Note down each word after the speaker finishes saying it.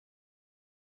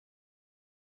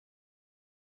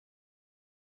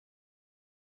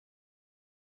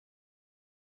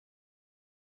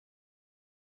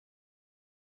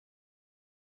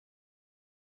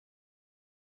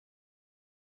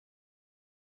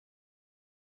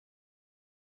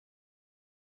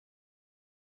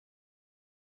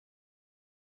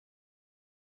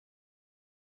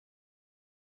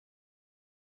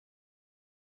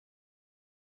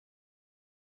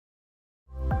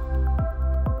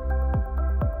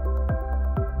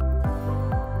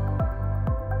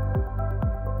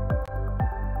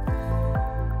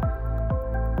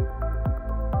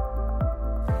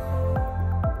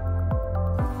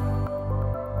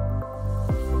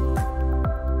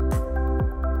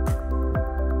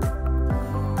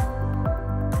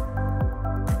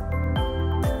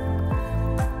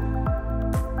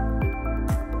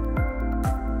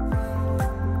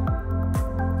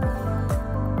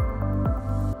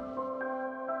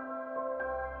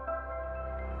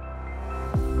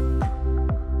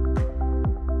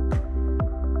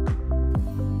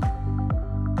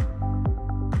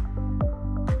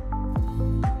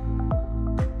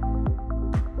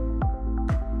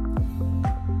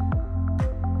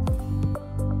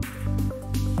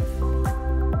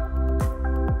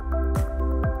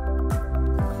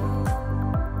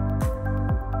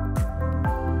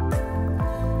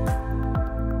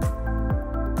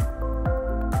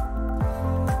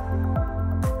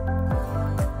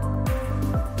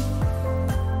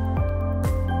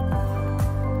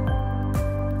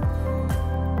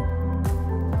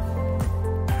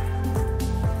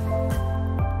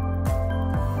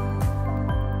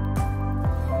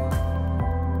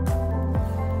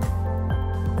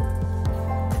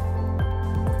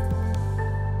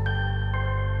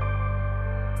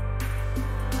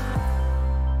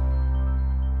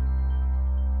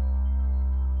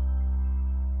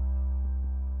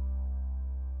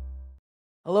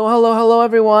Hello, hello, hello,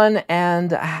 everyone,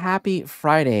 and happy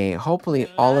Friday. Hopefully,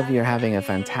 all of you are having a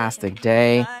fantastic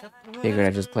day. Figured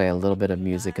I'd just play a little bit of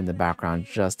music in the background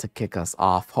just to kick us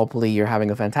off. Hopefully, you're having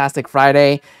a fantastic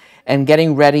Friday and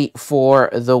getting ready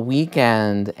for the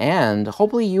weekend. And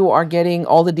hopefully, you are getting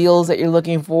all the deals that you're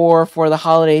looking for the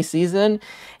holiday season.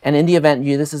 And in the event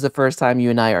this is the first time you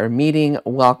and I are meeting,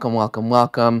 welcome, welcome,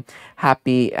 welcome.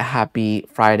 Happy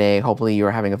Friday. Hopefully, you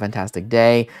are having a fantastic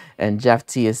day. And Jeff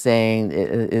T is saying,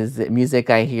 is it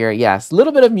music I hear? Yes, a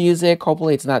little bit of music.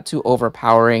 Hopefully, it's not too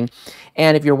overpowering.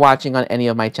 And if you're watching on any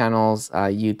of my channels,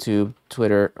 YouTube,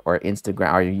 Twitter, or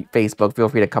Instagram, or Facebook, feel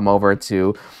free to come over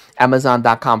to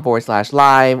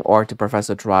amazon.com/live or to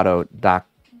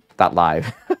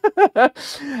professortirado.live.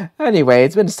 Anyway,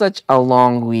 it's been such a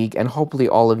long week, and hopefully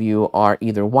all of you are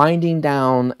either winding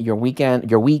down your week, and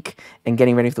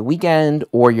getting ready for the weekend,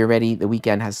 or you're ready. The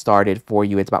weekend has started for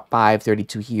you. It's about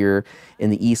 5:32 here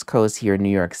in the East Coast here in New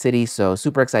York City. So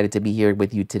super excited to be here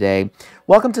with you today.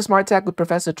 Welcome to Smart Tech with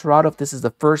Professor Tirado. If this is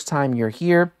the first time you're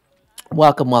here,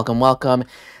 welcome, welcome, welcome.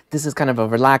 This is kind of a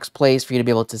relaxed place for you to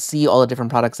be able to see all the different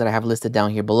products that I have listed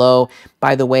down here below.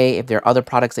 By the way, if there are other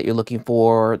products that you're looking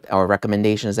for or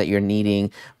recommendations that you're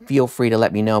needing, feel free to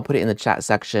let me know. Put it in the chat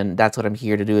section. That's what I'm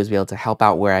here to do, is be able to help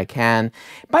out where I can.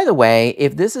 By the way,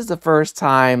 if this is the first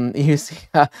time you see,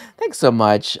 thanks so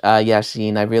much,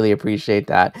 Yashin. I really appreciate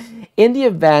that. In the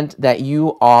event that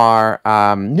you are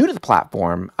new to the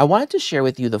platform, I wanted to share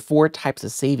with you the 4 types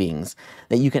of savings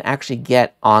that you can actually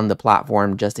get on the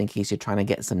platform, just in case you're trying to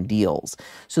get some deals.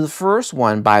 So the first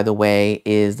one, by the way,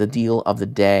 is the deal of the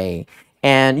day.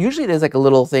 And usually there's like a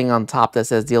little thing on top that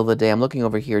says deal of the day. I'm looking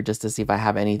over here just to see if I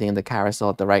have anything in the carousel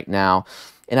at the right now.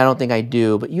 And I don't think I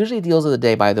do. But usually deals of the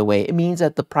day, by the way, it means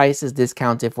that the price is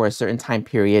discounted for a certain time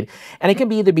period. And it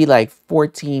can either be like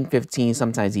 14, 15,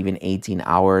 sometimes even 18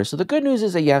 hours. So the good news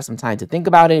is that you have some time to think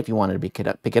about it if you wanted to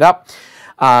pick it up.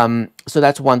 So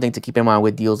that's one thing to keep in mind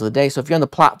with deals of the day. So if you're on the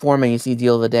platform and you see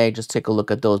deal of the day, just take a look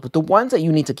at those. But the ones that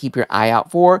you need to keep your eye out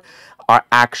for are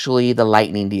actually the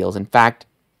lightning deals. In fact,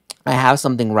 I have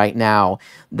something right now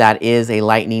that is a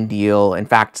lightning deal. In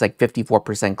fact, it's like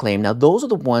 54% claim. Now, those are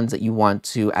the ones that you want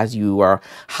to, as you are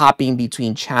hopping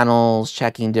between channels,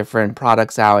 checking different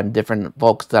products out, and different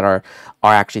folks that are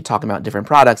actually talking about different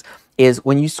products, is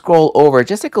when you scroll over,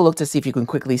 just take a look to see if you can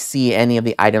quickly see any of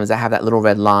the items that have that little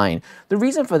red line. The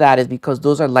reason for that is because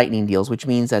those are lightning deals, which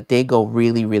means that they go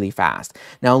really, really fast.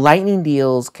 Now, lightning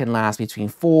deals can last between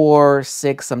 4,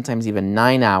 6, sometimes even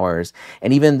 9 hours.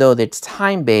 And even though it's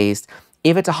time-based,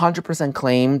 if it's 100%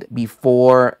 claimed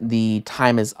before the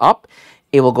time is up,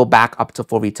 it will go back up to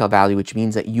full retail value, which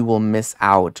means that you will miss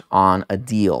out on a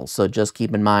deal. So just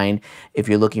keep in mind, if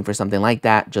you're looking for something like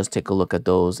that, just take a look at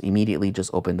those immediately. Just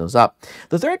open those up.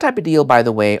 The third type of deal, by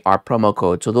the way, are promo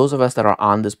codes. So those of us that are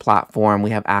on this platform, we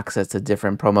have access to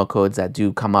different promo codes that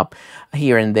do come up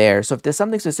here and there. So if there's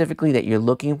something specifically that you're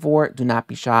looking for, do not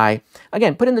be shy.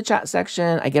 Again, put in the chat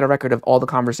section. I get a record of all the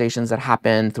conversations that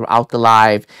happen throughout the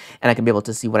live, and I can be able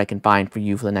to see what I can find for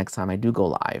you for the next time I do go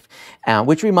live.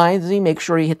 Which reminds me, make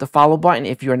sure you hit the follow button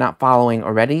if you're not following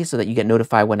already, so that you get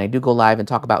notified when I do go live and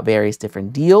talk about various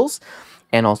different deals.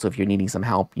 And also, if you're needing some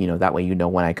help, that way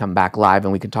when I come back live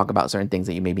and we can talk about certain things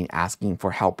that you may be asking for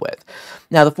help with.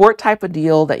 Now, the fourth type of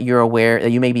deal that you're aware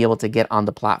that you may be able to get on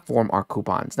the platform are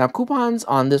coupons. Now, coupons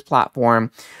on this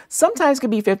platform sometimes could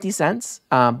be 50 cents,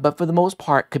 but for the most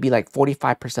part could be like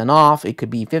 45% off. It could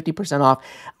be 50% off.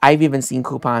 I've even seen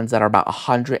coupons that are about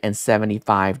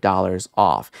 $175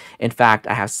 off. In fact,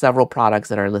 I have several products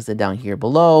that are listed down here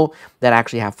below that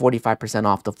actually have 45%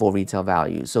 off the full retail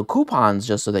value. So coupons,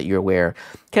 just so that you're aware,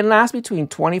 can last between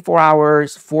 24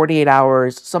 hours, 48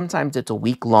 hours, sometimes it's a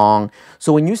week long.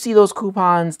 So when you see those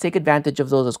coupons, take advantage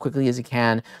of those as quickly as you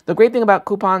can. The great thing about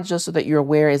coupons, just so that you're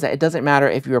aware, is that it doesn't matter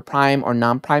if you're a Prime or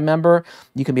non-Prime member.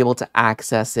 You can be able to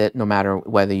access it no matter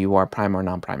whether you are Prime or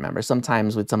non-Prime member.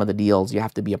 Sometimes with some of the deals, you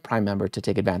have to be a Prime member to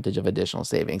take advantage of additional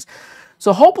savings.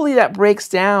 So hopefully that breaks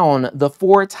down the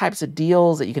 4 types of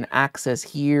deals that you can access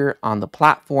here on the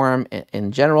platform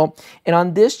in general. And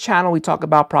on this channel, we talk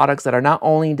about products that are not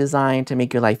only designed to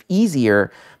make your life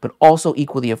easier, but also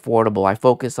equally affordable. I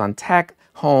focus on tech,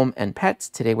 home, and pets.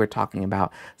 Today we're talking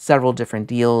about several different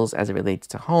deals as it relates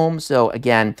to home. So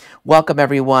again, welcome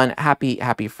everyone.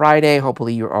 Happy Friday.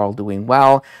 Hopefully you're all doing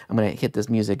well. I'm going to hit this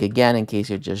music again in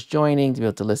case you're just joining to be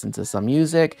able to listen to some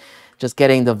music. Just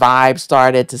getting the vibe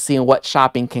started to seeing what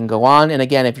shopping can go on. And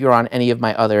again, if you're on any of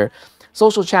my other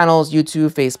social channels,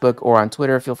 YouTube, Facebook, or on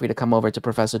Twitter, feel free to come over to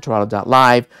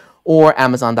professortirado.live or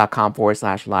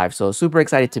amazon.com/live. So super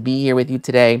excited to be here with you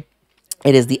today.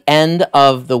 It is the end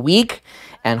of the week,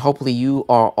 And hopefully you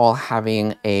are all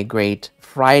having a great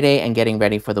Friday and getting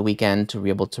ready for the weekend to be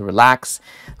able to relax.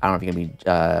 I don't know if you're going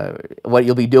to be, what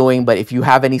you'll be doing, but if you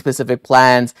have any specific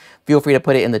plans, feel free to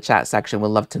put it in the chat section. We'd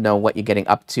love to know what you're getting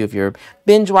up to. If you're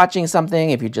binge watching something,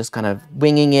 if you're just kind of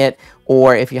winging it,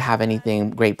 or if you have anything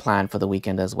great planned for the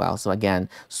weekend as well. So again,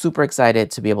 super excited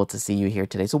to be able to see you here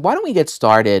today. So why don't we get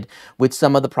started with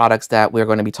some of the products that we're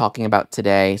going to be talking about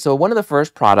today. So one of the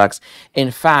first products,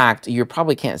 in fact, you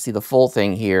probably can't see the full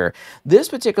thing here. This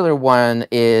particular one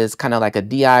is kind of like a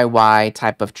DIY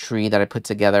type of tree that I put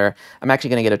together. I'm actually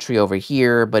going to get a tree over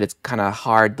here, but it's kind of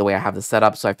hard the way I have this set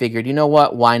up. So I figured, you know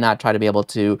what, why not try to be able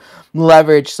to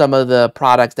leverage some of the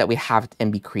products that we have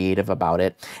and be creative about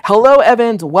it. Hello,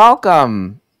 Evans, welcome.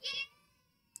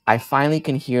 I finally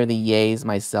can hear the yays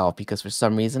myself because for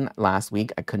some reason last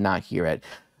week I could not hear it.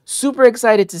 Super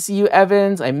excited to see you,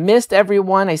 Evans. I missed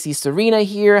everyone. I see Serena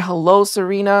here. Hello,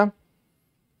 Serena.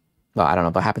 Well, I don't know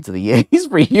what happened to the yays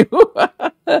for you. What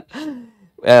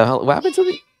happened to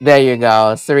the... There you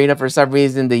go. Serena, for some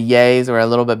reason, the yays were a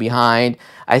little bit behind.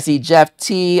 I see Jeff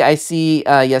T. I see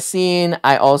Yassine.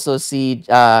 I also see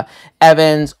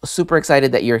Evans. Super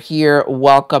excited that you're here.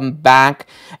 Welcome back.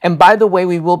 And by the way,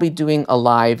 we will be doing a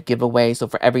live giveaway. So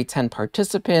for every 10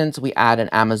 participants, we add an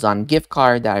Amazon gift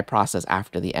card that I process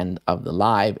after the end of the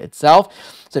live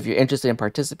itself. So if you're interested in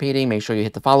participating, make sure you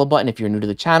hit the follow button if you're new to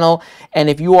the channel. And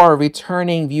if you are a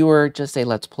returning viewer, just say,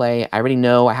 let's play. I already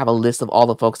know I have a list of all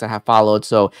the folks that have followed.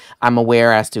 So I'm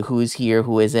aware as to who's here,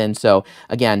 who isn't. So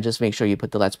again, just make sure you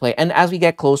put the let's play. And as we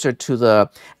get closer to the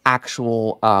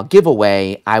actual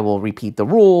giveaway, I will repeat the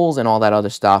rules and all that other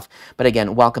stuff. But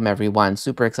again, welcome everyone.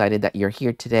 Super excited that you're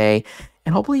here today.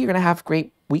 And hopefully you're going to have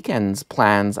great weekends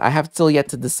plans. I have still yet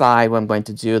to decide what I'm going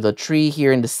to do. The tree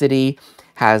here in the city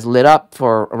has lit up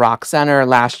for Rock Center.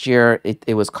 Last year,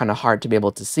 it was kind of hard to be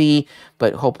able to see,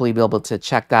 but hopefully be able to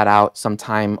check that out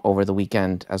sometime over the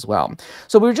weekend as well.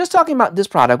 So we were just talking about this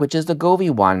product, which is the Govee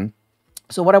one.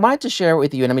 So what I wanted to share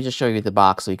with you, and let me just show you the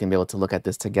box so you can be able to look at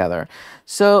this together.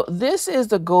 So this is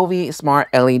the Govee Smart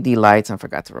LED lights. I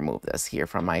forgot to remove this here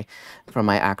from my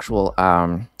actual,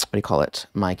 what do you call it,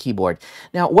 my keyboard.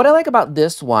 Now, what I like about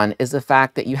this one is the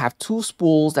fact that you have two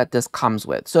spools that this comes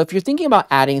with. So if you're thinking about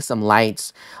adding some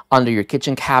lights under your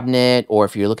kitchen cabinet, or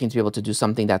if you're looking to be able to do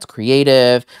something that's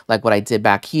creative, like what I did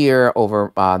back here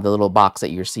over the little box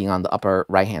that you're seeing on the upper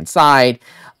right-hand side,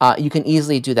 you can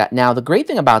easily do that. Now, the great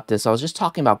thing about this, I was just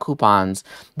talking about coupons.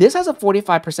 This has a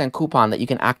 45% coupon that you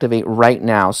can activate right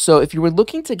now. So if you were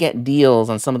looking to get deals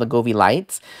on some of the Govee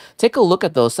lights, take a look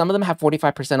at those. Some of them have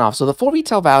 45% off. So the full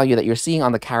retail value that you're seeing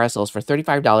on the carousel is for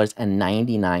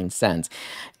 $35.99.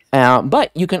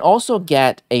 But you can also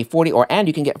get a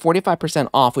you can get 45%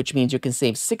 off, which means you can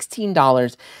save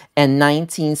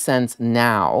 $16.19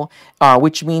 now,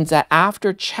 which means that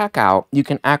after checkout, you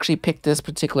can actually pick this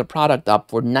particular product up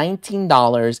for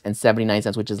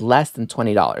 $19.79, which is less than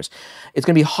 $20. It's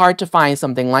going to be hard to find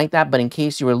something like that, but in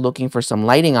case you were looking for some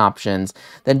lighting options,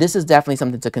 then this is definitely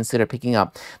something to consider picking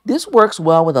up. This works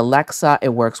well with Alexa.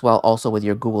 It works well also with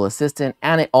your Google Assistant,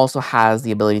 and it also has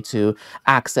the ability to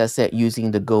access it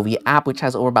using the Govee app, which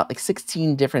has over about like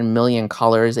 16 different million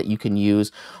colors that you can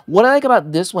use. What I like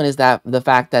about this one is that the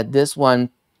fact that this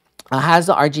one has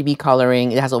the RGB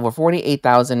coloring. It has over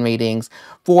 48,000 ratings,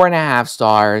 4.5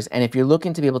 stars. And if you're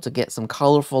looking to be able to get some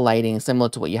colorful lighting similar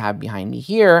to what you have behind me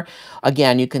here,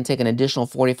 again, you can take an additional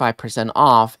 45%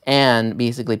 off and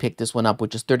basically pick this one up,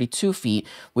 which is 32 feet,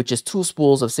 which is two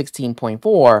spools of 16.4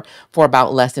 for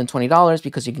about less than $20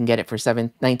 because you can get it for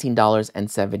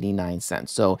 $19.79.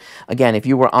 So again, if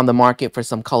you were on the market for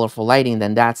some colorful lighting,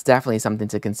 then that's definitely something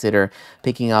to consider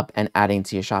picking up and adding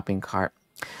to your shopping cart.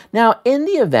 Now, in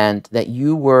the event that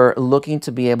you were looking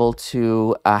to be able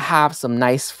to have some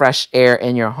nice fresh air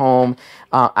in your home,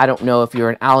 I don't know if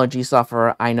you're an allergy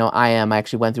sufferer. I know I am. I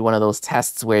actually went through one of those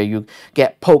tests where you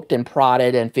get poked and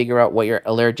prodded and figure out what you're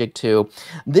allergic to.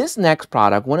 This next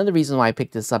product, one of the reasons why I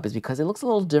picked this up is because it looks a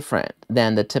little different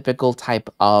than the typical type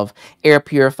of air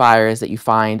purifiers that you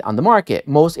find on the market.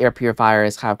 Most air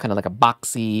purifiers have kind of like a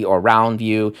boxy or round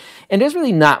view, and there's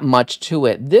really not much to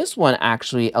it. This one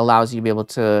actually allows you to be able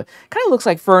to, kind of looks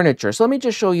like furniture. So let me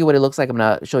just show you what it looks like. I'm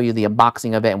going to show you the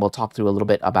unboxing of it, and we'll talk through a little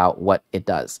bit about what it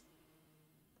does.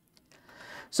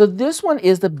 So this one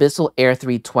is the Bissell Air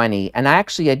 320, and I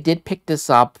did pick this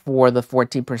up for the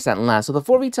 14% less. So the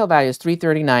full retail value is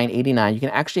 $339.89. You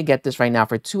can actually get this right now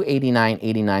for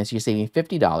 $289.89, so you're saving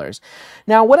 $50.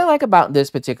 Now, what I like about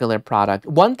this particular product,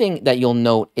 one thing that you'll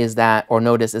note is that, or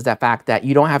notice, is the fact that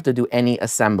you don't have to do any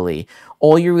assembly.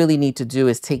 All you really need to do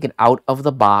is take it out of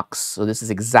the box. So this is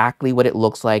exactly what it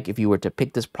looks like if you were to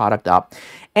pick this product up.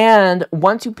 And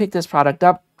once you pick this product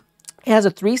up, it has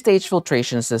a 3-stage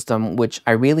filtration system, which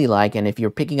I really like. And if you're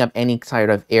picking up any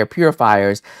sort of air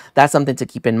purifiers, that's something to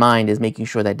keep in mind, is making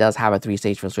sure that it does have a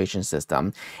 3-stage filtration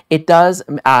system. It does,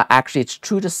 actually, it's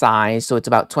true to size. So it's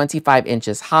about 25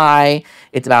 inches high.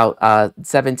 It's about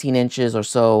 17 inches or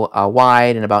so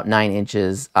wide and about 9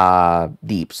 inches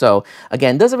deep. So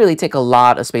again, doesn't really take a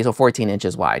lot of space, or 14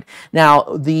 inches wide. Now,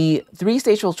 the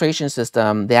 3-stage filtration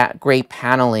system, that gray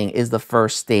paneling, is the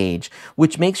first stage,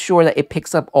 which makes sure that it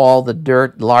picks up all the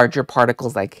dirt, larger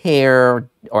particles like hair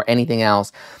or anything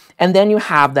else. And then you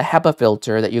have the HEPA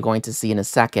filter that you're going to see in a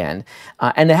second.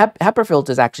 And the HEPA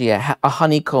filter is actually a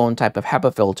honeycomb type of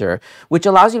HEPA filter, which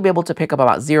allows you to be able to pick up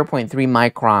about 0.3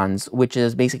 microns, which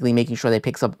is basically making sure that it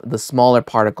picks up the smaller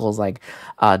particles like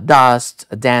dust,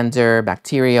 dander,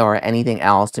 bacteria, or anything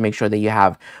else, to make sure that you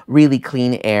have really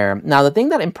clean air. Now, the thing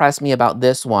that impressed me about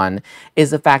this one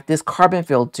is the fact this carbon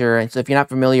filter, and so if you're not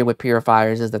familiar with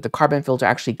purifiers, is that the carbon filter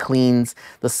actually cleans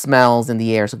the smells in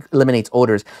the air, so it eliminates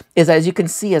odors. As you can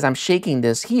see, as I'm shaking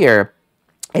this here,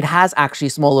 it has actually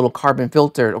small little carbon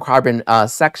filter or carbon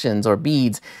sections or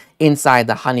beads inside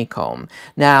the honeycomb.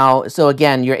 Now, so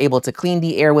again, you're able to clean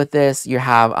the air with this. You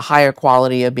have a higher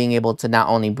quality of being able to not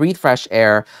only breathe fresh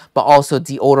air, but also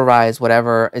deodorize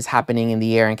whatever is happening in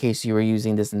the air, in case you were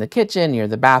using this in the kitchen, near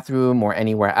the bathroom, or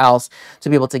anywhere else, to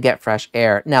be able to get fresh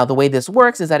air. Now, the way this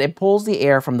works is that it pulls the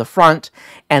air from the front,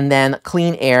 and then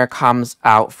clean air comes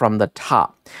out from the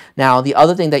top. Now, the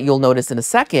other thing that you'll notice in a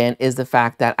second is the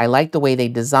fact that I like the way they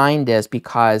designed this,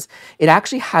 because it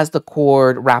actually has the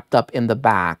cord wrapped up in the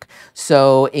back.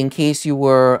 So in case you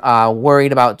were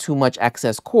worried about too much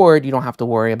excess cord, you don't have to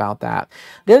worry about that.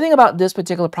 The other thing about this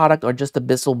particular product, or just the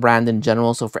Bissell brand in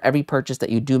general, so for every purchase that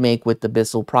you do make with the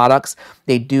Bissell products,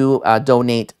 they do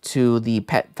donate to the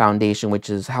Pet Foundation, which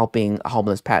is helping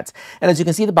homeless pets. And as you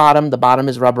can see, the bottom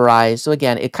is rubberized. So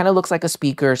again, it kind of looks like a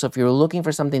speaker. So if you're looking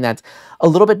for something that's a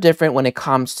little bit different when it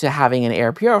comes to having an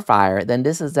air purifier, then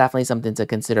this is definitely something to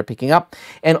consider picking up,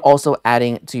 and also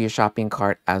adding to your shopping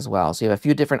cart as well. So you have a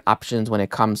few different options when it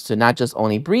comes to not just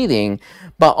only breathing,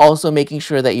 but also making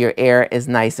sure that your air is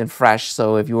nice and fresh.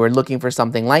 So if you were looking for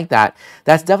something like that,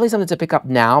 that's definitely something to pick up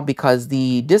now, because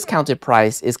the discounted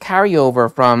price is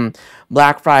carryover from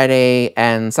Black Friday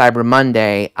and Cyber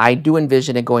Monday. I do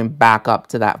envision it going back up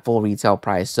to that full retail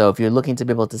price. So if you're looking to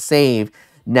be able to save,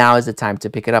 now is the time to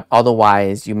pick it up.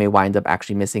 Otherwise, you may wind up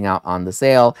actually missing out on the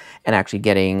sale and actually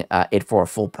getting it for a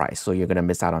full price. So you're going to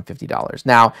miss out on $50.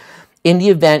 Now, in the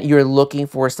event you're looking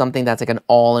for something that's like an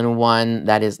all-in-one,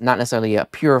 that is not necessarily a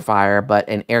purifier, but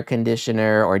an air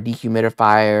conditioner or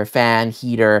dehumidifier, fan,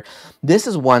 heater, this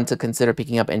is one to consider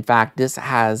picking up. In fact, this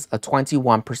has a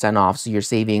 21% off, so you're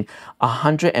saving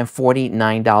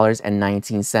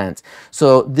 $149.19.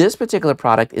 So this particular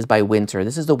product is by Winter.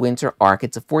 This is the Winter Arc.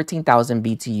 It's a 14,000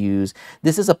 BTUs.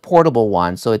 This is a portable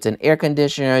one, so it's an air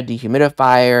conditioner,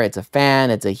 dehumidifier, it's a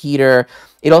fan, it's a heater.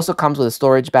 It also comes with a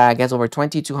storage bag. It has over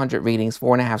 2,200 ratings,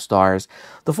 4.5 stars.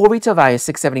 The full retail value is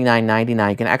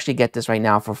 $679.99. You can actually get this right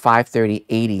now for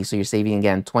 $530.80. So you're saving,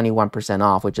 again, 21%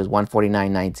 off, which is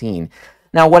 $149.19.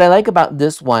 Now, what I like about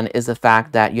this one is the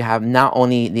fact that you have not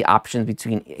only the options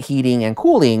between heating and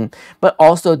cooling, but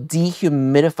also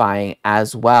dehumidifying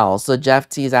as well. So Jeff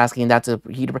T is asking, that's a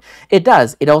heater. It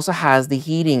does. It also has the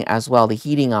heating as well, the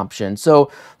heating option.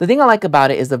 So the thing I like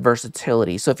about it is the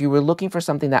versatility. So if you were looking for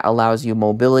something that allows you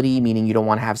mobility, meaning you don't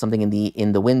want to have something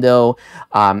in the window,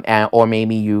 or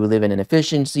maybe you live in an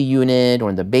efficiency unit or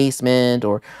in the basement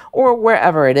or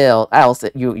wherever else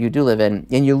that you do live in,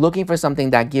 and you're looking for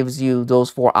something that gives you those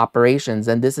 4 operations,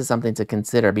 then this is something to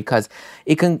consider, because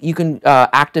you can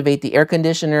activate the air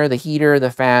conditioner, the heater, the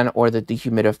fan, or the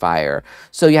dehumidifier.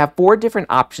 So you have 4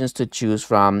 different options to choose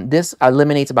from. This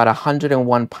eliminates about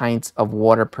 101 pints of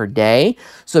water per day.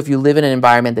 So if you live in an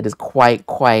environment that is quite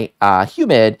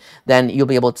humid, then you'll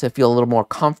be able to feel a little more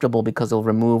comfortable, because it'll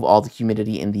remove all the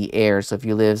humidity in the air. So if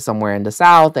you live somewhere in the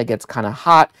south that gets kind of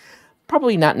hot,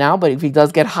 probably not now, but if it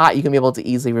does get hot, you can be able to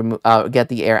easily get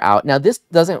the air out. Now, this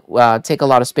doesn't take a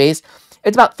lot of space.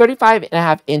 It's about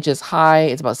 35.5 inches high.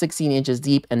 It's about 16 inches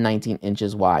deep and 19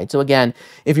 inches wide. So again,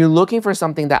 if you're looking for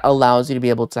something that allows you to be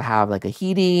able to have like a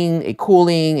heating, a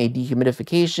cooling, a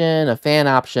dehumidification, a fan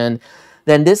option,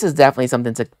 then this is definitely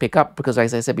something to pick up because,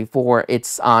 as I said before,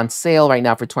 it's on sale right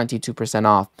now for 22%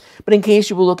 off. But in case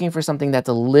you were looking for something that's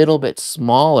a little bit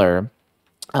smaller,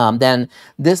 then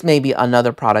this may be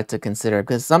another product to consider,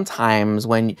 because sometimes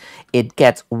when it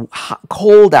gets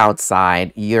cold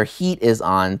outside, your heat is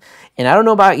on. And I don't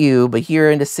know about you, but here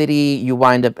in the city, you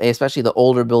wind up, especially the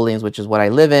older buildings, which is what I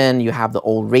live in, you have the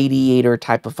old radiator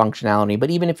type of functionality.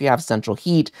 But even if you have central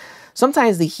heat,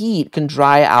 sometimes the heat can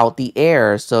dry out the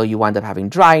air. So you wind up having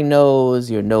dry nose,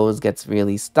 your nose gets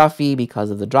really stuffy because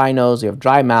of the dry nose, you have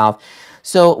dry mouth.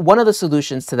 So one of the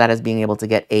solutions to that is being able to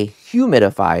get a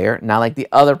humidifier, not like the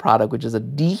other product, which is a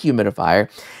dehumidifier.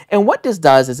 And what this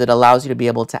does is it allows you to be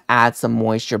able to add some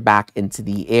moisture back into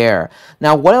the air.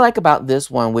 Now, what I like about this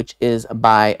one, which is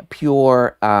by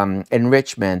Pure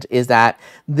Enrichment, is that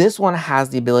this one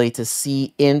has the ability to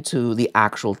see into the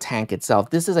actual tank itself.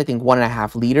 This is, I think,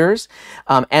 1.5 liters,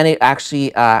 and it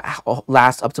actually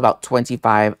lasts up to about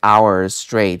 25 hours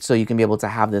straight. So you can be able to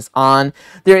have this on.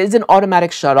 There is an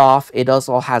automatic shut off. It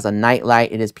also has a night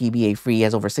light. It is PBA free. It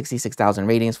has over 66,000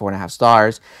 ratings, 4.5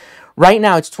 stars. Right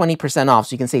now, it's 20% off,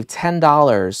 so you can save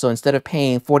 $10. So instead of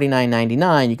paying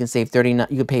 $49.99, you can save $39.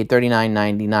 You can pay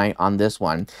 $39.99 on this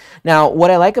one. Now,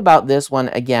 what I like about this one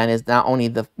again is not only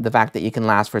the fact that you can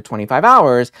last for 25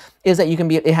 hours, is that you can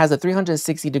be. It has a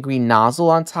 360-degree nozzle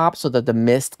on top, so that the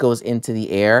mist goes into the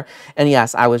air. And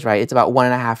yes, I was right. It's about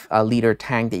 1.5 liter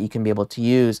tank that you can be able to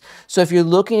use. So if you're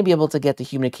looking to be able to get the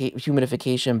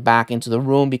humidification back into the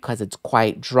room because it's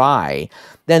quite dry,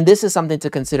 then this is something to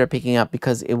consider picking up,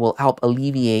 because it will help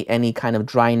alleviate any kind of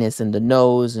dryness in the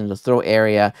nose and the throat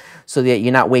area, so that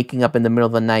you're not waking up in the middle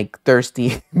of the night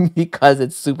thirsty because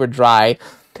it's super dry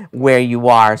where you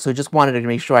are. So just wanted to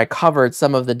make sure I covered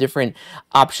some of the different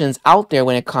options out there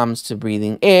when it comes to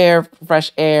breathing air,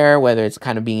 fresh air, whether it's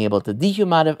kind of being able to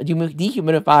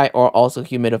dehumidify or also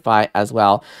humidify as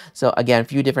well. So again, a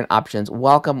few different options.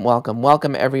 Welcome, welcome,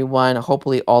 welcome everyone.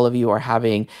 Hopefully all of you are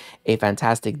having a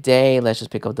fantastic day. Let's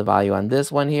just pick up the value on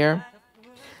this one here.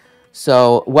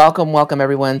 So welcome, welcome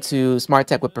everyone to Smart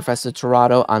Tech with Professor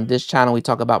Tirado. On this channel, we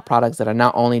talk about products that are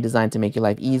not only designed to make your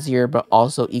life easier, but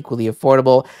also equally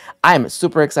affordable. I'm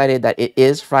super excited that it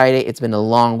is Friday. It's been a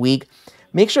long week.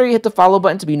 Make sure you hit the follow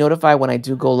button to be notified when I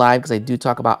do go live, because I do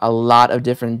talk about a lot of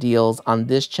different deals on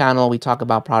this channel. We talk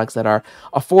about products that are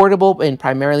affordable and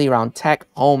primarily around tech,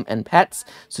 home, and pets.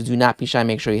 So do not be shy.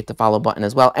 Make sure you hit the follow button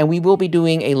as well. And we will be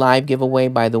doing a live giveaway,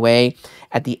 by the way,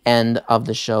 at the end of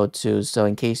the show too. So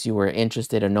in case you were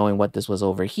interested in knowing what this was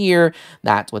over here,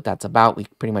 that's what that's about. We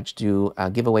pretty much do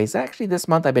giveaways. Actually, this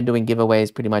month I've been doing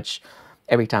giveaways pretty much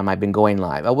every time I've been going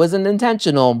live. It wasn't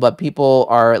intentional, but people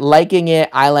are liking it.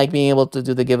 I like being able to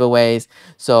do the giveaways.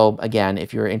 So again,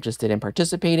 if you're interested in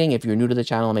participating, if you're new to the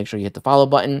channel, make sure you hit the follow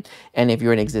button. And if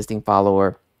you're an existing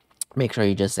follower, make sure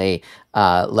you just say,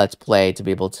 let's play, to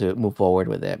be able to move forward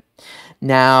with it.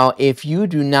 Now, if you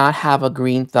do not have a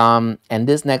green thumb, and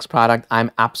this next product I'm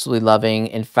absolutely loving.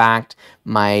 In fact,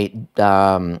 my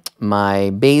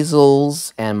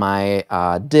basils and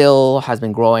my dill has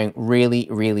been growing really,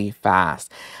 really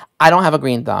fast. I don't have a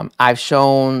green thumb. I've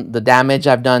shown the damage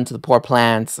I've done to the poor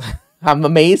plants. I'm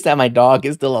amazed that my dog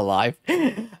is still alive.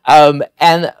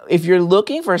 And if you're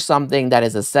looking for something that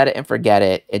is a set it and forget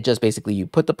it, it just basically, you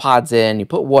put the pods in, you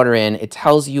put water in, it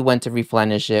tells you when to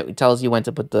replenish it, it tells you when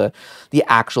to put the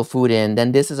actual food in,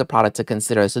 then this is a product to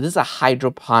consider. So this is a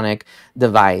hydroponic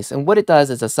device. And what it does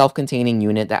is a self-containing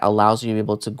unit that allows you to be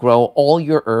able to grow all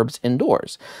your herbs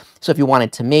indoors. So if you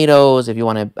wanted tomatoes, if you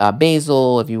wanted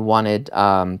basil, if you wanted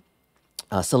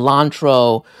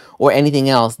cilantro, or anything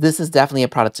else, this is definitely a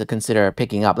product to consider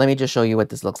picking up. Let me just show you what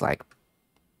this looks like.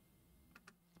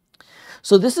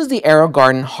 So this is the Aero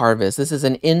Garden Harvest. This is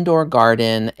an indoor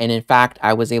garden, and in fact,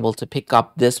 I was able to pick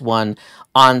up this one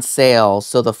on sale.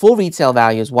 So the full retail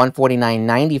value is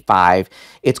 $149.95.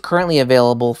 It's currently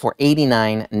available for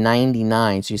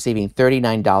 $89.99, so you're saving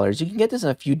 $39. You can get this in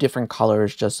a few different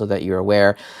colors, just so that you're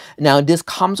aware. Now, this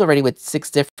comes already with 6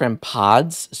 different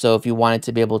pods, so if you wanted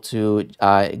to be able to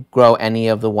grow any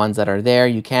of the ones that are there,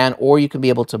 you can, or you can be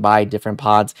able to buy different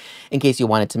pods in case you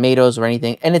wanted tomatoes or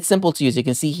anything. And it's simple to use. You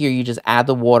can see here, you just add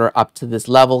the water up to this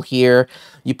level here.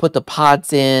 You put the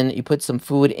pods in, you put some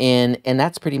food in, and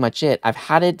that's pretty much it. I've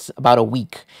had it about a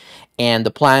week, and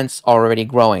the plants are already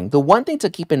growing. The one thing to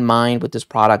keep in mind with this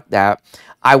product that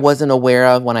I wasn't aware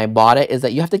of when I bought it is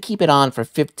that you have to keep it on for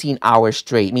 15 hours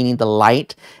straight, meaning the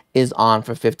light is on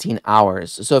for 15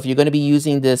 hours. So if you're going to be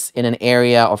using this in an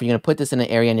area, or if you're going to put this in an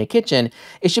area in your kitchen,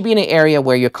 it should be in an area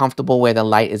where you're comfortable, where the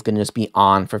light is going to just be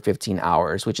on for 15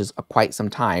 hours, which is quite some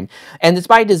time. And it's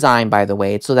by design, by the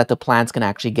way, it's so that the plants can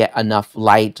actually get enough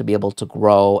light to be able to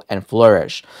grow and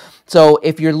flourish. So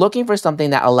if you're looking for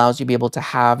something that allows you to be able to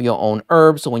have your own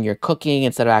herbs, so when you're cooking,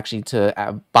 instead of actually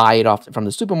to buy it off from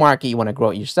the supermarket, you want to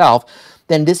grow it yourself,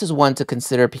 then this is one to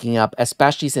consider picking up,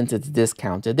 especially since it's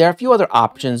discounted. There are a few other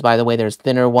options, by the way. There's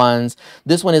thinner ones.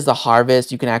 This one is the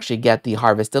Harvest. You can actually get the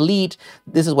Harvest Elite.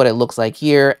 This is what it looks like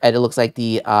here. And it looks like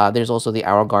there's also the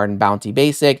Arrow Garden Bounty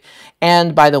Basic.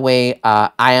 And by the way,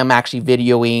 I am actually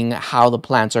videoing how the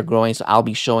plants are growing, so I'll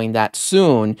be showing that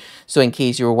soon. So in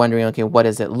case you were wondering, okay, what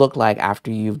does it look like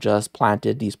after you've just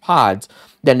planted these pods,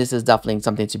 then this is definitely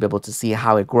something to be able to see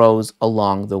how it grows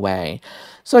along the way.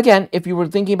 So again, if you were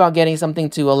thinking about getting something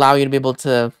to allow you to be able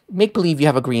to make believe you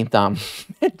have a green thumb,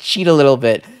 cheat a little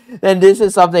bit, then this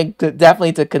is something to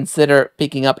definitely to consider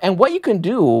picking up. And what you can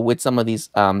do with some of these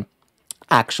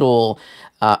actual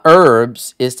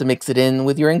herbs is to mix it in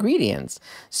with your ingredients.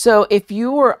 So if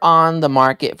you are on the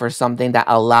market for something that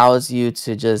allows you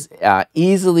to just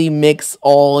easily mix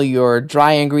all your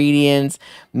dry ingredients,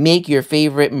 make your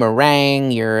favorite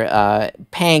meringue, your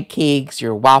pancakes,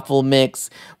 your waffle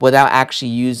mix without actually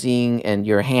using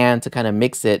your hand to kind of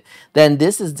mix it, then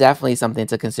this is definitely something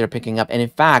to consider picking up. And in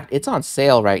fact, it's on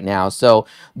sale right now. So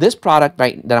this product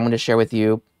that I'm going to share with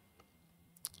you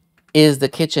is the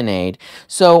KitchenAid.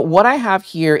 So what I have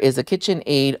here is a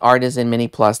KitchenAid Artisan Mini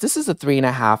Plus. This is a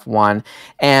 3.5 one,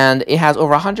 and it has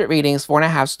over 100 ratings,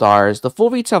 4.5 stars. The full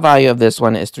retail value of this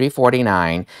one is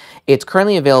 $349. It's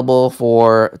currently available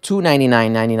for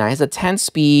 $299.99. It has a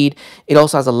 10-speed. It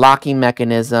also has a locking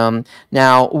mechanism.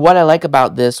 Now, what I like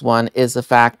about this one is the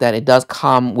fact that it does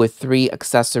come with 3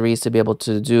 accessories to be able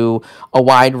to do a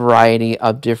wide variety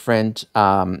of different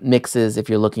mixes if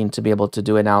you're looking to be able to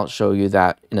do it. And I'll show you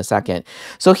that in a second.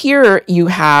 So here you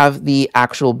have the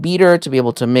actual beater to be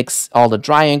able to mix all the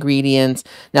dry ingredients.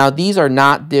 Now these are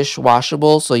not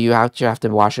dishwashable, so you have to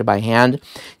wash it by hand.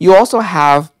 You also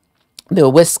have the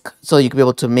whisk, so you can be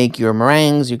able to make your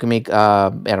meringues, you can make, I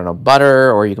don't know,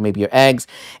 butter, or you can make your eggs.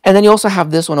 And then you also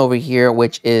have this one over here,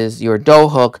 which is your dough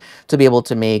hook to be able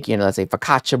to make, you know, let's say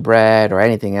focaccia bread or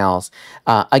anything else.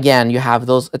 Again, you have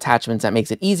those attachments that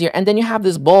makes it easier. And then you have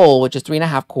this bowl, which is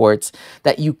 3.5 quarts,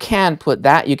 that you can put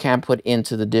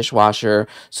into the dishwasher,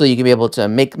 so you can be able to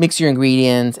mix your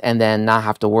ingredients and then not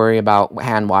have to worry about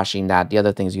hand washing the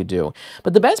other things you do.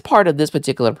 But the best part of this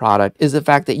particular product is the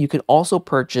fact that you can also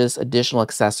purchase additional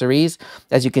accessories.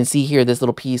 As you can see here, this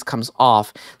little piece comes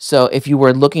off. So if you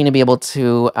were looking to be able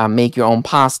to make your own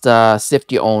pasta,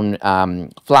 sift your own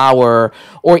flour,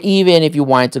 or even if you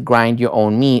wanted to grind your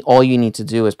own meat, all you need to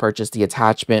do is purchase the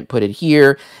attachment, put it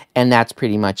here, and that's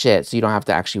pretty much it. So you don't have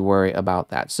to actually worry about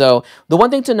that. So the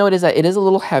one thing to note is that it is a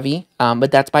little heavy,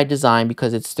 but that's by design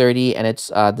because it's sturdy and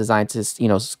it's designed to, you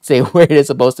know, stay where it is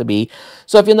supposed to be.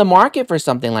 So if you're in the market for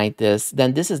something like this,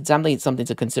 then this is definitely something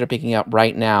to consider picking up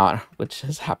right now, which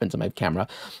has happened to my camera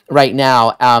right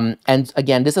now. And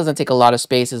again, this doesn't take a lot of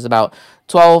space. It's about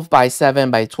 12 by 7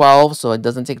 by 12, so it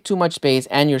doesn't take too much space,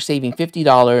 and you're saving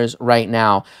 $50 right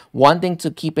now. One thing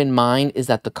to keep in mind is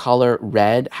that the color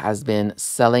red has been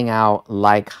selling out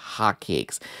like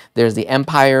hotcakes. There's the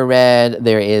Empire Red,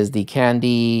 there is the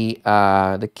candy,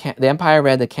 the Empire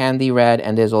Red, the candy red,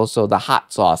 and there's also the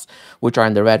hot sauce, which are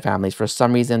in the red families. For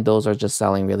some reason, those are just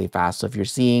selling really fast. So if you're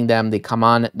seeing them, they come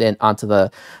on then onto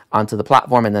the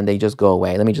platform, and then they just go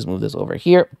away. Let me just move this over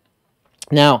here.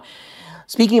 Now,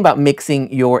 speaking about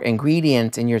mixing your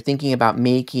ingredients, and you're thinking about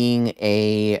making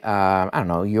a, I don't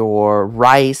know, your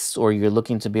rice, or you're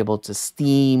looking to be able to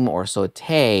steam or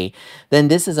saute, then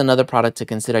this is another product to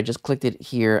consider. I just clicked it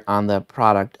here on the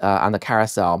product, on the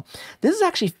carousel. This is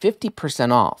actually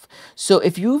 50% off. So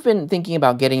if you've been thinking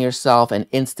about getting yourself an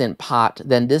Instant Pot,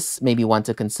 then this may be one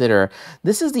to consider.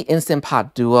 This is the Instant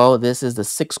Pot Duo. This is the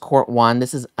 6-quart one.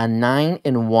 This is a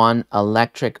 9-in-1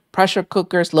 electric pressure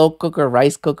cooker, slow cooker,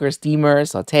 rice cooker, steamer,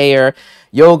 sauteer,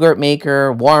 yogurt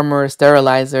maker, warmer,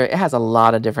 sterilizer. It has a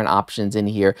lot of different options in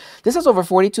here. This has over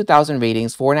 42,000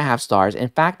 ratings, 4.5 stars. In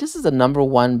fact, this is the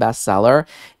 #1 bestseller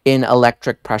in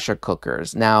electric pressure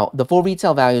cookers. Now, the full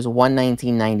retail value is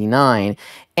 $119.99,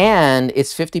 and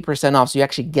it's 50% off. So you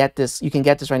actually get this, you can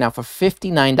get this right now for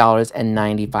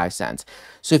 $59.95.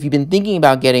 So if you've been thinking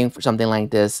about getting something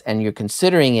like this and you're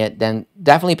considering it, then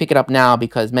definitely pick it up now,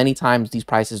 because many times these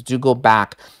prices do go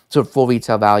back to full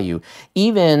retail value.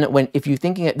 Even when, if you're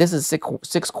thinking, this is a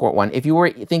 6-quart one, if you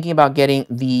were thinking about getting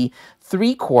the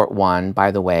 3-quart one,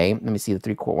 by the way, let me see the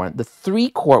 3-quart one. The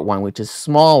 3-quart one, which is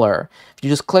smaller, if you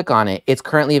just click on it, it's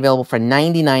currently available for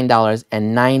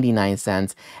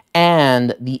 $99.99.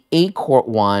 And the 8-quart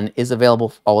one is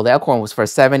available, oh, the 8-quart one was for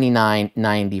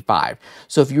 $79.95.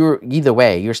 So if you're, either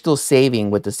way, you're still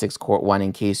saving with the 6-quart one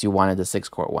in case you wanted the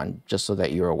 6-quart one, just so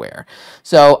that you're aware.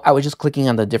 So I was just clicking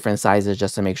on the different sizes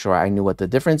just to make sure I knew what the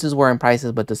differences were in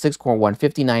prices, but the 6-quart one,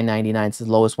 $59.99 is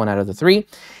the lowest one out of the three,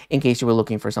 in case you were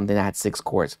looking for something that had 6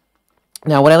 quarts.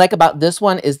 Now, what I like about this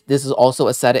one is this is also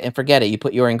a set it and forget it. You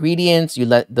put your ingredients, you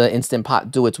let the Instant Pot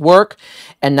do its work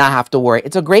and not have to worry.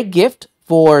 It's a great gift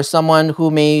for someone who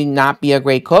may not be a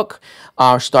great cook,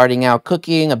 starting out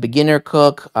cooking, a beginner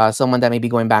cook, someone that may be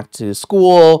going back to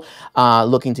school,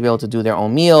 looking to be able to do their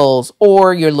own meals,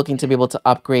 or you're looking to be able to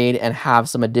upgrade and have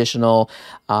some additional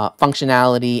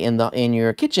functionality in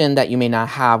your kitchen that you may not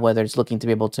have, whether it's looking to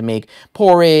be able to make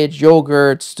porridge,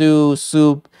 yogurt, stew,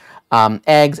 soup,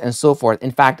 eggs, and so forth.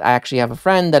 In fact, I actually have a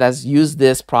friend that has used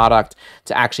this product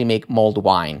to actually make mulled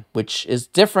wine, which is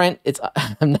different. It's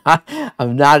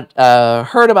I've not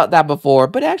heard about that before,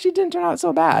 but it actually didn't turn out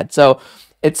so bad. So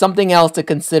it's something else to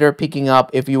consider picking up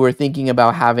if you were thinking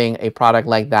about having a product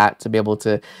like that to be able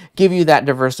to give you that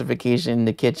diversification in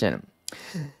the kitchen.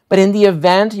 But in the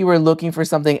event you were looking for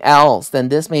something else, then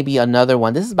this may be another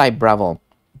one. This is by Breville.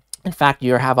 In fact,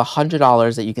 you have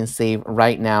 $100 that you can save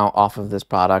right now off of this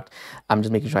product. I'm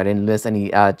just making sure I didn't miss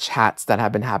any chats that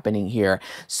have been happening here.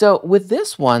 So with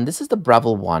this one, this is the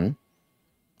Breville one.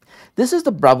 This is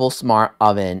the Breville Smart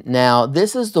Oven. Now,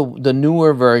 this is the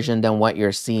newer version than what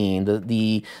you're seeing.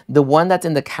 The one that's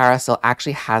in the carousel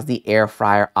actually has the air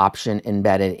fryer option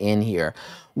embedded in here.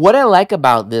 What I like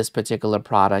about this particular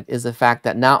product is the fact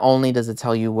that not only does it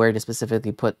tell you where to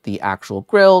specifically put the actual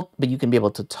grill, but you can be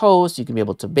able to toast, you can be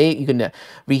able to bake, you can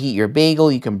reheat your bagel,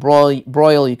 you can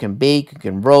broil, you can bake, you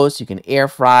can roast, you can air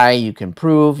fry, you can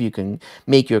prove, you can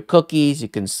make your cookies, you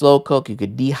can slow cook, you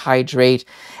could dehydrate,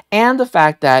 and the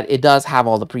fact that it does have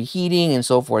all the preheating and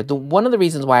so forth. One of the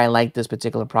reasons why I like this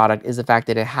particular product is the fact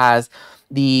that it has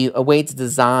the way it's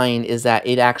designed is that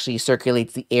it actually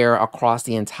circulates the air across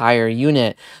the entire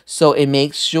unit. So it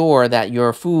makes sure that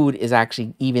your food is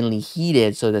actually evenly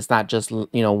heated so that's not just,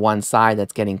 one side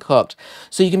that's getting cooked.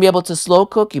 So you can be able to slow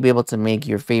cook. You'll be able to make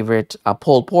your favorite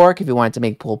pulled pork if you wanted to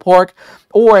make pulled pork.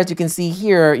 Or as you can see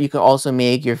here, you can also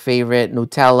make your favorite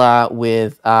Nutella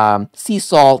with sea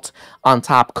salt on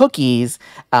top cookies.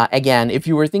 Again, if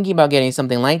you were thinking about getting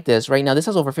something like this, right now this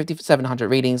has over 5,700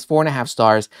 ratings, 4.5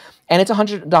 stars, and it's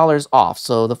 $100 off.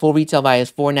 So the full retail value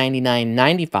is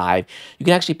 $499.95. You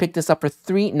can actually pick this up for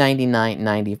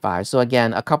 $399.95. So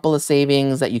again, a couple of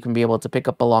savings that you can be able to pick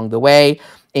up along the way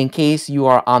in case you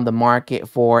are on the market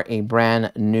for a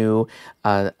brand new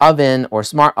oven or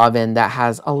smart oven that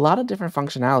has a lot of different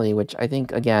functionality, which I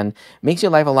think, again, makes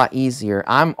your life a lot easier.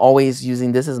 I'm always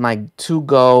using this as my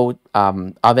to-go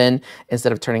oven.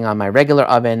 Instead of turning on my regular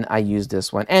oven, I use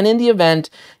this one. And in the event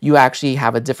you actually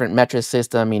have a different metric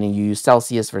system, meaning you use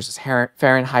Celsius versus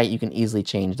Fahrenheit, you can easily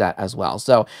change that as well.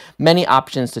 So many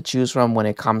options to choose from when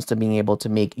it comes to being able to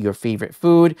make your favorite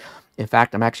food. In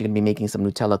fact, I'm actually going to be making some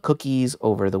Nutella cookies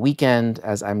over the weekend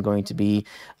as I'm going to be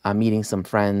meeting some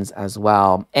friends as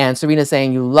well. And Serena's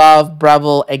saying you love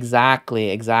Breville.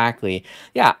 Exactly.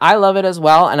 Yeah, I love it as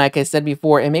well. And like I said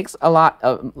before, it makes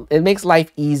it makes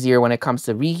life easier when it comes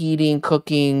to reheating,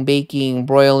 cooking, baking,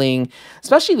 broiling,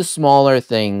 especially the smaller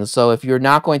things. So if you're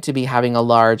not going to be having a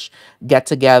large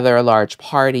get-together, a large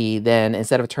party, then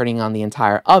instead of turning on the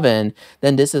entire oven,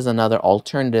 then this is another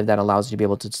alternative that allows you to be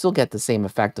able to still get the same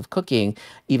effect of cooking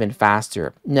even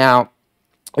faster. Now,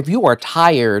 if you are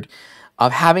tired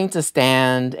of having to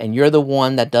stand and you're the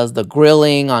one that does the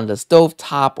grilling on the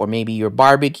stovetop, or maybe you're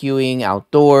barbecuing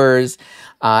outdoors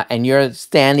and you're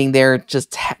standing there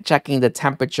just checking the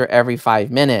temperature every 5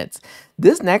 minutes,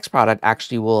 this next product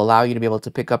actually will allow you to be able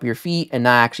to pick up your feet and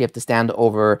not actually have to stand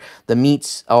over the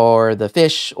meats or the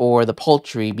fish or the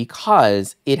poultry,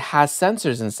 because it has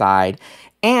sensors inside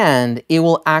and it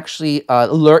will actually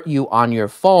alert you on your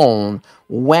phone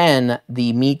when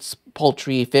the meats,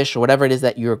 poultry, fish, or whatever it is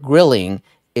that you're grilling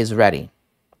is ready.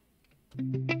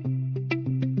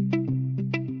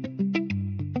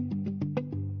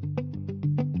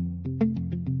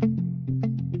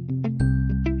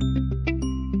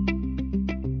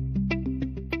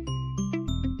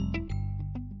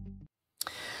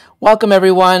 Welcome,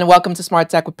 everyone. Welcome to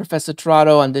Smart Tech with Professor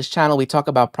Tirado. On this channel, we talk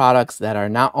about products that are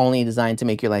not only designed to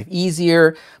make your life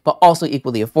easier, but also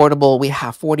equally affordable. We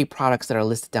have 40 products that are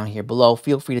listed down here below.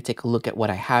 Feel free to take a look at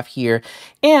what I have here.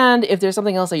 And if there's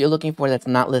something else that you're looking for that's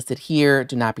not listed here,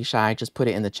 do not be shy. Just put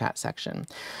it in the chat section.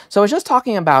 So I was just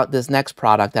talking about this next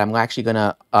product that I'm actually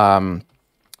going to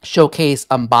showcase,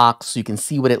 unbox, so you can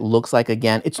see what it looks like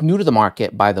again. It's new to the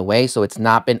market, by the way, so it's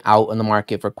not been out on the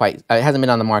market for it hasn't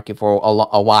been on the market for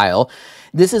a while.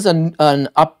 This is an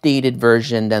updated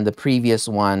version than the previous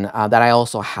one that I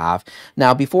also have.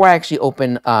 Now, before I actually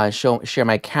share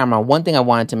my camera, one thing I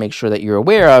wanted to make sure that you're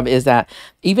aware of is that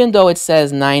even though it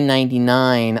says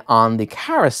 $9.99 on the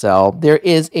carousel, there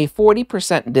is a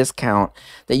 40% discount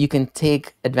that you can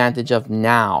take advantage of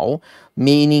now,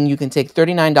 meaning you can take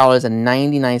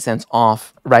 $39.99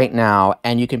 off right now,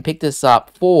 and you can pick this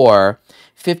up for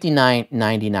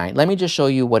 $59.99. Let me just show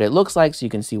you what it looks like so you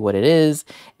can see what it is,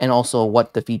 and also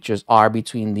what the features are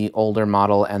between the older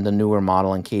model and the newer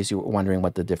model, in case you were wondering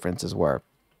what the differences were.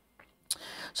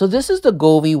 So this is the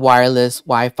Govee wireless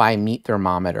Wi-Fi meat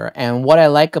thermometer. And what I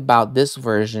like about this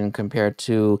version compared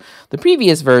to the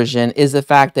previous version is the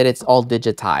fact that it's all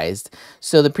digitized.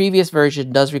 So the previous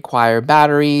version does require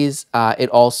batteries. It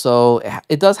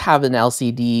does have an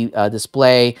LCD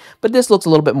display, but this looks a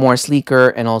little bit more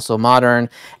sleeker and also modern.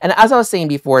 And as I was saying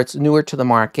before, it's newer to the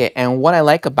market. And what I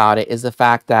like about it is the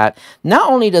fact that not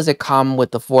only does it come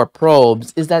with the 4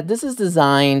 probes, is that this is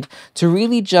designed to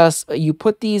really just, you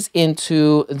put these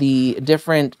into the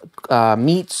different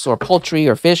meats or poultry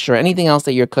or fish or anything else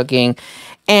that you're cooking,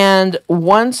 and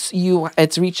once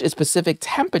it's reached a specific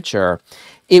temperature,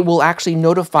 it will actually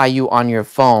notify you on your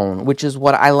phone, which is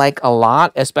what I like a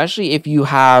lot, especially if you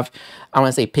have, I want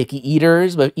to say picky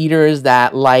eaters, but eaters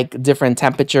that like different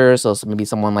temperatures. So maybe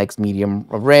someone likes medium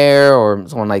rare, or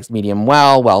someone likes medium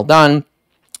well done.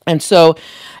 And so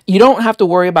you don't have to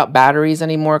worry about batteries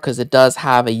anymore, because it does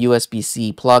have a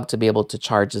USB-C plug to be able to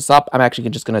charge this up. I'm actually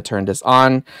just going to turn this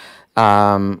on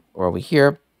over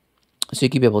here so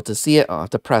you can be able to see it. I'll have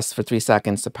to press for 3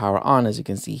 seconds to power on, as you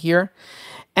can see here.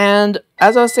 And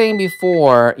as I was saying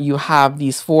before, you have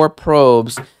these 4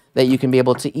 probes that you can be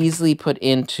able to easily put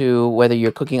into, whether you're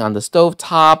cooking on the stove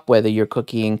top, whether you're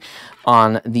cooking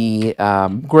on the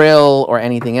grill or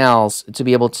anything else, to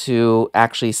be able to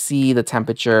actually see the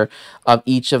temperature of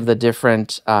each of the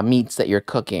different meats that you're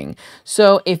cooking.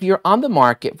 So if you're on the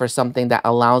market for something that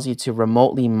allows you to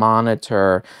remotely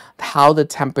monitor how the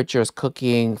temperature is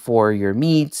cooking for your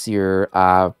meats, your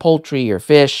poultry, your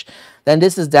fish, then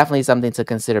this is definitely something to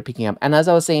consider picking up. And as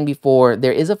I was saying before,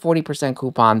 there is a 40%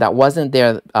 coupon that wasn't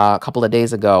there a couple of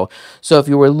days ago. So if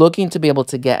you were looking to be able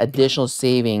to get additional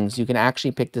savings, you can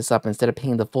actually pick this up. Instead of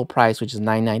paying the full price, which is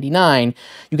 $9.99,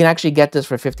 you can actually get this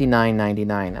for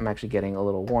 $59.99. I'm actually getting a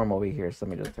little warm over here, so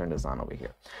let me just turn this on over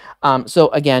here. So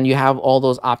again, you have all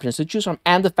those options to choose from,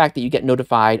 and the fact that you get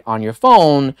notified on your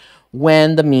phone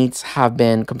when the meats have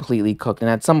been completely cooked. And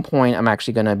at some point, I'm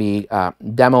actually going to be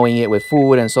demoing it with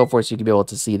food and so forth, so you can be able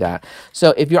to see that.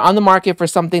 So if you're on the market for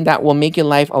something that will make your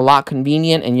life a lot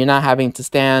convenient, and you're not having to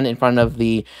stand in front of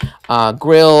the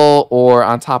grill or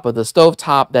on top of the stove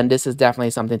top, then this is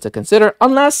definitely something to consider,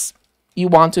 unless you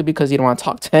want to, because you don't want to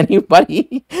talk to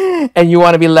anybody and you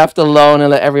want to be left alone and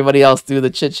let everybody else do the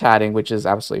chit-chatting, which is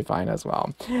absolutely fine as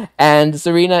well. And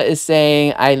Serena is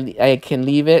saying, I can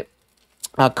leave it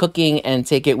cooking and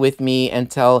take it with me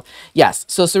until, yes.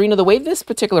 So Serena, the way this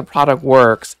particular product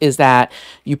works is that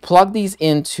you plug these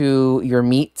into your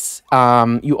meats.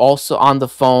 You also, on the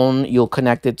phone, you'll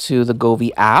connect it to the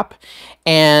Govee app,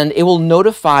 and it will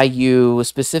notify you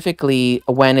specifically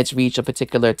when it's reached a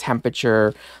particular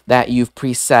temperature that you've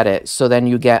preset it. So then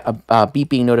you get a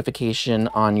beeping notification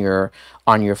on your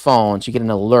phone, so you get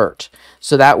an alert.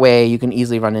 So that way you can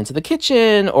easily run into the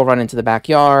kitchen or run into the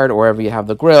backyard or wherever you have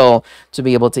the grill to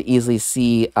be able to easily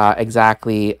see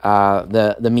exactly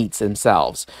the meats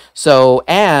themselves. So,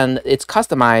 and it's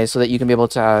customized so that you can be able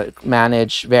to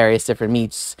manage various different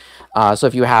meats. So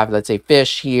if you have, let's say,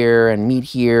 fish here and meat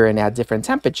here and at different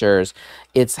temperatures,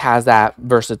 it has that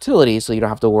versatility, so you don't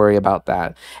have to worry about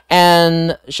that.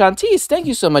 And Shantice, thank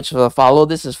you so much for the follow.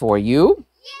 This is for you.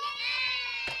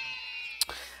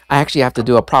 I actually have to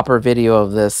do a proper video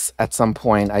of this at some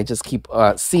point. I just keep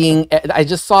seeing, I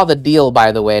just saw the deal,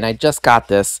 by the way, and I just got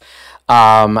this.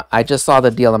 I just saw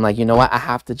the deal. I'm like, you know what? I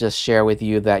have to just share with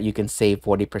you that you can save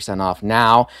 40% off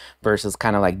now versus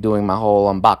kind of like doing my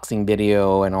whole unboxing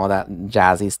video and all that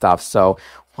jazzy stuff. So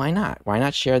why not? Why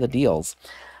not share the deals?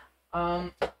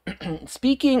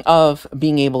 Speaking of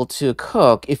being able to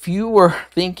cook, if you were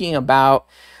thinking about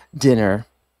dinner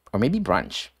or maybe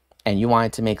brunch, and you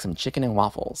wanted to make some chicken and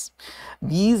waffles,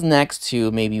 these next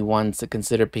two may be ones to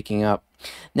consider picking up.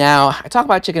 Now, I talk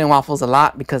about chicken and waffles a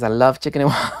lot because I love chicken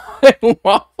and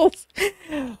waffles.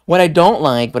 What I don't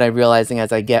like, but I'm realizing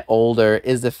as I get older,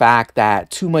 is the fact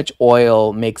that too much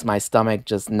oil makes my stomach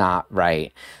just not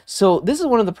right. So this is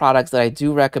one of the products that I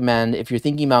do recommend if you're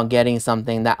thinking about getting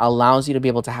something that allows you to be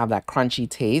able to have that crunchy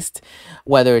taste,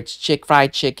 whether it's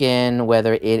fried chicken,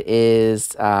 whether it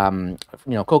is,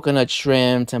 coconut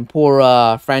shrimp,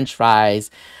 tempura, French fries,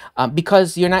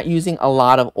 because you're not using a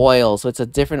lot of oil. So it's a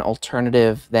different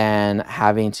alternative than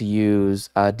having to use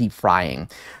deep frying.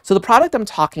 So the product I'm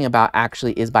talking about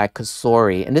actually is by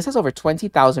Kasori, and this has over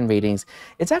 20,000 ratings.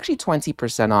 It's actually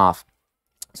 20% off.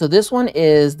 So this one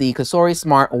is the Kasori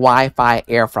Smart Wi-Fi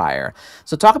Air Fryer.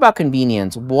 So talk about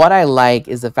convenience. What I like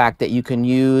is the fact that you can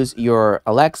use your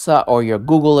Alexa or your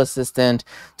Google Assistant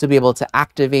to be able to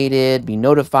activate it, be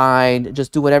notified,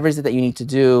 just do whatever it is that you need to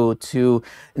do to,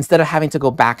 instead of having to go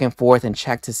back and forth and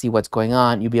check to see what's going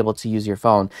on, you'll be able to use your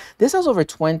phone. This has over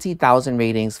 20,000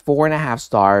 ratings, 4.5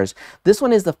 stars. This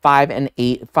one is the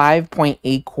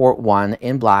 5.8 quart one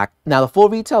in black. Now the full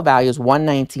retail value is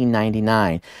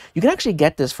 $119.99. You can actually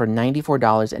get this for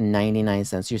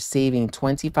 $94.99. You're saving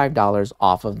 $25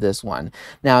 off of this one.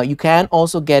 Now you can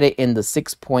also get it in the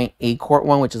 6.8 quart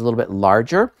one, which is a little bit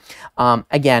larger.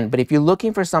 Again, but if you're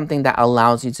looking for something that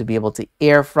allows you to be able to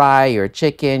air fry your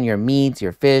chicken, your meats,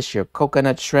 your fish, your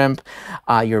coconut shrimp,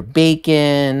 your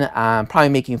bacon, probably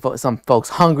making some folks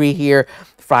hungry here,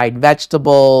 fried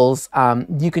vegetables,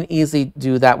 you can easily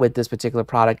do that with this particular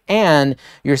product, and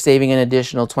you're saving an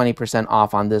additional 20%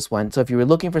 off on this one. So if you were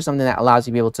looking for something that allows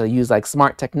you to be able to use like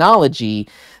smart technology,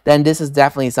 then this is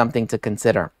definitely something to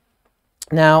consider.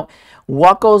 Now,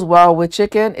 what goes well with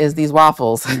chicken is these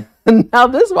waffles. Now,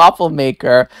 this waffle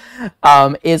maker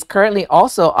is currently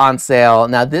also on sale.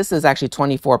 Now, this is actually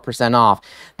 24% off.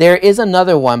 There is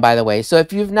another one, by the way. So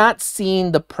if you've not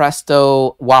seen the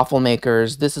Presto waffle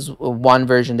makers, this is one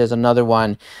version. There's another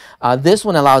one. This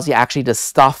one allows you actually to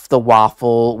stuff the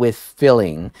waffle with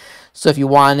filling. So if you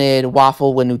wanted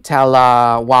waffle with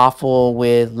Nutella, waffle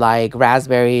with like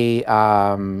raspberry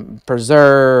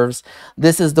preserves,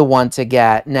 this is the one to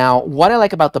get. Now, what I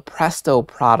like about the Presto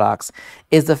products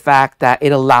is the fact that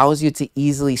it allows you to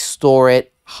easily store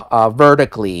it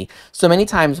vertically. So many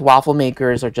times waffle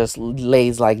makers are just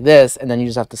lays like this, and then you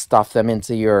just have to stuff them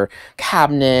into your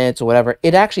cabinets or whatever.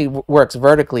 It actually works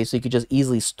vertically, so you could just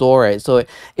easily store it. So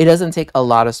it doesn't take a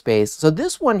lot of space. So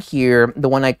this one here, the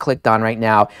one I clicked on right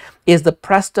now, is the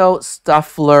Presto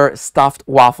Stuffler Stuffed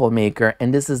Waffle Maker,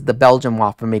 and this is the Belgian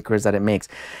waffle makers that it makes.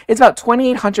 It's about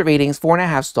 2,800 ratings,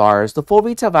 4.5 stars. The full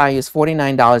retail value is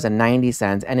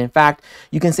 $49.90, and in fact,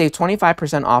 you can save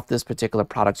 25% off this particular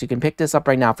product. So you can pick this up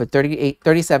right now for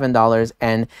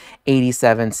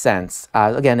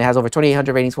 $37.87. Again, it has over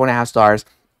 2,800 ratings, 4.5 stars.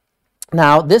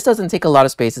 Now, this doesn't take a lot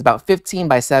of space. It's about 15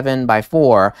 by 7 by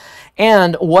 4.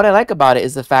 And what I like about it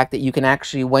is the fact that you can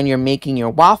actually, when you're making your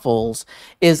waffles,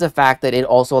 is the fact that it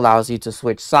also allows you to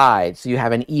switch sides. So you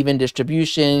have an even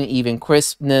distribution, even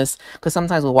crispness, because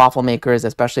sometimes with waffle makers,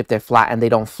 especially if they're flat and they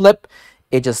don't flip,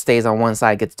 it just stays on one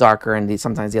side, gets darker, and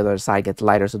sometimes the other side gets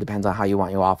lighter, so it depends on how you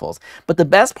want your waffles. But the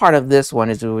best part of this one,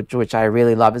 is which I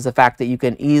really love, is the fact that you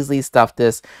can easily stuff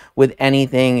this with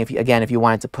anything. If you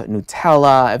wanted to put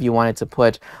Nutella, if you wanted to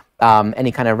put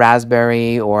any kind of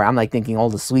raspberry, or I'm like thinking all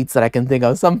the sweets that I can think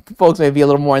of. Some folks may be a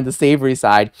little more on the savory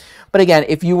side. But again,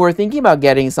 if you were thinking about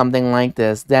getting something like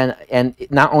this, then, and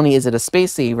not only is it a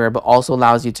space saver, but also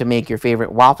allows you to make your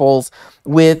favorite waffles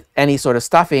with any sort of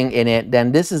stuffing in it,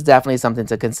 then this is definitely something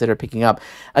to consider picking up.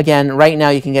 Again, right now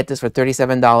you can get this for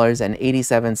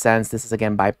 $37.87. This is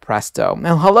again by Presto.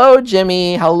 Now, hello,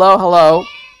 Jimmy. Hello, hello.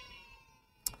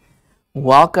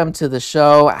 Welcome to the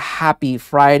show. Happy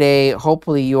Friday.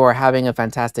 Hopefully you are having a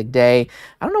fantastic day.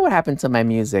 I don't know what happened to my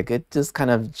music. It just kind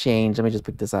of changed. Let me just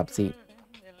pick this up. See.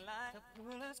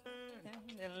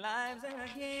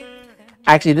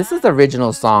 Actually, this is the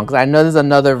original song, because I know there's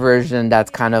another version that's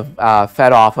kind of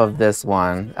fed off of this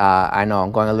one. I know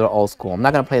I'm going a little old school. I'm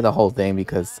not going to play the whole thing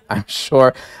because I'm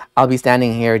sure I'll be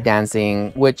standing here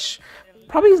dancing, which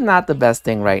probably is not the best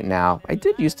thing right now. I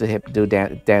did used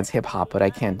to dance hip hop, but I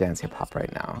can't dance hip hop right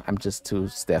now. I'm just too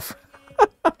stiff.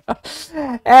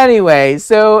 Anyway,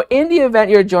 so in the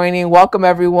event you're joining, welcome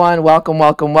everyone. Welcome,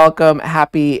 welcome, welcome.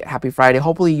 Happy Friday.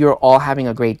 Hopefully you're all having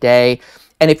a great day.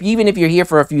 And even if you're here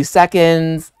for a few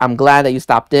seconds, I'm glad that you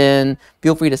stopped in.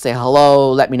 Feel free to say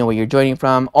hello. Let me know where you're joining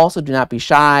from. Also, do not be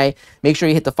shy. Make sure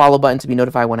you hit the follow button to be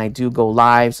notified when I do go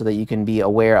live, so that you can be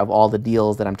aware of all the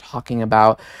deals that I'm talking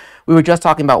about. We were just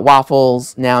talking about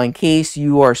waffles. Now, in case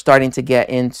you are starting to get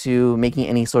into making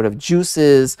any sort of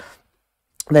juices,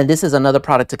 then this is another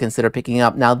product to consider picking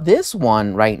up. Now, this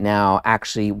one right now,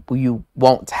 actually, you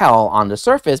won't tell on the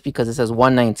surface because it says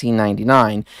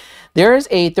 $119.99. There is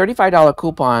a $35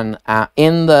 coupon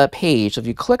in the page. So if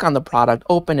you click on the product,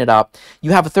 open it up,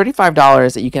 you have a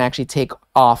 $35 that you can actually take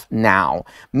off now,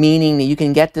 meaning that you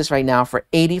can get this right now for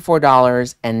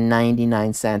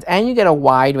 $84.99. And you get a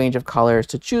wide range of colors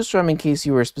to choose from in case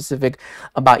you were specific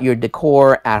about your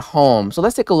decor at home. So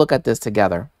let's take a look at this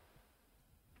together.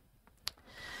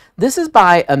 This is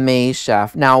by Amaze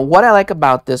Chef. Now, what I like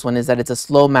about this one is that it's a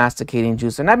slow masticating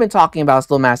juicer. And I've been talking about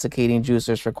slow masticating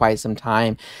juicers for quite some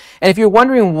time. And if you're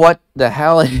wondering what the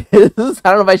hell it is, I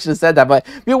don't know if I should have said that, but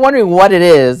if you're wondering what it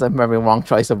is, I'm having a wrong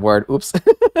choice of word, oops,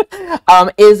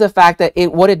 is the fact that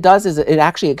what it does is it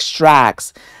actually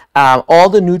extracts all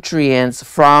the nutrients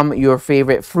from your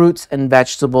favorite fruits and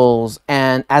vegetables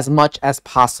and as much as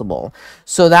possible.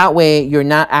 So that way you're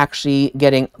not actually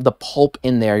getting the pulp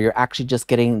in there. You're actually just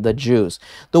getting the juice.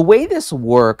 The way this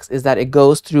works is that it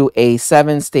goes through a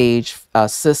 7-stage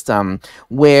system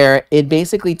where it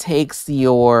basically takes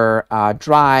your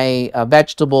dry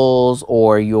vegetables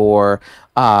or your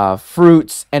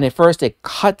fruits, and at first it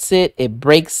cuts it, it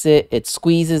breaks it, it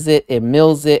squeezes it, it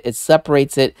mills it, it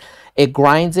separates it, it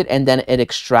grinds it, and then it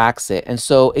extracts it. And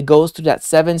so it goes through that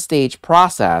 7-stage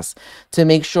process to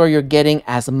make sure you're getting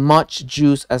as much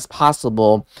juice as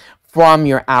possible from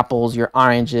your apples, your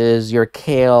oranges, your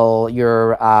kale,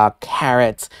 your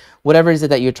carrots, whatever it is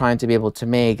that you're trying to be able to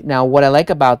make. Now, what I like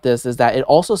about this is that it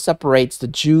also separates the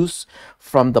juice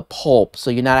from the pulp, so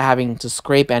you're not having to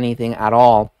scrape anything at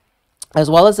all, as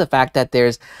well as the fact that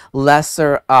there's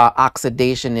lesser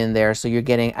oxidation in there, so you're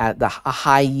getting at a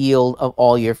high yield of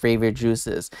all your favorite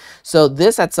juices. So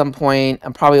this, at some point,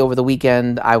 and probably over the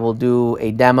weekend, I will do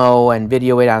a demo and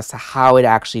video it as to how it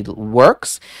actually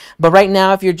works. But right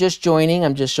now, if you're just joining,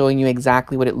 I'm just showing you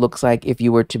exactly what it looks like if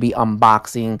you were to be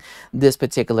unboxing this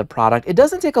particular product. It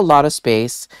doesn't take a lot of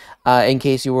space, in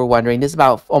case you were wondering. This is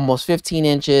about almost 15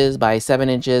 inches by 7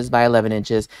 inches by 11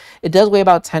 inches. It does weigh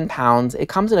about 10 pounds. It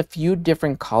comes in a few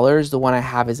different colors. The one I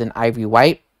have is in ivory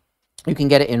white. You can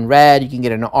get it in red, you can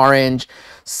get it in orange,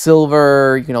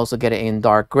 silver, you can also get it in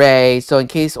dark gray, so in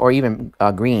case, or even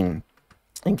green.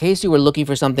 In case you were looking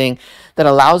for something that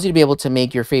allows you to be able to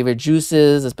make your favorite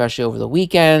juices, especially over the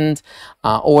weekend,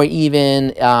 or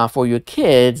even for your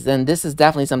kids, then this is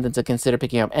definitely something to consider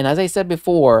picking up. And as I said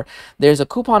before, there's a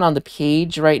coupon on the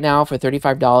page right now for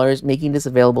 $35, making this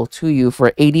available to you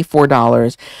for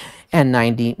 $84.99. I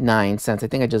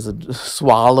think I just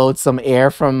swallowed some air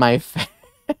from my face.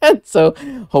 So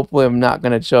hopefully I'm not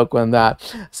going to choke on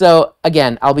that. So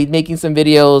again, I'll be making some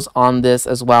videos on this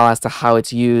as well as to how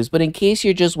it's used. But in case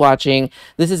you're just watching,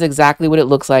 this is exactly what it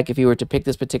looks like if you were to pick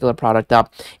this particular product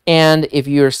up. And if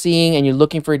you're seeing and you're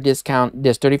looking for a discount,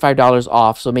 there's $35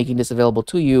 off. So making this available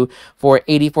to you for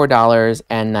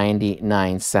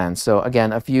 $84.99. So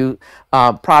again, a few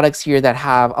products here that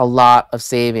have a lot of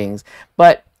savings.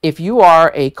 But if you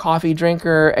are a coffee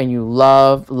drinker and you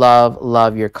love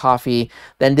your coffee,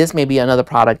 then this may be another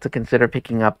product to consider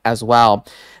picking up as well.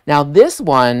 Now, this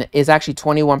one is actually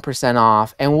 21%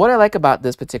 off. And what I like about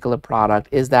this particular product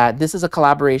is that this is a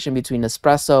collaboration between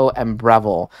Nespresso and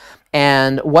Breville.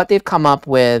 And what they've come up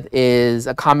with is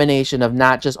a combination of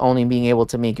not just only being able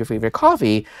to make your favorite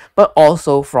coffee, but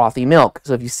also frothy milk.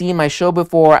 So if you've seen my show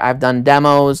before, I've done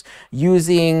demos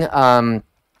using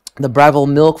the Breville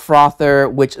milk frother,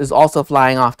 which is also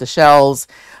flying off the shelves.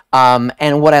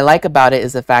 And what I like about it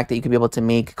is the fact that you can be able to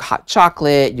make hot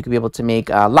chocolate, you can be able to make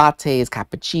lattes,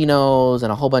 cappuccinos,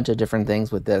 and a whole bunch of different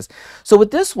things with this. So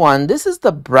with this one, this is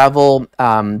the Breville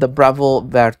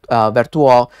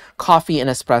Virtual coffee and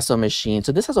espresso machine.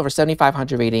 So this has over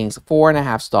 7,500 ratings,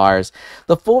 4.5 stars.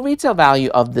 The full retail value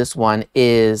of this one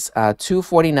is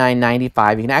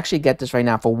 $249.95. You can actually get this right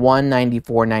now for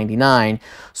 $194.99.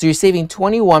 So you're saving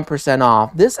 21%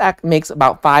 off. This makes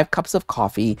about 5 cups of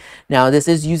coffee. Now this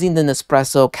is using the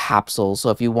Nespresso capsule. So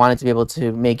if you wanted to be able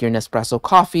to make your Nespresso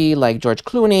coffee like George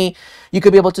Clooney, you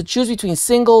could be able to choose between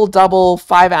single, double,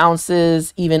 5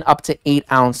 ounces, even up to 8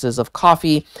 ounces of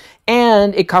coffee.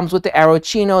 And it comes with the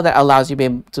Arrowchino that allows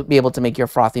you to be able to make your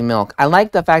frothy milk. I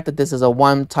like the fact that this is a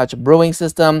one-touch brewing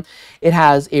system. It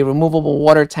has a removable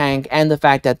water tank, and the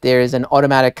fact that there is an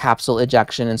automatic capsule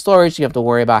ejection and storage. So you have to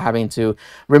worry about having to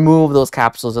remove those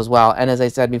capsules as well. And as I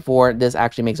said before, this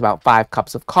actually makes about 5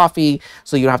 cups of coffee,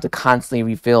 so you don't have to constantly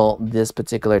refill this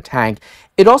particular tank.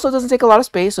 It also doesn't take a lot of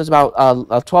space, so it's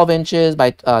about 12 inches by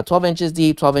 12 inches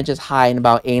deep, 12 inches high, and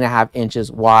about 8.5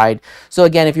 inches wide. So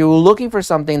again, if you're looking for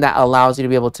something that allows you to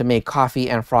be able to make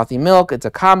coffee and frothy milk, it's a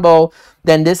combo,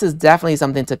 then this is definitely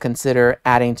something to consider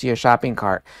adding to your shopping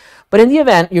cart. But in the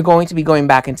event you're going to be going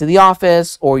back into the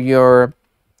office, or your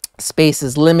space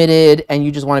is limited and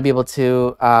you just want to be able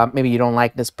to, maybe you don't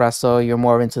like Nespresso, you're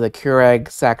more into the Keurig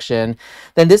section,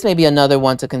 then this may be another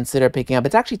one to consider picking up.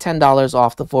 It's actually $10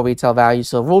 off the full retail value.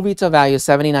 So full retail value is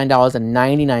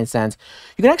 $79.99.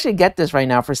 You can actually get this right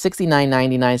now for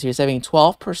 $69.99, so you're saving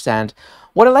 12%.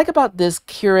 What I like about this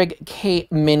Keurig K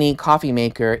Mini coffee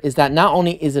maker is that not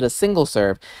only is it a single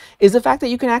serve, is the fact that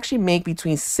you can actually make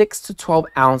between 6 to 12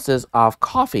 ounces of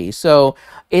coffee. So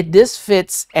this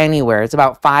fits anywhere. It's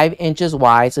about 5 inches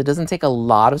wide, so it doesn't take a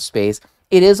lot of space.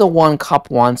 It is a 1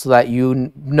 cup one, so that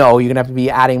you know you're gonna have to be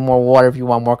adding more water if you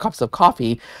want more cups of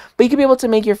coffee. But you can be able to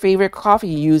make your favorite coffee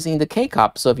using the K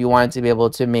cup. So if you wanted to be able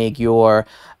to make your,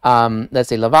 let's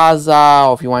say Lavazza,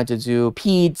 or if you wanted to do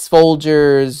Pete's,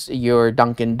 Folgers, your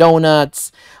Dunkin'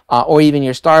 Donuts, or even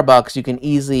your Starbucks, you can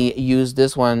easily use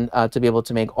this one to be able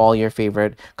to make all your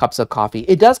favorite cups of coffee.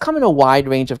 It does come in a wide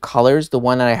range of colors. The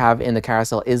one that I have in the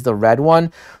carousel is the red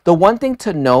one. The one thing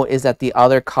to note is that the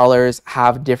other colors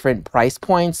have different price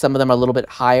points. Some of them are a little bit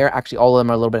higher. Actually, all of them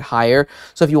are a little bit higher.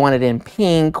 So if you wanted it in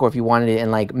pink, or if you wanted it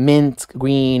in like mint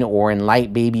green, or in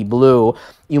light baby blue,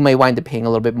 you may wind up paying a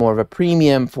little bit more of a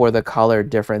premium for the color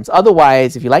difference.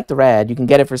 Otherwise, if you like the red, you can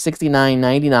get it for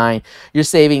 $69.99. You're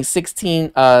saving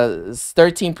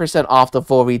 13% off the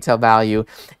full retail value.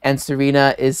 And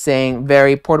Serena is saying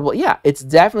very portable. Yeah, it's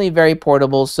definitely very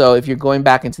portable. So if you're going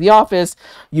back into the office,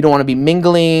 you don't want to be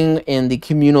mingling in the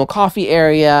communal coffee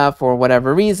area for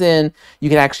whatever reason, you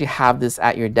can actually have this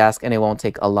at your desk and it won't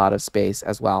take a lot of space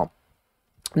as well.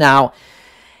 Now,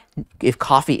 if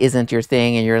coffee isn't your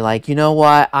thing and you're like, you know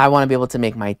what, I want to be able to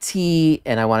make my tea,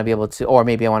 and I want to be able to, or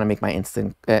maybe I want to make my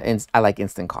instant, I like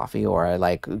instant coffee, or I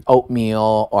like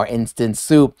oatmeal or instant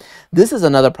soup, this is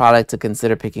another product to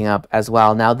consider picking up as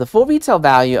well. Now, the full retail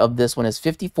value of this one is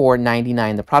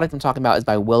 $54.99. The product I'm talking about is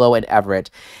by Willow and Everett,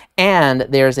 and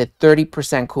there's a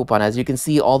 30% coupon. As you can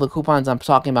see, all the coupons I'm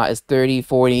talking about is 30,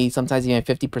 40, sometimes even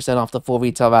 50% off the full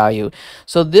retail value.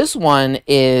 So this one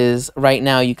is, right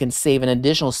now, you can save an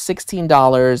additional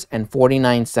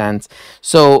 $16.49.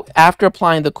 So after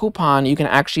applying the coupon, you can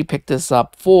actually pick this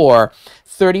up for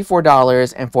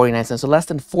 $34.49. So less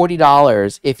than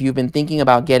 $40 if you've been thinking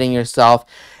about getting yourself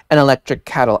an electric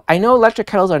kettle. I know electric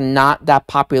kettles are not that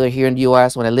popular here in the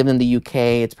US. When I lived in the UK,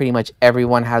 it's pretty much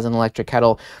everyone has an electric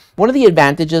kettle. One of the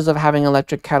advantages of having an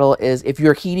electric kettle is if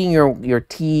you're heating your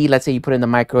tea, let's say you put it in the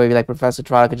microwave, like Professor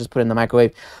Tirado could just put it in the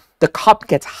microwave, the cup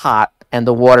gets hot and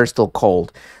the water is still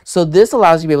cold. So this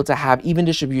allows you to be able to have even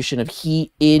distribution of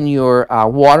heat in your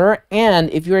water. And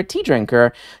if you're a tea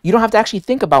drinker, you don't have to actually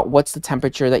think about what's the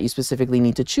temperature that you specifically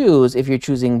need to choose if you're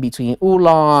choosing between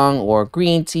oolong or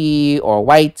green tea or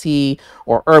white tea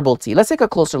or herbal tea. Let's take a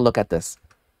closer look at this.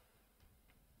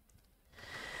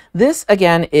 This,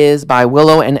 again, is by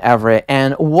Willow and Everett,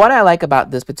 and what I like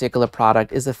about this particular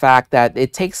product is the fact that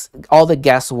it takes all the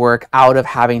guesswork out of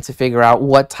having to figure out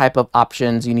what type of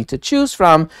options you need to choose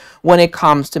from when it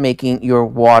comes to making your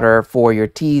water for your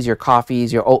teas, your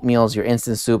coffees, your oatmeals, your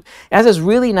instant soup. It has this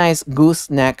really nice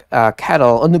gooseneck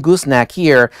kettle, on the gooseneck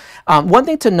here. One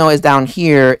thing to know is down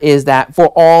here is that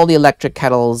for all the electric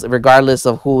kettles, regardless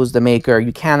of who's the maker,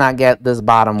 you cannot get this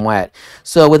bottom wet.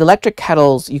 So with electric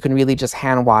kettles, you can really just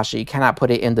hand wash it. You cannot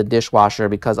put it in the dishwasher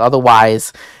because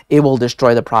otherwise it will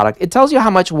destroy the product. It tells you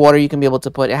how much water you can be able to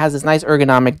put. It has this nice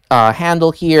ergonomic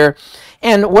handle here.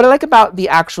 And what I like about the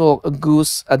actual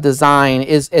goose design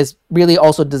is really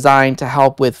also designed to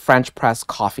help with French press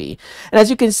coffee. And as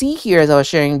you can see here, as I was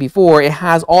sharing before, it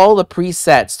has all the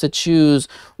presets to choose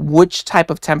which type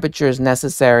of temperature is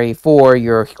necessary for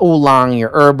your oolong, your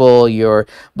herbal, your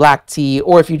black tea,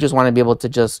 or if you just want to be able to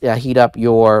just heat up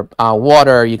your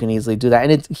water, you can easily do that.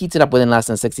 And it heats it up within less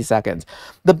than 60 seconds.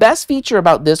 The best feature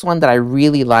about this one that I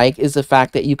really like is the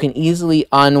fact that you can easily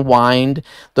unwind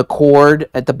the cord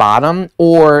at the bottom,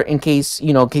 or in case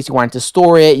you wanted to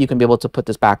store it, you can be able to put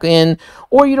this back in,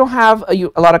 or you don't have a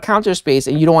lot of counter space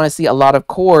and you don't want to see a lot of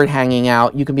cord hanging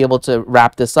out, you can be able to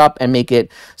wrap this up and make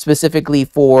it specifically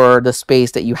for the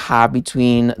space that you have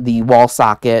between the wall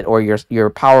socket or your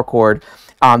power cord,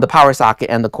 the power socket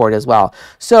and the cord as well.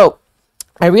 So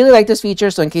I really like this feature,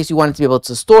 so in case you wanted to be able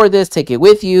to store this, take it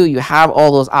with you, you have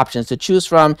all those options to choose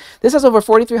from. This has over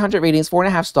 4,300 ratings,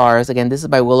 4.5 stars. Again, this is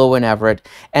by Willow and Everett,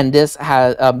 and this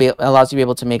has allows you to be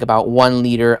able to make about 1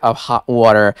 liter of hot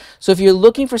water. So if you're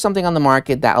looking for something on the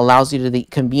market that allows you to the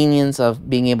convenience of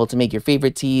being able to make your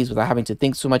favorite teas without having to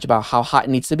think so much about how hot it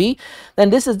needs to be, then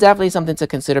this is definitely something to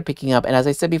consider picking up. And as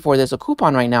I said before, there's a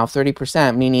coupon right now,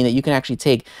 30%, meaning that you can actually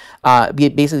take,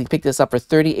 basically pick this up for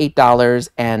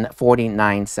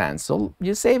 $38.49. So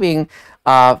you're saving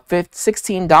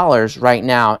 $16 right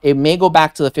now. It may go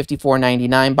back to the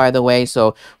 $54.99, by the way.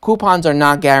 So coupons are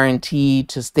not guaranteed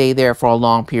to stay there for a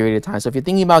long period of time. So if you're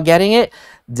thinking about getting it,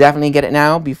 definitely get it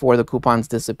now before the coupons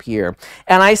disappear.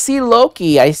 And I see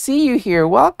Loki. I see you here.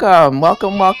 Welcome,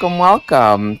 welcome, welcome,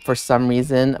 welcome. For some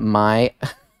reason, my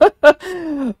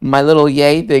my little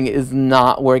yay thing is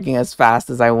not working as fast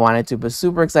as I wanted to, but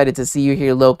super excited to see you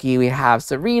here, Loki. We have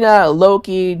Serena,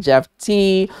 Loki, Jeff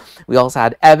T. We also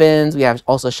had Evans. We have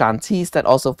also Shantice that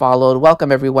also followed.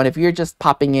 Welcome, everyone. If you're just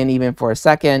popping in even for a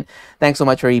second, thanks so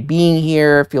much for being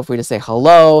here. Feel free to say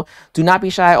hello. Do not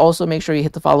be shy. Also, make sure you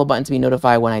hit the follow button to be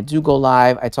notified when I do go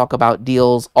live. I talk about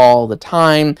deals all the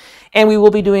time. And we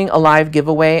will be doing a live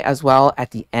giveaway as well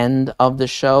at the end of the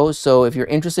show. So if you're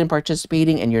interested in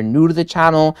participating and you're new to the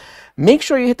channel, make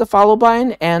sure you hit the follow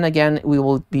button. And again, we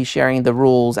will be sharing the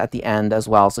rules at the end as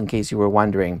well, so in case you were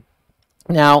wondering.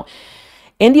 Now,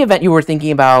 in the event you were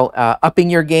thinking about upping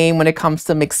your game when it comes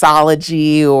to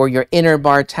mixology or your inner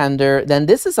bartender, then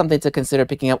this is something to consider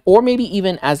picking up, or maybe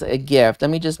even as a gift. Let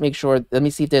me just make sure, let me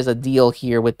see if there's a deal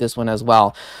here with this one as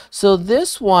well. So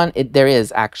this one, there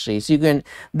is actually. So you can,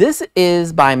 this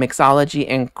is by Mixology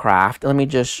and Craft. Let me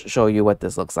just show you what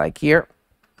this looks like here.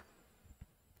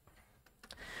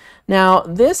 Now,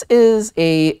 this is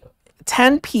a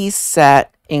 10-piece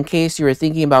set in case you were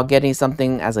thinking about getting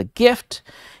something as a gift,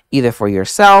 either for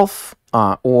yourself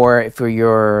or for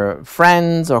your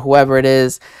friends or whoever it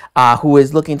is who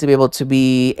is looking to be able to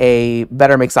be a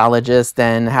better mixologist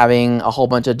than having a whole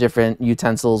bunch of different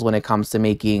utensils when it comes to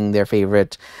making their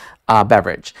favorite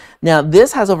beverage. Now,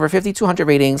 this has over 5,200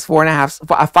 ratings,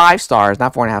 5 stars,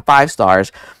 not 4.5, 5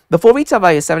 stars. The full retail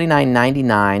value is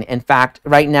 $79.99. In fact,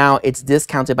 right now it's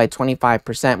discounted by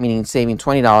 25%, meaning saving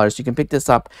 $20. You can pick this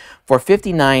up for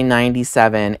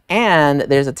 $59.97, and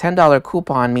there's a $10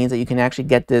 coupon, means that you can actually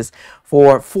get this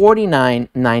for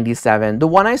 $49.97. The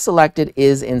one I selected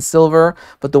is in silver,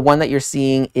 but the one that you're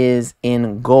seeing is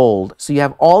in gold. So you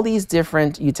have all these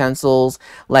different utensils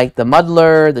like the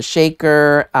muddler, the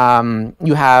shaker.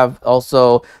 You have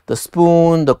also the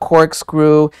spoon, the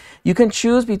corkscrew. You can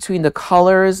choose between the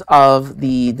colors of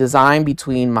the design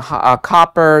between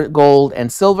copper, gold,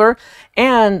 and silver.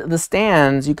 And the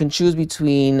stands, you can choose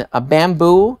between a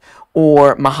bamboo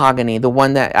or mahogany. The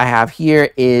one that I have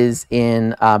here is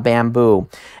in bamboo.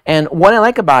 And what I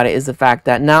like about it is the fact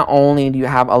that not only do you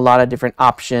have a lot of different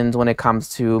options when it comes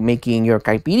to making your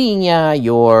caipirinha,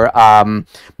 your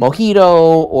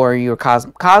mojito, or your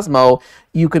Cosmo,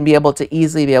 you can be able to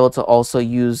easily be able to also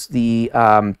use the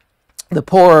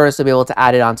pourers to be able to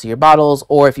add it onto your bottles,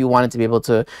 or if you wanted to be able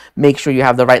to make sure you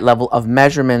have the right level of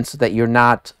measurement so that you're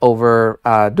not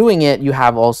overdoing it, you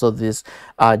have also this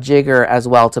jigger as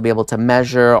well to be able to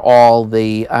measure all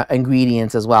the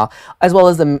ingredients as well as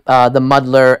the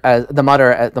muddler,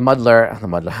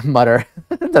 muddler.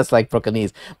 That's like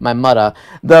Brooklynese, my muddler,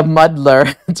 the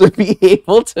muddler to be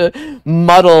able to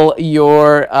muddle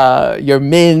your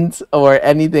mint or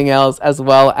anything else, as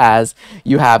well as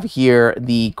you have here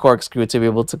the corkscrew to be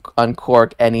able to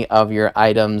uncork any of your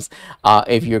items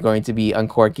if you're going to be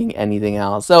uncorking anything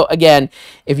else. So again,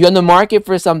 if you're in the market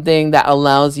for something that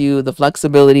allows you the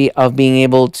flexibility of being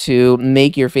able to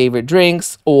make your favorite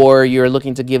drinks, or you're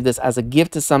looking to give this as a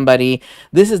gift to somebody,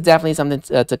 this is definitely something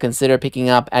to consider picking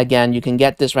up. Again, you can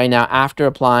get this right now after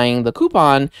applying the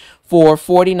coupon for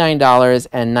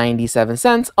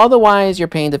 $49.97. Otherwise, you're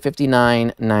paying the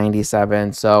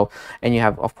 $59.97. So, and you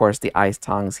have, of course, the ice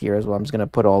tongs here as well. I'm just going to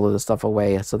put all of this stuff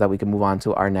away so that we can move on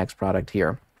to our next product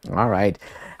here. All right.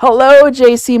 Hello,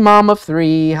 JC Mom of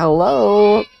 3.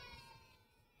 Hello.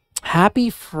 Happy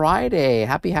Friday.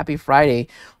 Happy Friday.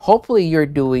 Hopefully you're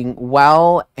doing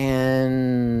well.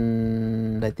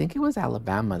 And I think it was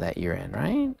Alabama that you're in,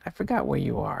 right? I forgot where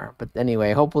you are. But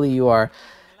anyway, hopefully you are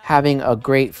having a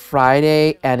great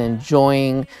Friday and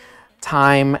enjoying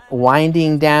time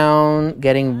winding down,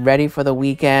 getting ready for the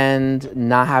weekend,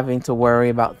 not having to worry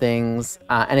about things.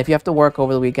 And if you have to work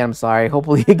over the weekend, I'm sorry.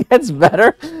 Hopefully it gets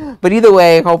better. But either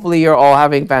way, hopefully you're all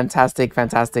having a fantastic,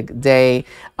 fantastic day.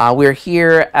 We're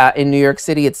here in New York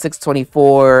City at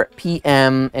 6:24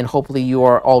 p.m. and hopefully you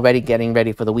are already getting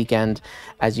ready for the weekend,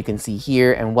 as you can see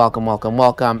here. And welcome, welcome,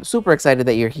 welcome. Super excited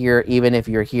that you're here, even if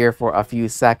you're here for a few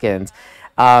seconds.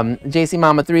 JC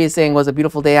Mama 3 is saying, was a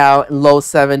beautiful day out, low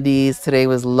 70s. Today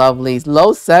was lovely.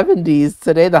 Low 70s.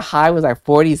 Today the high was like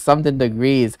 40 something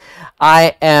degrees.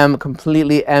 I am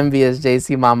completely envious,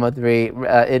 JC Mama 3.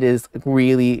 It is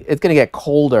really, it's going to get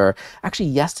colder. Actually,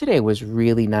 yesterday was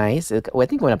really nice. I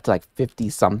think it went up to like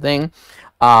 50 something.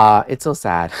 It's so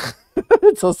sad.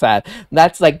 It's so sad.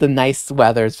 That's like the nice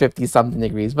weather, it's 50 something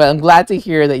degrees. But I'm glad to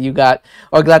hear that you got,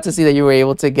 or glad to see that you were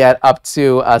able to get up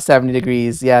to 70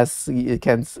 degrees. Yes, you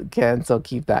can so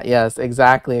keep that. Yes,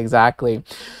 exactly, exactly.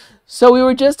 So we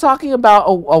were just talking about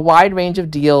a wide range of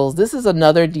deals. This is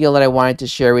another deal that I wanted to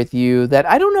share with you that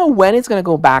I don't know when it's going to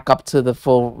go back up to the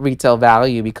full retail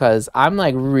value, because I'm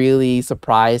like really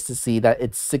surprised to see that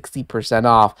it's 60%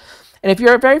 off. And if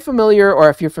you're very familiar, or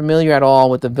if you're familiar at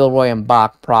all with the Villeroy and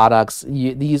Boch products,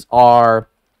 these are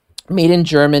made in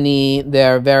Germany.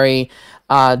 They're very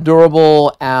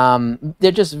durable.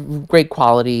 They're just great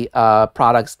quality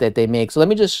products that they make. So let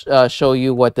me just show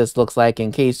you what this looks like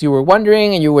in case you were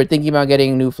wondering and you were thinking about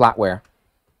getting new flatware.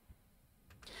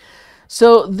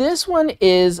 So this one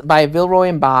is by Villeroy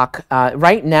and Boch.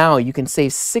 Right now, you can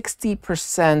save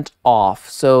 60% off.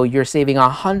 So you're saving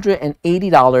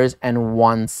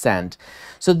 $180.01.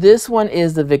 So this one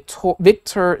is the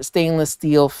Victor stainless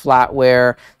steel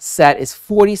flatware set. It's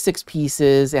 46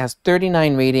 pieces. It has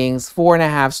 39 ratings,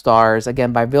 4.5 stars.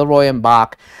 Again, by Villeroy and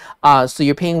Boch. So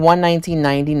you're paying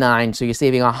 $119.99. So you're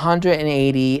saving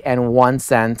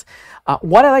 $180.01.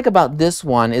 What I like about this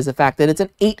one is the fact that it's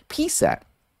an 8-piece set.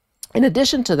 In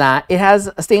addition to that, it has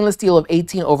a stainless steel of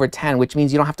 18/10, which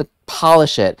means you don't have to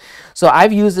polish it. So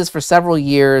I've used this for several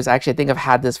years. Actually, I think I've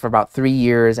had this for about 3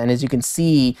 years. And as you can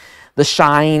see, the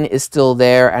shine is still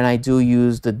there, and I do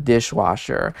use the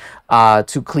dishwasher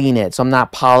to clean it. So I'm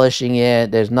not polishing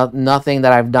it. There's nothing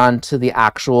that I've done to the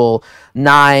actual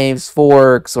knives,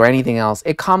 forks, or anything else.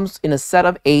 It comes in a set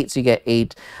of 8, so you get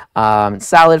 8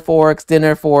 salad forks,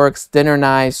 dinner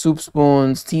knives, soup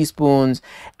spoons, teaspoons,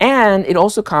 and it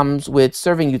also comes with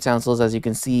serving utensils, as you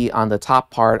can see on the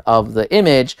top part of the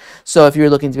image. So if you're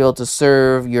looking to be able to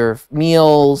serve your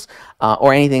meals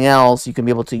or anything else, you can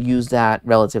be able to use that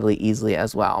relatively easily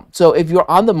as well. So if you're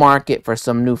on the market for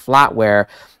some new flatware,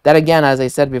 that again, as I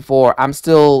said before, I'm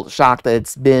still shocked that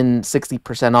it's been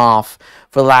 60% off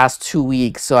for the last 2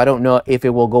 weeks. So I don't know if it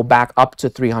will go back up to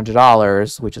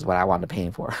 $300, which is what I wanted to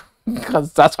pay for.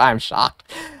 Because that's why I'm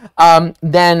shocked.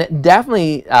 Then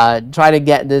definitely try to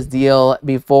get this deal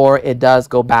before it does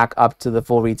go back up to the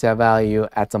full retail value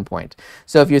at some point.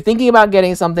 So if you're thinking about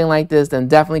getting something like this, then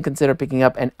definitely consider picking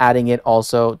up and adding it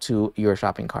also to your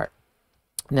shopping cart.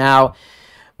 Now,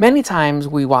 many times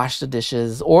we wash the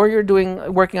dishes, or you're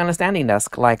working on a standing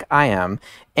desk like I am,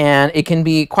 and it can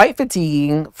be quite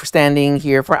fatiguing for standing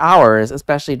here for hours,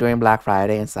 especially during Black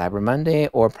Friday and Cyber Monday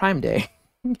or Prime Day.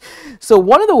 So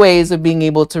one of the ways of being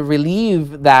able to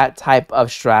relieve that type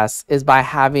of stress is by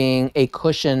having a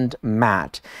cushioned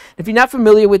mat. If you're not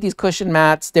familiar with these cushioned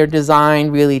mats, they're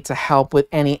designed really to help with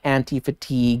any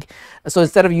anti-fatigue. So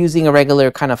instead of using a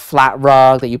regular kind of flat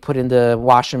rug that you put in the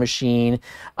washing machine,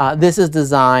 this is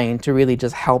designed to really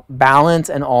just help balance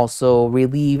and also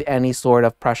relieve any sort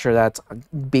of pressure that's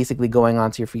basically going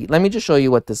onto your feet. Let me just show you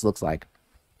what this looks like.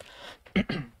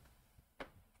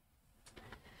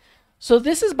 So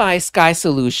this is by Sky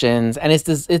Solutions, and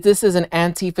this is an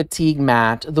anti-fatigue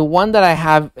mat. The one that I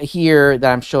have here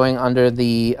that I'm showing under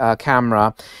the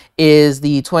camera is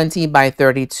the 20 by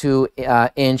 32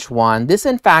 inch one. This,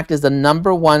 in fact, is the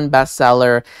 #1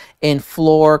 bestseller in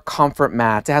floor comfort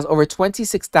mats. It has over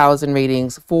 26,000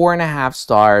 ratings, 4.5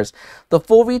 stars. The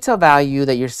full retail value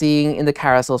that you're seeing in the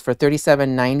carousel is for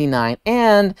 $37.99,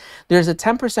 and there's a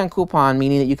 10% coupon,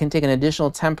 meaning that you can take an additional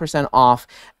 10% off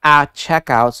at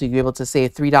checkout, so you'll be able to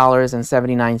save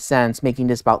 $3.79, making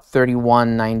this about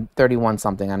 $31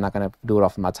 something. I'm not going to do it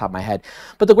off the top of my head.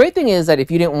 But the great thing is that if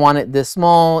you didn't want it this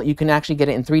small, you can actually get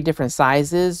it in 3 different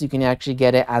sizes. You can actually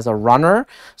get it as a runner.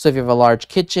 So if you have a large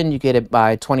kitchen, you get it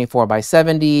by 24 by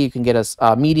 70. You can get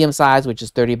a medium size, which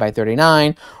is 30 by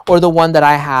 39, or the one that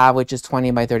I have, which is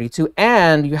 20 by 32.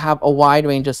 And you have a wide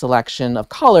range of selection of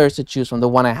colors to choose from. The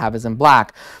one I have is in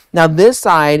black. Now, this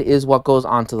side is what goes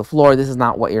onto the floor. This is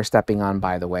not what you're stepping on,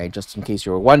 by the way, just in case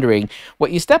you were wondering.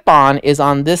 What you step on is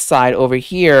on this side over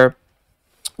here,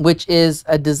 which is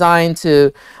designed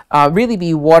to really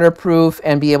be waterproof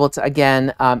and be able to,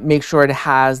 again, make sure it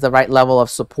has the right level of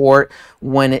support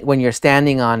when you're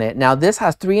standing on it. Now, this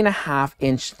has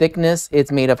 3.5-inch thickness.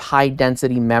 It's made of high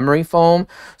density memory foam.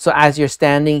 So as you're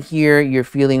standing here, you're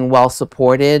feeling well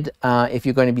supported if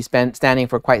you're going to be standing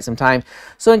for quite some time.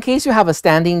 So in case you have a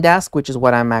standing desk, which is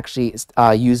what I'm actually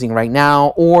using right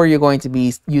now, or you're going to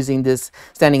be using this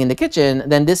standing in the kitchen,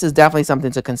 then this is definitely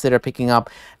something to consider picking up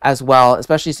as well,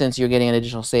 especially since you're getting an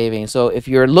additional saving. So if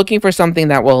you're looking for something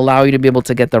that will allow you to be able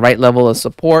to get the right level of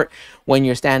support when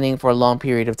you're standing for a long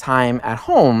period of time at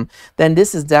home, then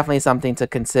this is definitely something to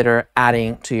consider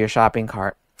adding to your shopping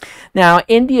cart. Now,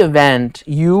 in the event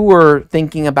you were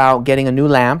thinking about getting a new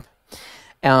lamp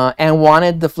and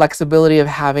wanted the flexibility of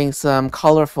having some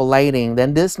colorful lighting,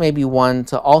 then this may be one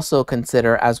to also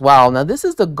consider as well. Now, this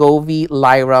is the Govee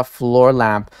Lyra floor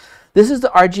lamp. This is the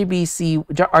RGBIC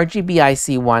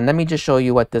one. Let me just show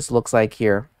you what this looks like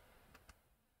here.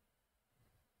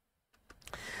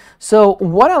 So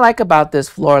what I like about this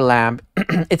floor lamp,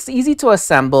 it's easy to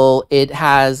assemble. It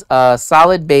has a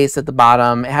solid base at the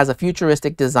bottom. It has a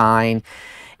futuristic design.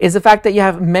 Is the fact that you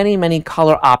have many, many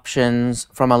color options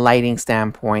from a lighting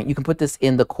standpoint. You can put this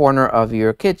in the corner of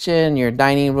your kitchen, your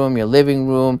dining room, your living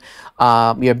room,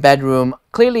 your bedroom.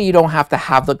 Clearly, you don't have to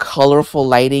have the colorful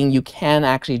lighting. You can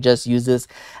actually just use this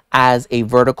as a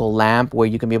vertical lamp where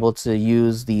you can be able to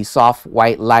use the soft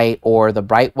white light or the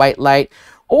bright white light.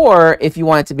 Or if you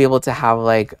wanted to be able to have,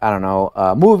 like, I don't know,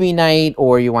 a movie night,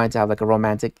 or you wanted to have like a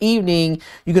romantic evening,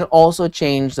 you can also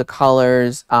change the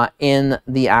colors in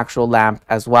the actual lamp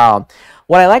as well.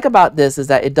 What I like about this is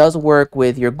that it does work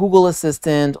with your Google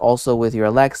Assistant, also with your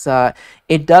Alexa.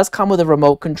 It does come with a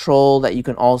remote control that you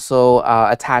can also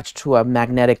attach to a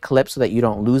magnetic clip so that you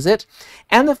don't lose it.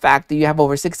 And the fact that you have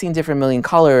over 16 different million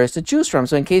colors to choose from.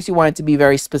 So in case you wanted to be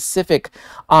very specific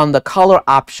on the color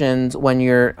options when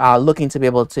you're looking to be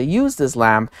able to use this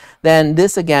lamp, then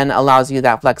this again allows you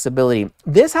that flexibility.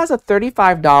 This has a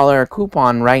 $35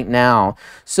 coupon right now.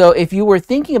 So if you were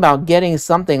thinking about getting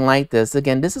something like this,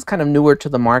 again, this is kind of newer to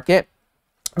the market.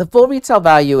 The full retail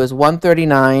value is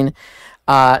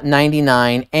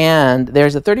 $139.99, and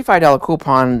there's a $35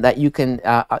 coupon that you can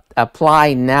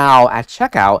apply now at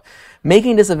checkout,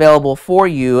 making this available for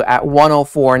you at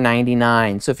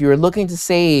 $104.99. So if you're looking to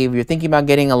save, you're thinking about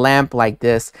getting a lamp like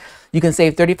this, you can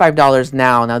save $35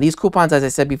 now. Now, these coupons, as I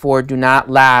said before, do not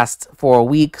last for a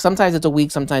week. Sometimes it's a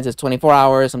week, sometimes it's 24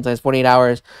 hours, sometimes 48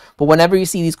 hours. But whenever you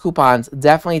see these coupons,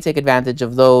 definitely take advantage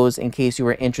of those in case you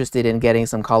were interested in getting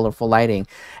some colorful lighting.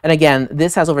 And again,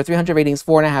 this has over 300 ratings,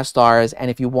 4.5 stars.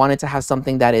 And if you wanted to have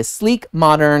something that is sleek,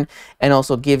 modern, and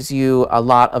also gives you a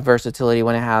lot of versatility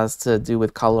when it has to do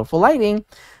with colorful lighting,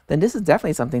 then this is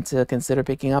definitely something to consider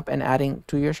picking up and adding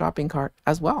to your shopping cart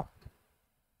as well.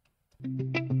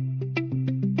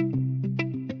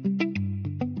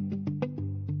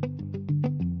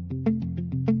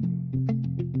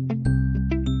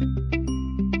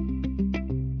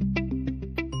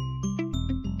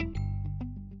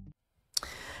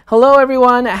 Hello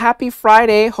everyone, happy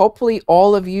Friday. Hopefully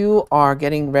all of you are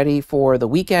getting ready for the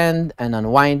weekend and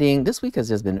unwinding. This week has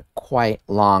just been quite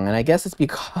long, and I guess it's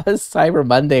because Cyber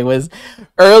Monday was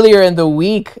earlier in the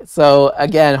week. So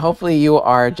again, hopefully you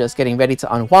are just getting ready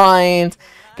to unwind,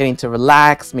 getting to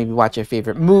relax, maybe watch your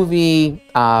favorite movie,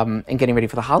 and getting ready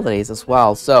for the holidays as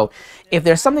well. So if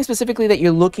there's something specifically that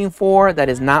you're looking for that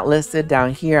is not listed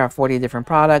down here at 40 different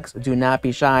products, do not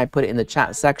be shy. Put it in the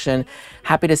chat section.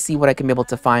 Happy to see what I can be able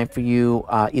to find for you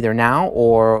either now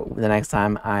or the next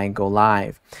time I go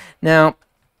live. Now,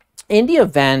 in the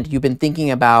event you've been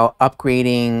thinking about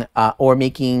upgrading or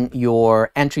making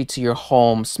your entry to your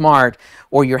home smart,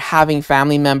 or you're having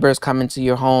family members come into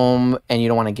your home and you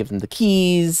don't want to give them the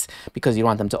keys because you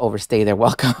want them to overstay their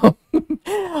welcome,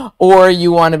 or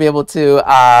you want to be able to,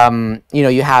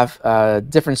 you have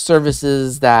different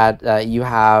services that you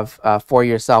have for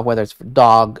yourself, whether it's for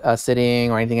dog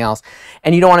sitting or anything else,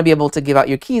 and you don't want to be able to give out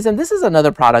your keys. And this is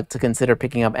another product to consider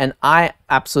picking up, and I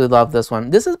absolutely love this one.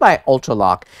 This is by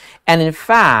Ultralock. And in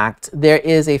fact, there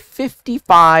is a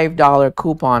 $55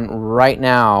 coupon right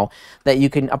now that you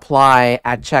can apply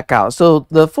at checkout. So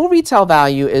the full retail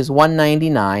value is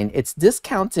 $199. It's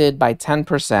discounted by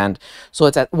 10%. So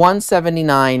it's at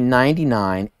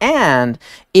 $179.99. And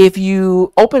if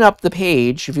you open up the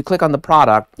page, if you click on the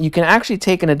product, you can actually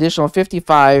take an additional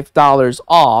 $55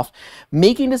 off,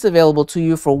 making this available to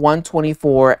you for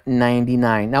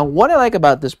 $124.99. Now, what I like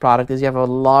about this product is you have a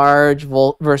large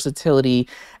versatility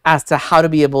as to how to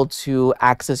be able to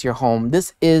access your home.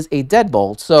 This is a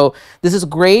deadbolt. So this is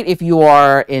great if you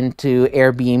are into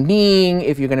Airbnb,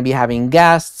 if you're going to be having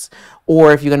guests,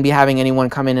 or if you're going to be having anyone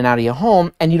come in and out of your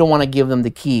home and you don't want to give them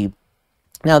the key.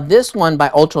 Now, this one by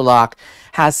Ultralock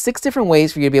has 6 different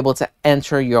ways for you to be able to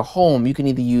enter your home. You can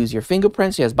either use your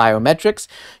fingerprints, you have biometrics.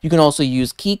 You can also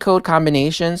use key code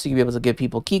combinations, so you'll be able to give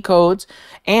people key codes.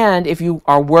 And if you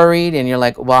are worried and you're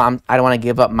like, well, I don't want to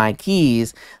give up my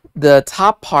keys, the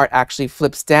top part actually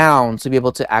flips down to be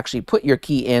able to actually put your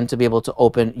key in to be able to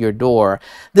open your door.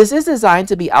 This is designed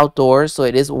to be outdoors, so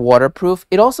it is waterproof.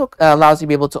 It also allows you to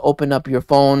be able to open up your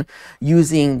phone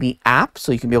using the app,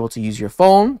 so you can be able to use your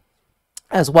phone,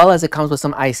 as well as it comes with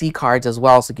some IC cards as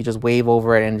well, so you can just wave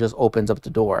over it and it just opens up the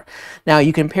door. Now,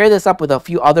 you can pair this up with a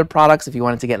few other products if you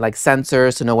wanted to get like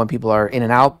sensors to know when people are in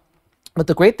and out. But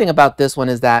the great thing about this one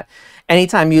is that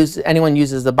anytime anyone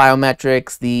uses the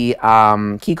biometrics, the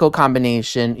key code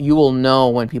combination, you will know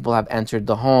when people have entered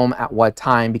the home at what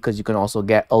time, because you can also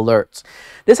get alerts.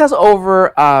 This has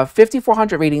over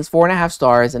 5,400 ratings, 4.5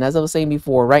 stars. And as I was saying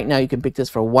before, right now you can pick this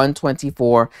for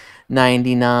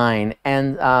 $124.99.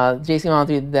 And JC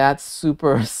Monty, that's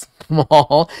super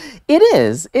small. It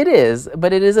is,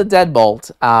 but it is a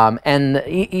deadbolt. And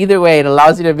either way, it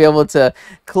allows you to be able to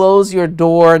close your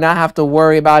door, not have to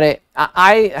worry about it.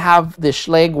 I have the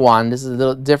Schlag one. This is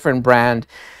a different brand.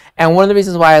 And one of the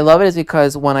reasons why I love it is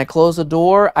because when I close the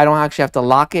door, I don't actually have to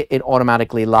lock it. It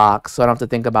automatically locks, so I don't have to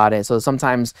think about it. So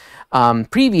sometimes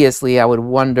previously I would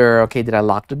wonder, okay, did I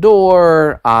lock the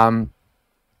door?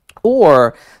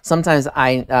 Or sometimes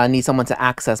I need someone to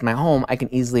access my home. I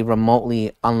can easily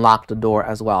remotely unlock the door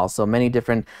as well. So many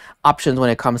different options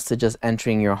when it comes to just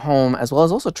entering your home, as well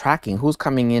as also tracking who's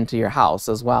coming into your house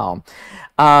as well.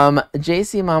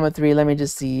 JC Mama 3, let me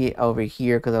just see over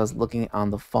here, because I was looking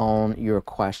on the phone, your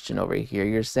question over here.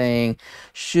 You're saying,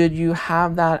 should you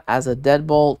have that as a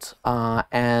deadbolt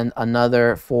and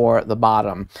another for the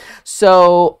bottom?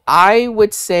 So I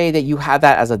would say that you have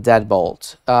that as a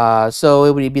deadbolt. So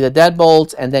it would be the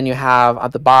deadbolt, and then you have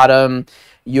at the bottom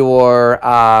your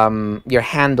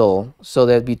handle. So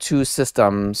there'd be 2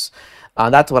 systems.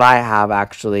 That's what I have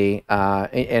actually,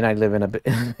 and I live in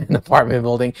an apartment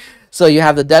building. So you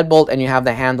have the deadbolt and you have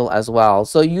the handle as well.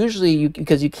 So usually,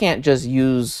 because you can't just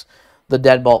use the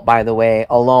deadbolt, by the way,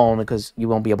 alone, because you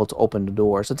won't be able to open the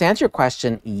door. So to answer your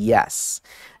question, yes,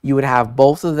 you would have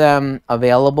both of them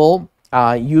available.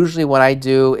 Usually what I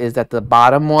do is that the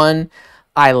bottom one,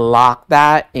 I lock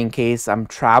that in case I'm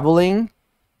traveling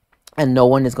and no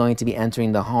one is going to be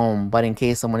entering the home. But in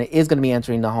case someone is going to be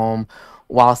entering the home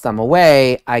whilst I'm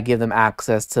away, I give them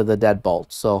access to the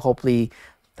deadbolt. So hopefully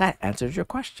that answers your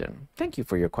question. Thank you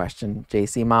for your question,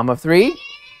 JC Mama 3.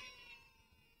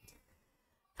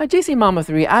 Now, JC Mama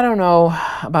 3, I don't know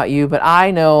about you, but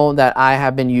I know that I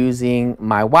have been using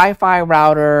my Wi-Fi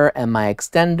router and my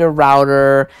extender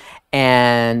router,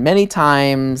 and many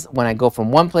times when I go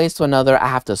from one place to another, I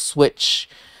have to switch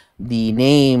the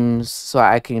names so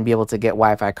I can be able to get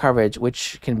Wi-Fi coverage,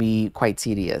 which can be quite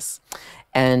tedious.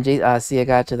 And see, I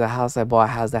got to the house I bought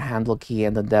has the handle key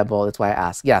and the deadbolt. That's why I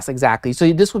asked. Yes, exactly. So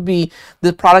this would be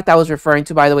the product I was referring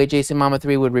to, by the way. JC Mama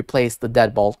 3 would replace the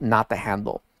deadbolt, not the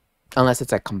handle, unless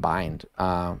it's a combined.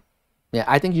 Yeah,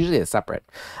 I think usually it's separate.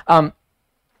 But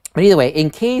either way, in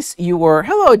case you were,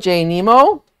 hello, J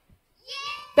Nemo.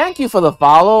 Thank you for the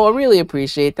follow. I really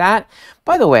appreciate that.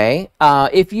 By the way,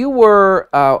 if you were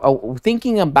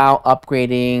thinking about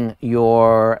upgrading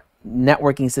your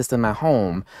networking system at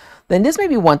home, then this may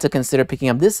be one to consider picking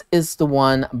up. This is the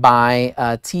one by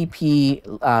TP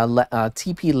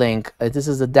Link. This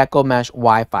is a Deco Mesh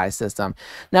Wi-Fi system.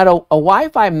 Now, a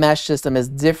Wi-Fi mesh system is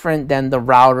different than the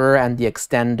router and the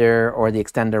extender, or the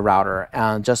extender router,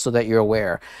 just so that you're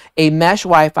aware. A mesh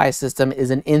Wi-Fi system is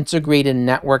an integrated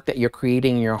network that you're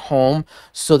creating in your home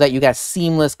so that you get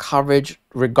seamless coverage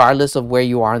regardless of where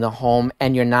you are in the home,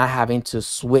 and you're not having to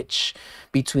switch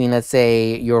between, let's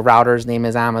say, your router's name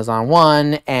is Amazon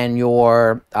 1 and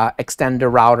your extender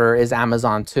router is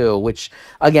Amazon 2, which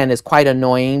again is quite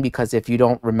annoying because if you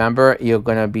don't remember, you're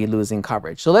going to be losing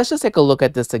coverage. So let's just take a look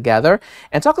at this together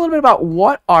and talk a little bit about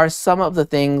what are some of the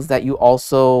things that you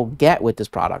also get with this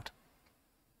product.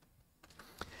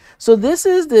 So this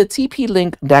is the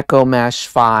TP-Link Deco Mesh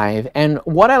 5. And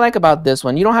what I like about this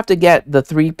one, you don't have to get the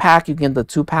 3-pack, you can get the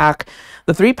 2-pack.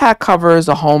 The 3-pack covers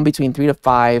a home between 3 to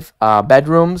 5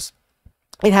 bedrooms.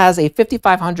 It has a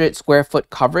 5,500 square foot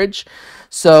coverage.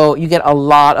 So you get a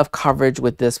lot of coverage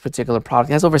with this particular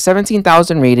product. It has over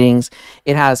 17,000 ratings.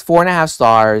 It has 4.5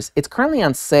 stars. It's currently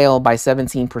on sale by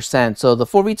 17%. So the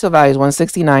full retail value is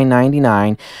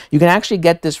 $169.99. You can actually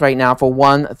get this right now for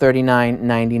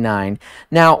 $139.99.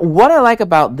 Now, what I like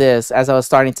about this, as I was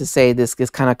starting to say, this is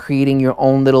kind of creating your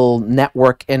own little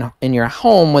network in your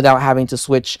home without having to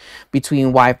switch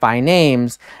between Wi-Fi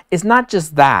names. It's not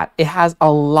just that. It has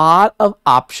a lot of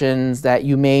options that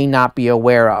you may not be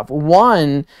aware of. One,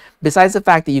 besides the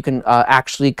fact that you can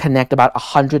actually connect about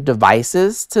 100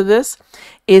 devices to this,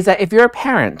 is that if you're a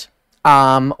parent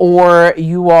or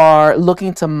you are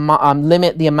looking to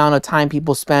limit the amount of time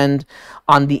people spend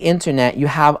on the internet, you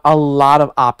have a lot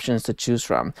of options to choose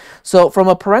from. So from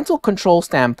a parental control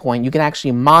standpoint, you can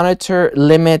actually monitor,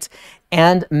 limit,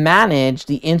 and manage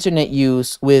the internet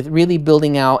use with really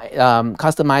building out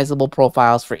customizable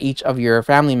profiles for each of your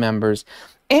family members.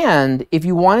 And if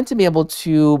you wanted to be able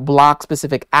to block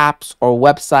specific apps or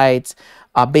websites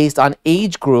based on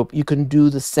age group, you can do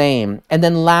the same. And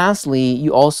then lastly,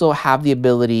 you also have the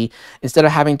ability, instead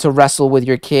of having to wrestle with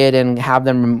your kid and have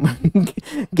them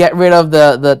get rid of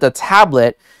the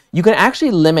tablet, you can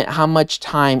actually limit how much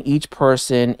time each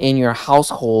person in your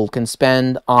household can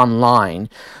spend online.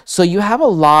 So you have a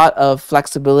lot of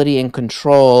flexibility and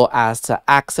control as to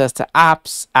access to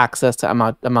apps, access to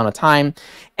amount of time.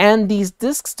 And these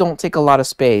discs don't take a lot of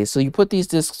space. So you put these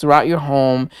discs throughout your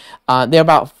home. They're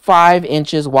about 5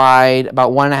 inches wide,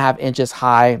 about 1.5 inches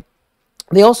high.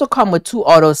 They also come with 2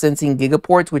 auto sensing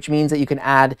gigaports, which means that you can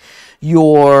add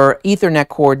your Ethernet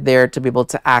cord there to be able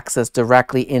to access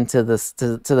directly into this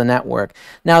to the network.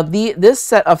 Now, this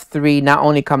set of 3 not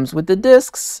only comes with the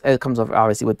discs, it comes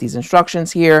obviously with these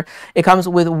instructions here. It comes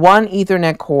with 1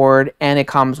 Ethernet cord, and it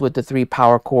comes with the 3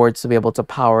 power cords to be able to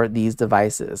power these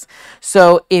devices.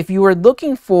 So if you are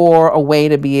looking for a way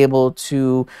to be able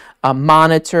to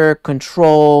monitor,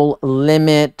 control,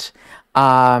 limit,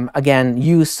 again,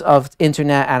 use of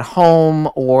internet at home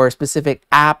or specific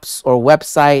apps or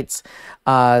websites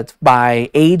by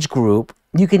age group,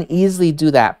 you can easily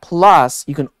do that. Plus,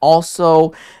 you can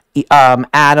also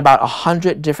add about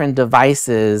 100 different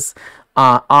devices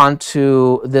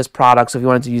onto this product. So if you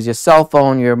wanted to use your cell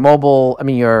phone, your mobile,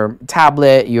 your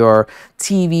tablet, your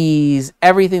TVs,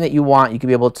 everything that you want, you can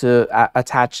be able to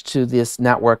attach to this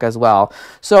network as well.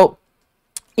 So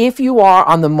if you are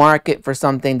on the market for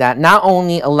something that not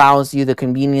only allows you the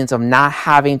convenience of not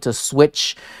having to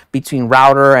switch between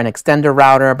router and extender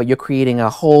router, but you're creating a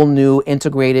whole new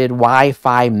integrated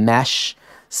Wi-Fi mesh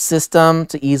system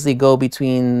to easily go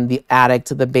between the attic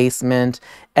to the basement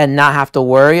and not have to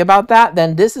worry about that,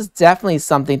 then this is definitely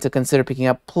something to consider picking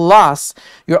up. Plus,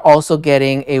 you're also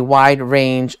getting a wide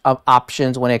range of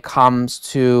options when it comes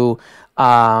to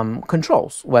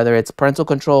controls, whether it's parental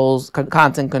controls,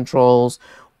 content controls,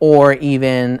 or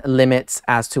even limits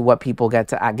as to what people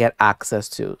get access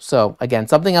to. So again,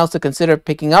 something else to consider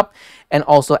picking up and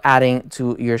also adding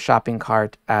to your shopping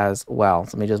cart as well.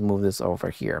 So let me just move this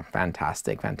over here.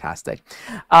 Fantastic, fantastic.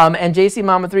 And JC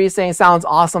Mama 3 is saying, sounds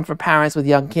awesome for parents with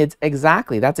young kids.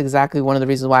 Exactly. That's exactly one of the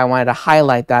reasons why I wanted to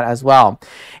highlight that as well.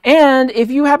 And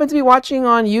if you happen to be watching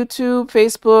on YouTube,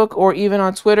 Facebook, or even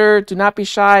on Twitter, do not be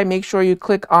shy. Make sure you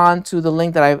click on to the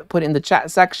link that I put in the chat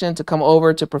section to come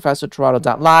over to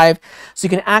ProfessorTirado.live. So you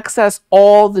can access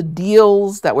all the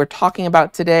deals that we're talking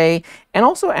about today and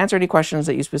also answer any questions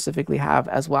that you specifically have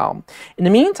as well. In the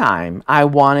meantime, I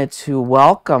wanted to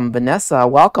welcome Vanessa.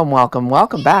 Welcome, welcome,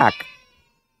 welcome back.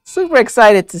 Super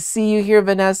excited to see you here,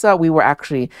 Vanessa. We were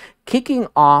actually kicking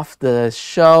off the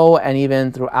show, and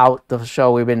even throughout the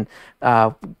show, we've been,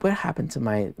 what happened to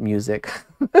my music?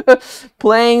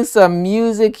 Playing some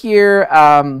music here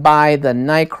by the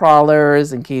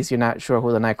Nightcrawlers. In case you're not sure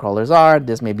who the Nightcrawlers are,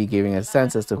 this may be giving a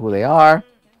sense as to who they are.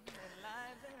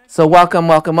 So welcome,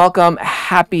 welcome, welcome.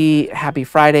 Happy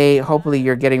Friday. Hopefully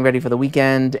you're getting ready for the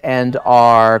weekend and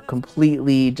are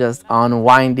completely just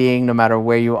unwinding no matter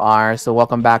where you are. So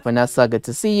welcome back, Vanessa. Good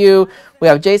to see you. We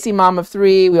have JC Mom of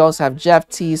 3. We also have Jeff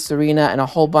T, Serena, and a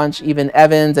whole bunch, even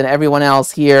Evans and everyone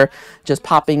else here just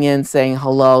popping in saying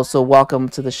hello. So welcome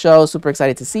to the show. Super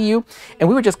excited to see you. And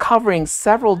we were just covering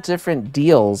several different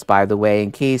deals, by the way,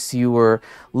 in case you were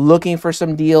looking for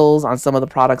some deals on some of the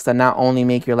products that not only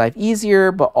make your life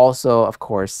easier, but also, of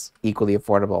course, equally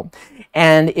affordable.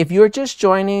 And if you're just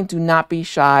joining, do not be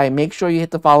shy. Make sure you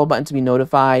hit the follow button to be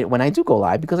notified when I do go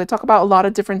live, because I talk about a lot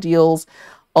of different deals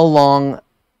along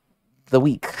the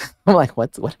week. I'm like,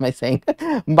 what am I saying?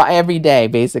 By every day,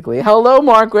 basically. Hello,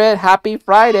 Margaret. Happy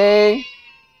Friday.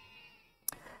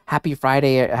 Happy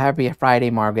Friday,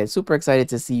 Margaret. Super excited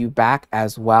to see you back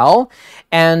as well.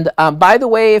 And by the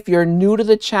way, if you're new to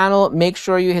the channel, make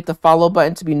sure you hit the follow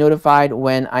button to be notified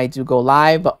when I do go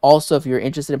live. But also, if you're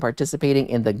interested in participating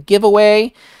in the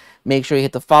giveaway, make sure you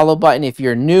hit the follow button. If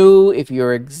you're new, if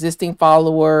you're an existing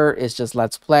follower, it's just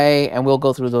let's play, and we'll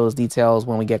go through those details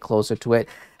when we get closer to it.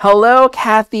 Hello,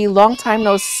 Kathy. Long time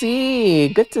no see.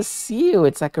 Good to see you.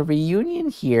 It's like a reunion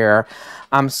here.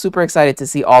 I'm super excited to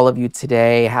see all of you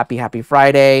today. Happy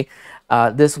Friday.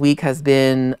 This week has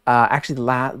been, actually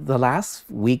the last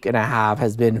week and a half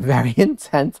has been very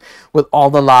intense with all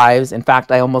the lives. In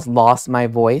fact, I almost lost my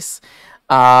voice.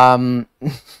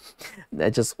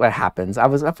 That's just what happens. I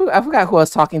forgot who I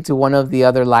was talking to, one of the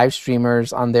other live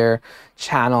streamers on their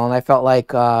channel, and I felt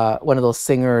like one of those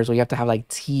singers where you have to have like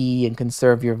tea and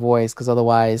conserve your voice, because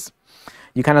otherwise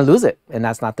you kind of lose it, and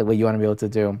that's not the way you want to be able to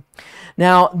do.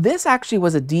 Now, this actually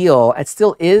was a deal. It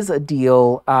still is a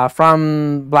deal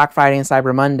from Black Friday and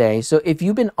Cyber Monday. So if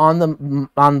you've been on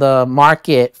the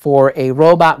market for a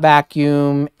robot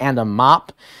vacuum and a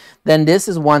mop, then this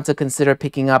is one to consider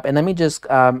picking up. And let me just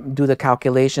do the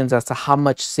calculations as to how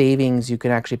much savings you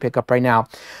can actually pick up right now.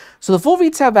 So the full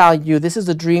retail value, this is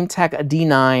the DreamTech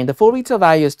D9. The full retail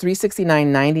value is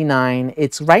 $369.99.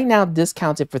 It's right now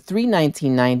discounted for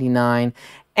 $319.99.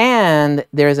 And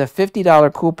there's a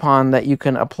 $50 coupon that you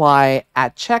can apply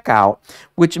at checkout,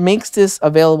 which makes this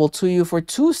available to you for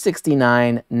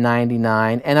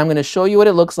 $269.99. And I'm going to show you what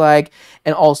it looks like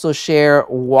and also share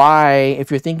why,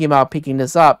 if you're thinking about picking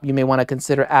this up, you may want to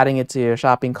consider adding it to your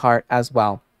shopping cart as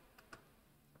well.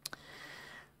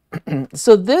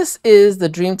 So this is the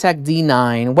DreamTech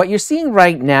D9. What you're seeing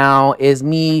right now is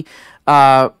me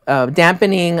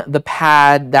dampening the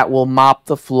pad that will mop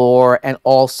the floor and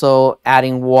also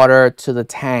adding water to the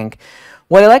tank.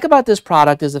 What I like about this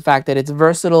product is the fact that it's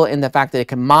versatile in the fact that it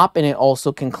can mop and it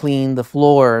also can clean the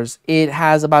floors. It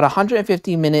has about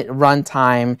 150-minute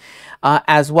runtime,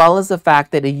 as well as the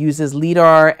fact that it uses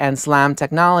LIDAR and SLAM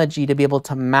technology to be able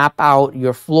to map out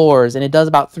your floors. And it does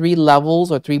about 3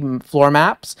 levels or 3 floor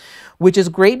maps, which is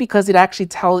great because you can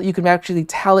actually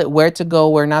tell it where to go,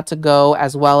 where not to go,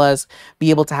 as well as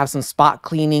be able to have some spot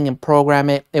cleaning and program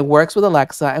it. It works with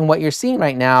Alexa, and what you're seeing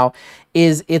right now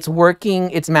is it's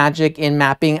working its magic in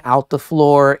mapping out the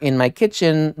floor in my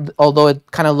kitchen. Although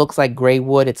it kind of looks like gray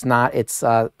wood, it's not, it's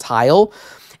tile.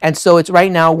 And so it's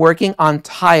right now working on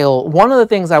tile. One of the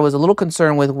things I was a little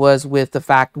concerned with was with the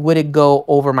fact, would it go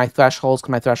over my thresholds?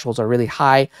 Because my thresholds are really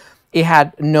high. It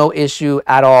had no issue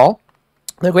at all.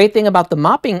 The great thing about the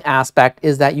mopping aspect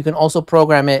is that you can also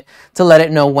program it to let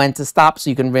it know when to stop, so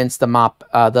you can rinse the mop,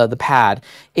 the pad.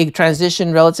 It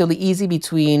transitioned relatively easy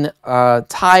between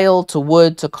tile to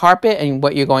wood to carpet, and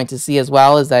what you're going to see as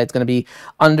well is that it's going to be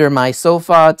under my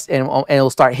sofa, and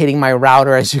it'll start hitting my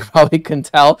router, as you probably can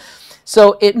tell.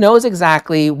 So it knows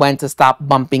exactly when to stop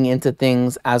bumping into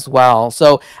things as well.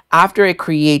 So after it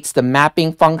creates the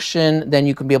mapping function, then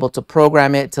you can be able to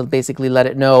program it to basically let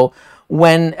it know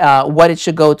when what it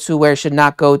should go to, where it should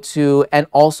not go to, and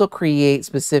also create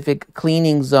specific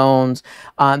cleaning zones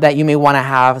that you may want to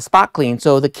have spot clean.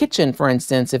 So the kitchen, for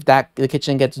instance, if the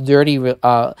kitchen gets dirty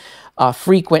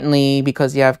frequently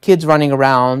because you have kids running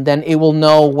around, then it will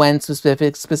know when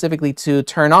specifically to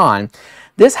turn on.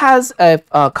 This has a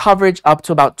coverage up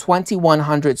to about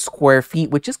 2,100 square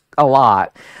feet, which is a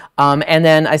lot. And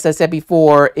then, as I said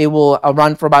before, it will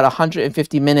run for about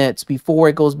 150 minutes before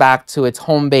it goes back to its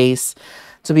home base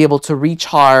to be able to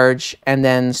recharge and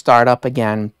then start up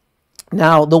again.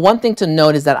 Now, the one thing to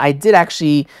note is that I did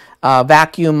actually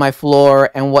vacuum my floor,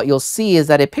 and what you'll see is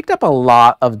that it picked up a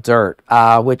lot of dirt,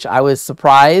 which I was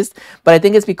surprised, but I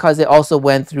think it's because it also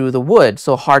went through the wood.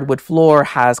 So hardwood floor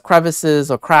has crevices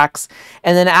or cracks,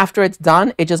 and then after it's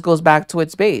done, it just goes back to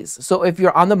its base. So if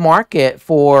you're on the market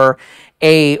for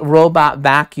a robot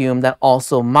vacuum that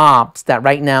also mops, that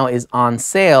right now is on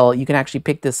sale, you can actually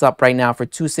pick this up right now for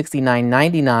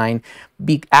 $269.99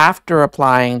 after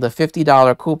applying the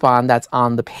 $50 coupon that's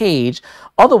on the page.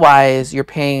 Otherwise, you're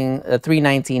paying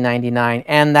 $319.99,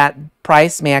 and that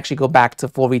price may actually go back to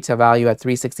full retail value at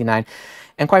 $369.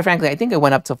 And quite frankly, I think it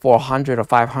went up to $400 or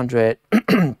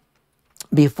 $500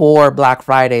 before Black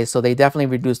Friday, so they definitely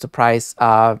reduced the price,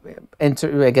 I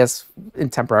guess,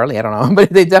 temporarily, I don't know,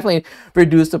 but they definitely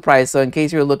reduced the price. So in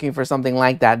case you're looking for something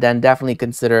like that, then definitely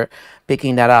consider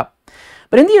picking that up.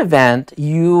 But in the event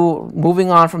you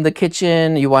moving on from the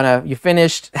kitchen, you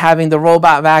finished having the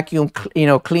robot vacuum,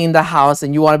 clean the house,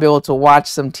 and you want to be able to watch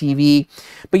some TV,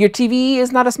 but your TV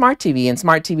is not a smart TV, and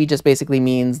smart TV just basically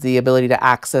means the ability to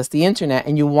access the internet,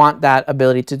 and you want that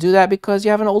ability to do that because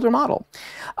you have an older model.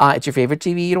 It's your favorite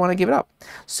TV, you don't want to give it up.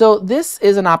 So this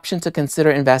is an option to consider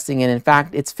investing in. In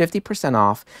fact, it's 50%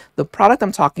 off. The product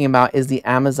I'm talking about is the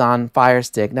Amazon Fire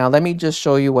Stick. Now let me just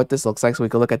show you what this looks like so we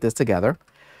can look at this together.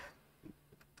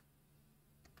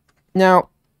 Now,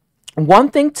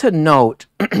 one thing to note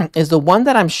is the one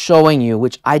that I'm showing you,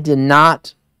 which I did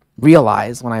not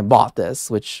realize when I bought this,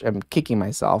 which I'm kicking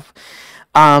myself.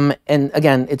 And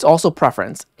again, it's also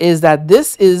preference, is that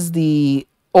this is the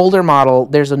older model.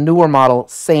 There's a newer model,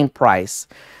 same price.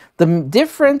 The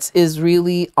difference is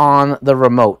really on the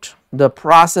remote. The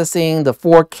processing, the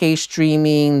 4K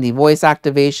streaming, the voice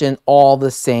activation, all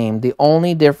the same. The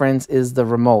only difference is the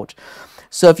remote.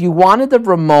 So if you wanted the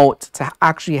remote to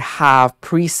actually have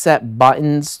preset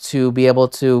buttons to be able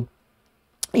to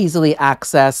easily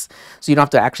access, so you don't have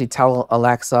to actually tell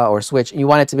Alexa or switch, and you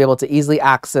want it to be able to easily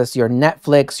access your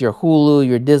Netflix, your Hulu,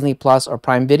 your Disney Plus, or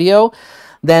Prime Video,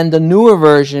 then the newer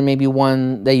version may be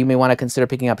one that you may want to consider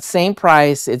picking up. Same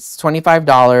price, it's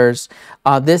 $25.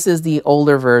 This is the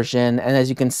older version, and as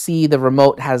you can see, the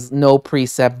remote has no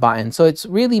preset button. So it's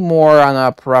really more on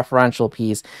a preferential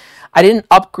piece. I didn't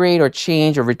upgrade or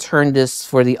change or return this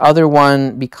for the other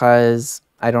one because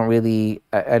I don't really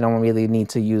need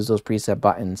to use those preset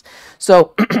buttons.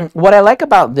 So what I like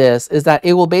about this is that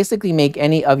it will basically make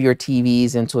any of your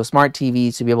TVs into a smart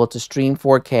TV to be able to stream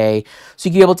 4K. So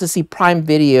you can be able to see Prime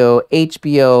Video,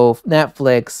 HBO,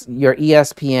 Netflix, your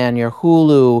ESPN, your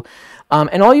Hulu.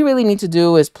 And all you really need to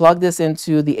do is plug this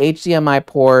into the HDMI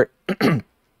port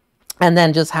and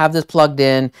then just have this plugged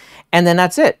in, and then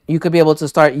that's it. You could be able to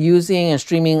start using and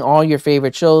streaming all your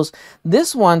favorite shows.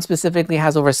 This one specifically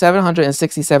has over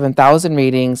 767,000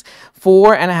 ratings,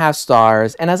 4.5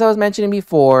 stars. And as I was mentioning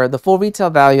before, the full retail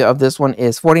value of this one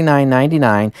is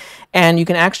 $49.99, and you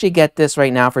can actually get this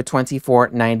right now for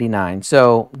 $24.99.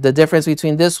 So the difference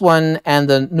between this one and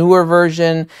the newer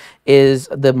version is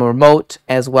the remote,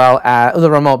 as well as the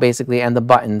remote basically, and the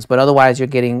buttons. But otherwise, you're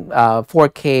getting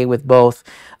 4K with both.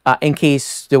 In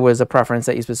case there was a preference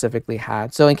that you specifically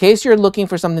had. So in case you're looking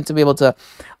for something to be able to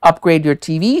upgrade your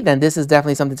TV, then this is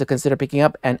definitely something to consider picking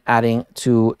up and adding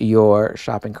to your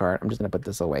shopping cart. I'm just going to put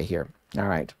this away here. All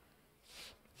right.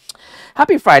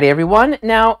 Happy Friday, everyone.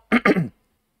 Now,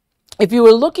 if you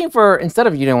were looking for, instead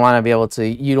of you don't want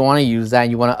to use that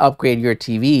and you want to upgrade your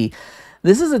TV,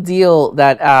 this is a deal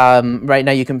that right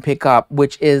now you can pick up,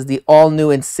 which is the all-new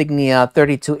Insignia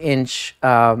 32-inch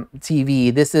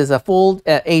TV. This is a full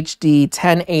HD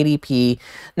 1080p.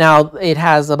 Now, it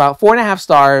has about 4.5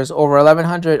 stars, over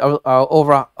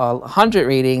 100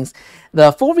 ratings.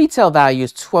 The full retail value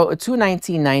is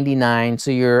 $219.99,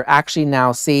 so you're actually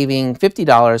now saving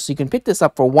 $50. So you can pick this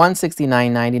up for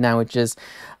 $169.99, which is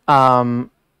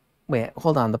wait,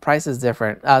 hold on, the price is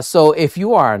different. So if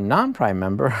you are a non-Prime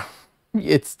member,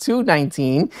 it's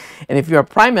 $219, and if you're a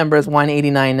Prime member, it's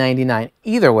 $189.99.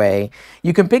 Either way,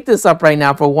 you can pick this up right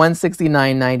now for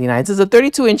 $169.99. This is a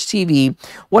 32-inch TV.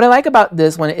 What I like about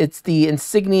this one, it's the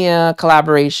Insignia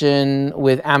collaboration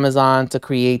with Amazon to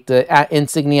create the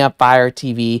Insignia Fire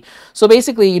TV. So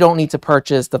basically, you don't need to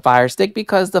purchase the Fire Stick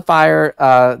because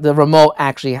the remote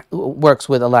actually works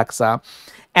with Alexa.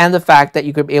 And the fact that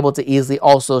you could be able to easily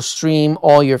also stream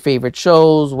all your favorite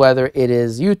shows, whether it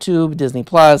is YouTube, Disney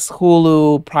Plus,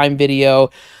 Hulu, Prime Video,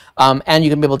 and you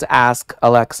can be able to ask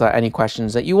Alexa any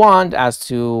questions that you want as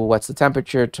to what's the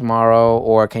temperature tomorrow,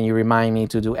 or can you remind me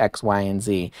to do X, Y, and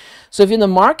Z. So if you're in the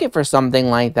market for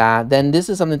something like that, then this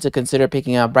is something to consider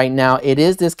picking up. Right now, it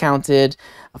is discounted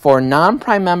for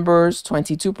non-Prime members,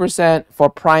 22%, for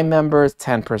Prime members,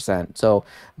 10%. So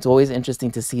it's always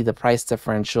interesting to see the price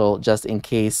differential, just in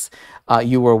case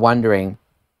you were wondering.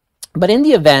 But in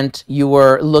the event you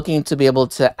were looking to be able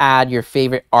to add your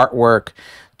favorite artwork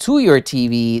to your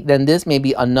TV, then this may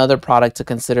be another product to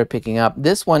consider picking up.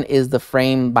 This one is the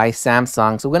Frame by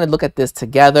Samsung. So we're going to look at this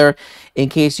together in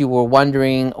case you were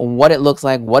wondering what it looks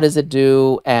like, what does it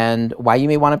do, and why you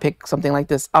may want to pick something like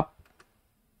this up.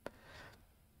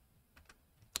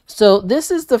 So this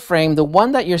is the frame. The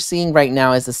one that you're seeing right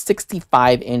now is a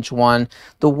 65-inch one.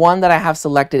 The one that I have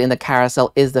selected in the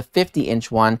carousel is the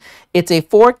 50-inch one. It's a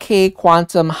 4K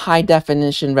quantum high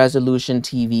definition resolution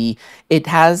TV. It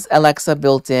has Alexa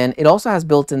built in. It also has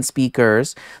built-in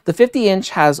speakers. The 50-inch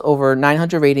has over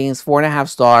 900 ratings, 4.5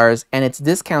 stars, and it's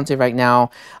discounted right now.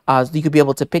 So you could be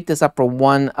able to pick this up for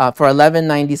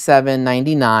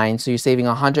 $1197.99. So you're saving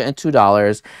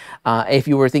 $102. If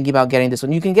you were thinking about getting this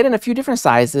one, you can get in a few different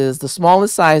sizes. The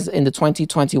smallest size in the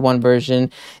 2021 version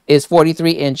is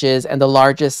 43 inches, and the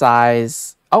largest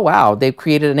size, oh wow, they've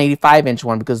created an 85-inch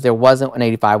one because there wasn't an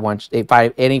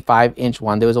 85-inch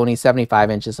one. There was only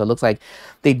 75 inches, so it looks like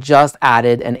they just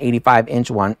added an 85-inch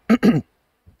one.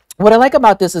 What I like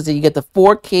about this is that you get the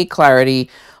 4K clarity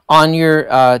on your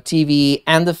TV,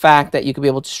 and the fact that you can be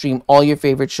able to stream all your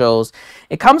favorite shows.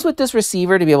 It comes with this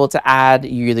receiver to be able to add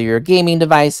either your gaming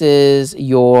devices,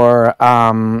 your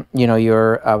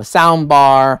your sound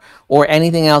bar, or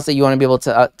anything else that you want to be able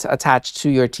to attach to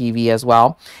your TV as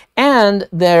well. And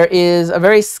there is a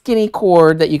very skinny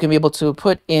cord that you can be able to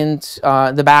put in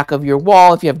the back of your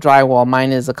wall if you have drywall.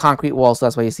 Mine is a concrete wall, so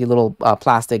that's why you see little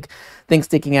plastic things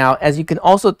sticking out. As you can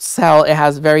also tell, it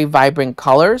has very vibrant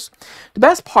colors. The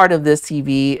best part of this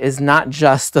TV is not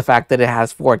just the fact that it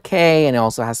has 4K and it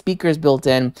also has speakers built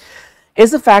in,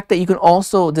 is the fact that you can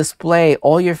also display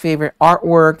all your favorite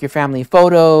artwork, your family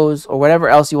photos, or whatever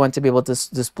else you want to be able to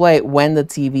display when the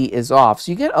TV is off.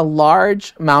 So you get a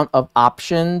large amount of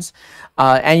options,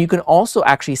 and you can also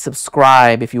actually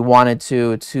subscribe if you wanted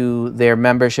to their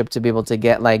membership to be able to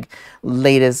get like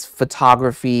latest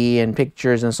photography and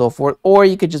pictures and so forth, or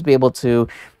you could just be able to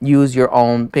use your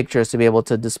own pictures to be able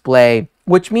to display,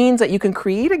 which means that you can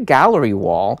create a gallery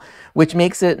wall, which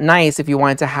makes it nice if you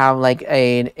wanted to have like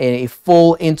a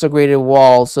full integrated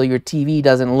wall, so your TV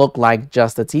doesn't look like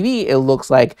just a TV, it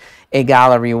looks like a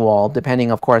gallery wall,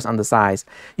 depending of course on the size.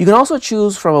 You can also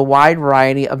choose from a wide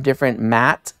variety of different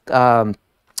matte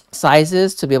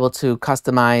sizes to be able to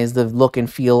customize the look and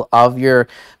feel of your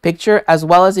picture, as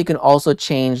well as you can also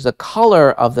change the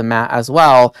color of the mat as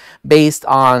well based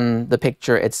on the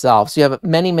picture itself. So you have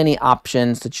many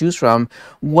options to choose from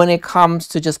when it comes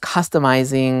to just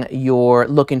customizing your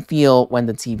look and feel when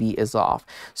the TV is off.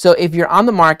 So if you're on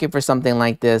the market for something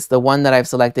like this, the one that I've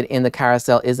selected in the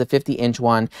carousel is a 50-inch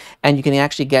one, and you can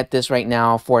actually get this right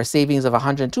now for a savings of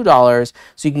 $102.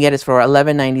 So you can get it for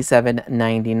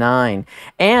 $1197.99.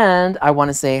 And I want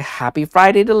to say happy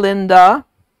Friday to Linda,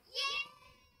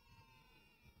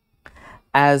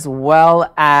 as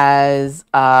well as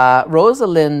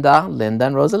Rosalinda. Linda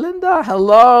and Rosalinda,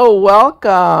 hello,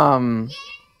 welcome.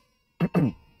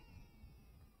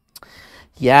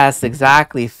 Yes,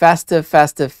 exactly. Festive.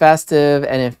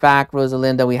 And in fact,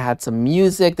 Rosalinda, we had some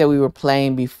music that we were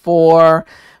playing before,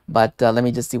 but let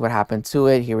me just see what happened to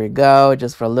it. Here we go,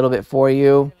 just for a little bit for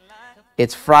you.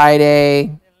 It's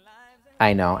Friday.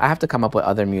 I know, I have to come up with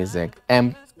other music.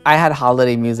 And I had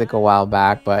holiday music a while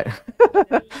back, but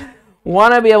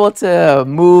want to be able to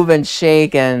move and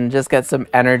shake and just get some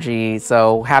energy.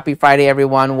 So happy Friday,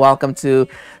 everyone. Welcome to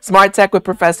Smart Tech with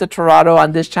Professor Tirado.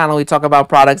 On this channel, we talk about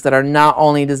products that are not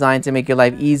only designed to make your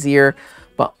life easier,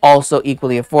 but also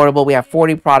equally affordable. We have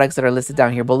 40 products that are listed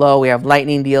down here below. We have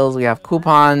lightning deals, we have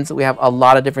coupons, we have a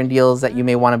lot of different deals that you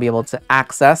may want to be able to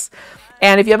access.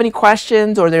 And if you have any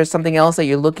questions or there's something else that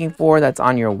you're looking for that's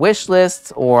on your wish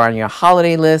list or on your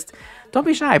holiday list, don't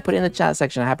be shy. Put it in the chat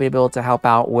section. I'm happy to be able to help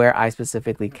out where I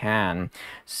specifically can.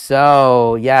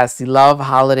 So, yes, you love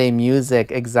holiday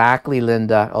music. Exactly,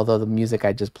 Linda. Although the music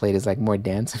I just played is like more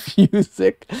dance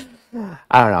music.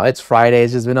 I don't know. It's Friday.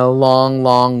 It's just been a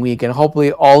long week. And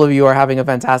hopefully all of you are having a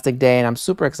fantastic day. And I'm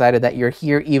super excited that you're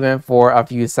here even for a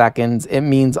few seconds. It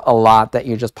means a lot that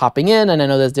you're just popping in. And I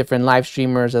know there's different live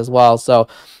streamers as well. So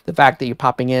the fact that you're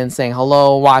popping in, saying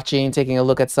hello, watching, taking a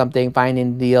look at something,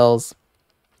 finding deals,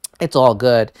 it's all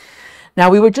good. Now,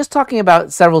 we were just talking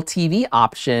about several TV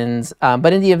options,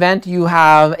 but in the event you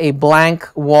have a blank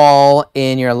wall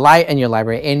in your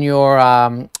library, in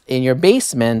your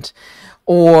basement,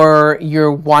 or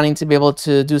you're wanting to be able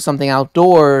to do something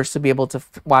outdoors to be able to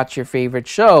watch your favorite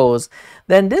shows,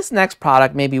 then this next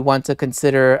product may be one to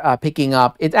consider picking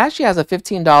up. It actually has a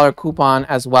 $15 coupon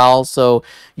as well, so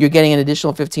you're getting an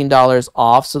additional $15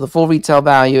 off. So the full retail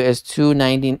value is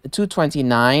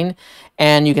 $229,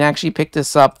 and you can actually pick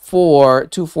this up for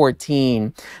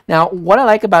 $214. Now, what I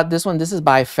like about this one, this is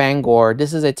by Fangor.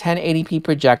 This is a 1080p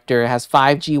projector. It has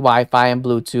 5G Wi-Fi and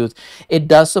Bluetooth. It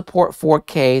does support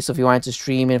 4K, so if you wanted to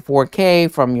stream in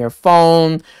 4K from your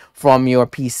phone, from your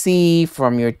PC,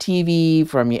 from your TV,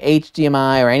 from your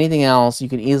HDMI, or anything else, you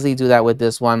can easily do that with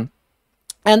this one.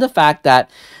 And the fact that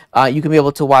You can be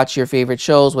able to watch your favorite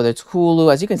shows, whether it's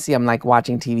Hulu. As you can see, I'm like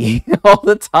watching TV all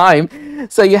the time.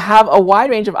 So you have a wide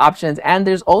range of options, and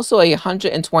there's also a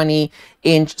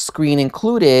 120-inch screen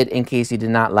included in case you did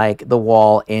not like the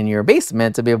wall in your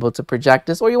basement to be able to project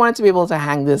this, or you wanted to be able to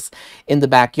hang this in the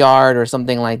backyard or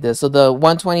something like this. So the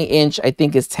 120-inch, I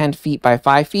think, is 10 feet by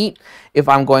 5 feet if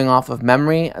I'm going off of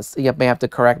memory. So you may have to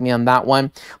correct me on that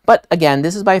one. But again,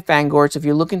 this is by Fangor. So if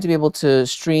you're looking to be able to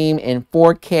stream in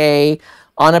 4K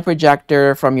on a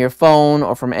projector from your phone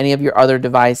or from any of your other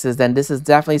devices, then this is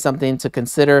definitely something to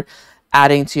consider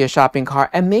adding to your shopping cart.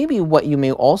 And maybe what you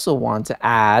may also want to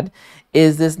add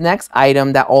is this next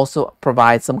item that also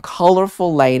provides some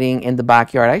colorful lighting in the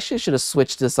backyard. I actually should have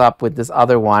switched this up with this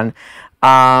other one.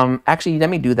 Actually, let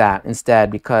me do that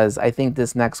instead, because I think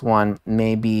this next one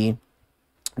may be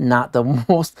not the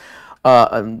most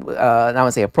I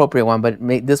wouldn't say appropriate one, but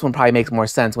this one probably makes more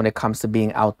sense when it comes to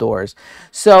being outdoors.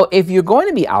 So if you're going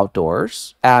to be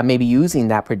outdoors, maybe using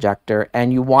that projector,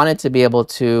 and you wanted to be able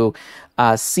to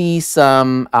see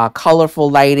some colorful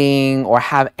lighting or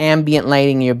have ambient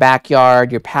lighting in your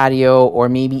backyard, your patio, or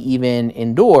maybe even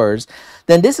indoors,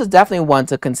 then this is definitely one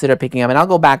to consider picking up. And I'll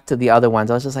go back to the other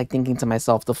ones. I was just like thinking to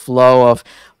myself the flow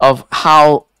of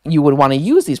how you would want to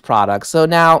use these products. So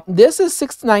now this is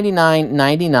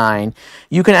 $699.99.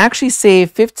 You can actually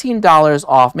save $15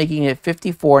 off, making it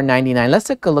 $54.99. Let's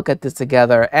take a look at this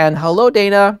together. And hello,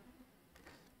 Dana.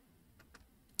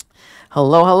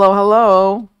 Hello, hello,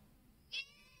 hello.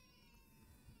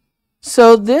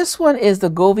 So this one is the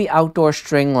Govee outdoor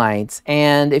string lights,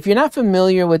 and if you're not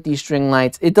familiar with these string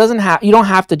lights, you don't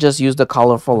have to just use the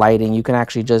colorful lighting. You can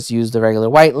actually just use the regular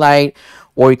white light,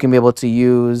 or you can be able to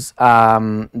use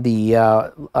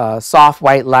the soft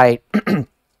white light.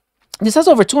 This has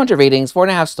over 200 ratings,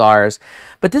 4.5 stars,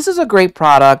 but this is a great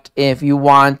product if you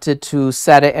wanted to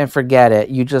set it and forget it.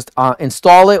 You just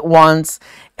install it once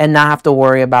and not have to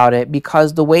worry about it,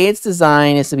 because the way it's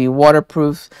designed is to be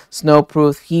waterproof,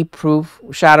 snowproof, heatproof,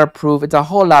 shatterproof. It's a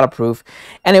whole lot of proof.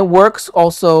 And it works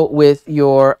also with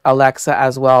your Alexa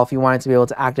as well if you wanted to be able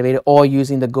to activate it, or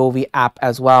using the Govee app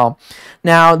as well.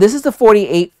 Now, this is the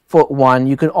 48-foot one.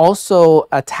 You can also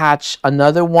attach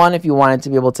another one if you wanted to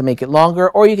be able to make it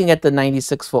longer, or you can get the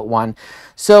 96-foot one.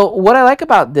 So what I like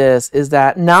about this is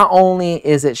that not only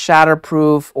is it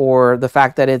shatterproof, or the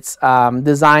fact that it's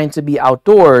designed to be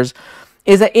outdoors,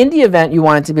 is that in the event you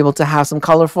wanted to be able to have some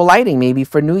colorful lighting, maybe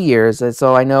for New Year's. And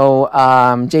so I know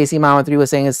JC Mama 3 was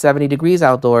saying it's 70 degrees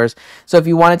outdoors. So if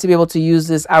you wanted to be able to use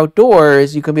this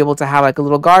outdoors, you could be able to have like a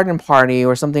little garden party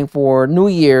or something for New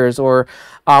Year's, or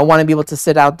want to be able to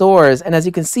sit outdoors. And as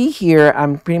you can see here,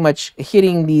 I'm pretty much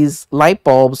hitting these light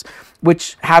bulbs,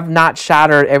 which have not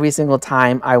shattered every single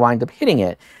time I wind up hitting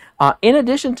it. In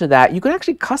addition to that, you can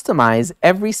actually customize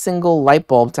every single light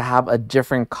bulb to have a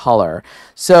different color.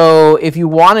 So if you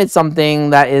wanted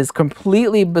something that is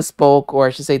completely bespoke, or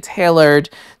I should say tailored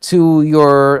to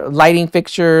your lighting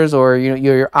fixtures, or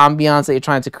your ambiance that you're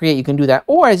trying to create, you can do that.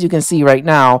 Or as you can see right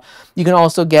now, you can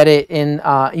also get it in,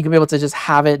 you can be able to just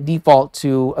have it default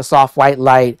to a soft white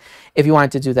light if you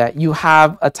wanted to do that. You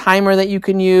have a timer that you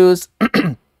can use.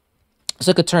 So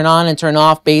it could turn on and turn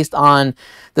off based on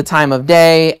the time of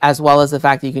day, as well as the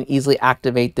fact that you can easily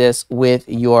activate this with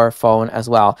your phone as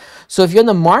well. So if you're in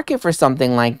the market for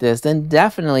something like this, then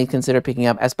definitely consider picking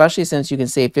up, especially since you can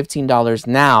save $15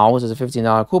 now, which is a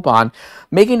 $15 coupon,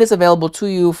 making this available to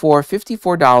you for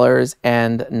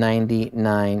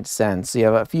 $54.99. So you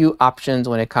have a few options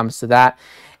when it comes to that.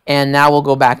 And now we'll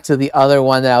go back to the other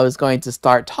one that I was going to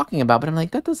start talking about, but I'm like,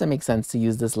 that doesn't make sense to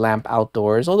use this lamp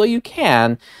outdoors, although you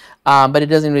can, but it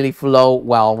doesn't really flow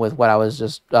well with what I was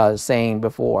just saying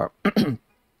before.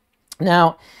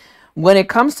 Now, when it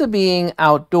comes to being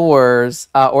outdoors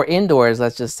or indoors,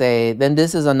 let's just say, then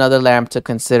this is another lamp to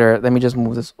consider. Let me just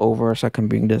move this over so I can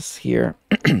bring this here.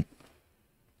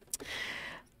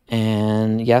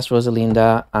 And yes,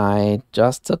 Rosalinda, I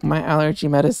just took my allergy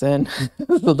medicine,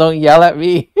 so don't yell at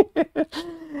me.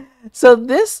 So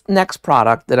this next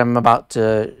product that I'm about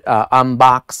to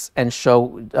unbox and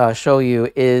show you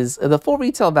is the full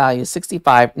retail value,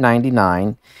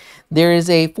 $65.99. There is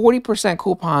a 40%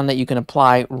 coupon that you can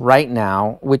apply right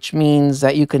now, which means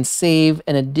that you can save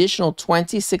an additional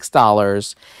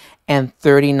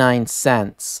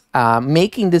 $26.39,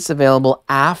 making this available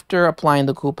after applying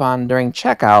the coupon during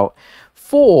checkout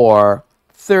for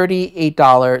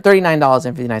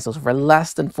 $39.59. So for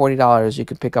less than $40, you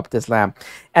can pick up this lamp.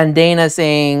 And Dana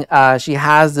saying she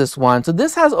has this one. So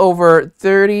this has over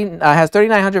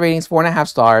 3,900 ratings, 4.5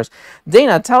 stars.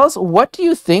 Dana, tell us, what do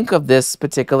you think of this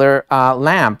particular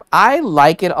lamp? I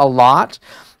like it a lot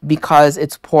because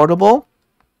it's portable.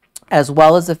 as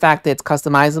well as the fact that it's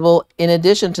customizable. In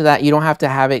addition to that, you don't have to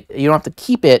have it, you don't have to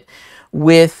keep it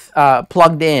with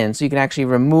plugged in. So you can actually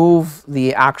remove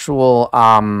the actual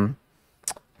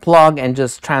plug and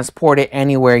just transport it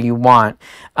anywhere you want.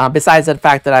 Besides the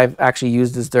fact that I've actually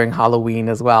used this during Halloween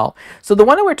as well. So the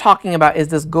one that we're talking about is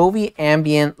this Govee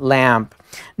ambient lamp.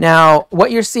 Now,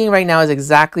 what you're seeing right now is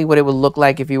exactly what it would look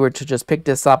like if you were to just pick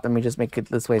this up. Let me just make it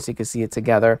this way so you can see it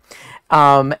together.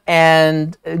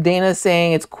 And Dana's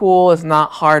saying it's cool, it's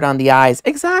not hard on the eyes.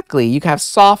 Exactly. You can have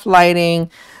soft lighting.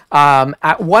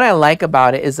 What I like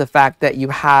about it is the fact that you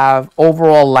have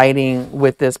overall lighting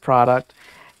with this product.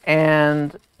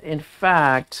 And in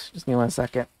fact, just give me one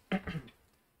second.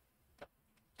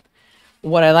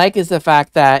 What I like is the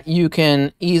fact that you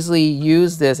can easily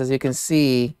use this. As you can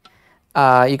see,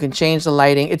 you can change the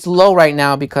lighting. It's low right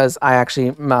now because I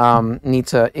actually need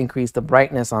to increase the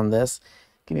brightness on this.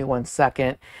 Give me one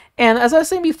second. And as I was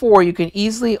saying before, you can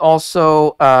easily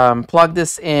also plug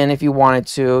this in if you wanted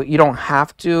to. You don't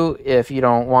have to if you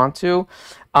don't want to,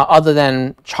 other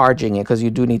than charging it, because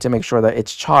you do need to make sure that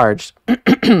it's charged.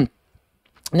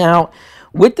 Now,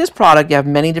 with this product, you have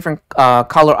many different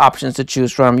color options to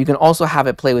choose from. You can also have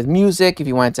it play with music if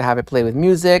you wanted to have it play with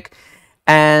music.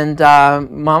 And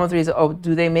Mama 3 says, oh,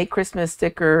 do they make Christmas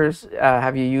stickers?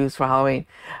 Have you used for Halloween?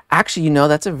 Actually, you know,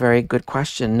 that's a very good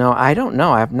question. No, I don't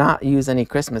know. I have not used any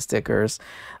Christmas stickers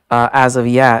as of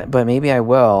yet, but maybe I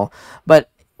will. But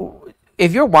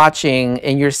if you're watching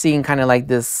and you're seeing kind of like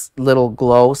this little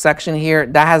glow section here,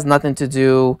 that has nothing to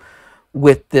do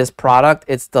with this product.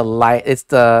 It's the light, it's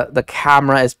the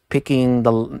camera is picking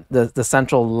the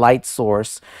central light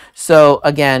source. So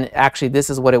again, actually this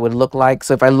is what it would look like.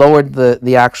 So if I lowered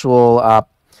the actual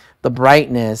the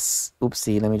brightness,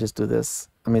 oopsie, let me just do this.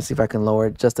 Let me see if I can lower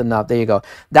it just enough. There you go.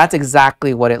 That's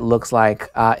exactly what it looks like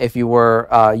if you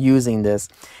were using this.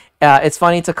 It's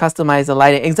funny to customize the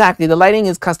lighting. Exactly, the lighting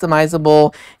is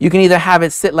customizable. You can either have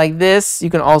it sit like this, you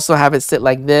can also have it sit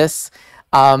like this.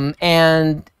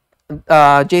 And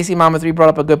JC Mama 3 brought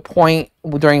up a good point.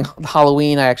 During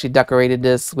Halloween, I actually decorated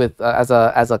this with as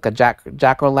like a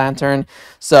jack-o'-lantern.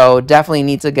 So definitely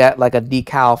need to get like a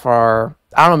decal for,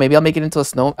 I don't know, maybe I'll make it into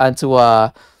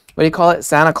a what do you call it?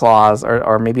 Santa Claus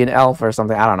or maybe an elf or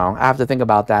something. I don't know. I have to think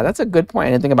about that. That's a good point.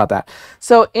 I didn't think about that.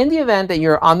 So in the event that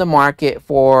you're on the market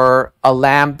for a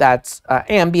lamp that's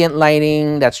ambient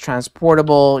lighting, that's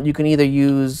transportable, you can either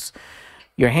use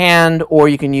your hand or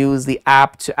you can use the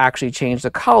app to actually change the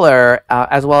color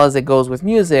as well as it goes with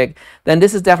music. Then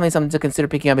this is definitely something to consider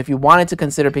picking up. If you wanted to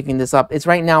consider picking this up, it's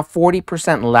right now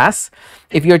 40% less.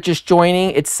 If you're just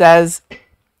joining, it says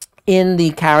in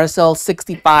the carousel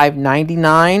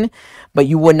 $65.99, but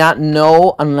you would not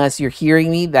know unless you're hearing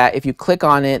me that if you click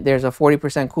on it, there's a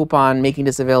 40% coupon making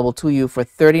this available to you for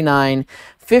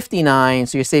 $39.59.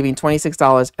 So you're saving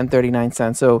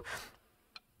 $26.39. So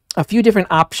a few different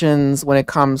options when it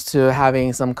comes to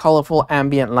having some colorful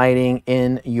ambient lighting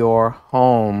in your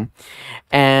home.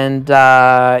 And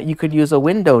you could use a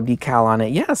window decal on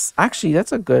it. Yes, actually,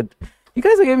 that's a good, you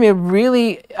guys are giving me a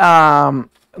really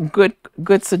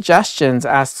good suggestions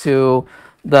as to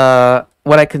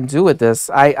what I can do with this.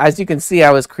 As you can see,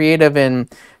 I was creative in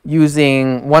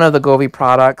using one of the Govee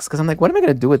products because I'm like, what am I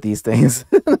going to do with these things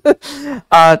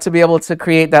to be able to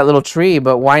create that little tree?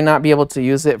 But why not be able to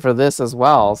use it for this as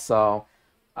well? So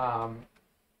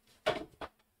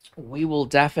we will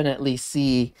definitely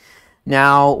see.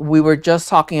 Now, we were just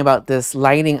talking about this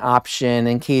lighting option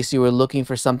in case you were looking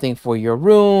for something for your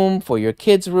room, for your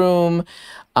kids' room,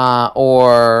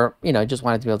 or, you know, just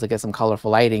wanted to be able to get some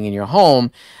colorful lighting in your home.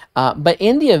 But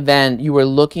in the event you were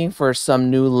looking for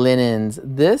some new linens,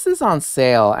 this is on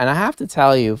sale. And I have to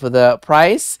tell you, for the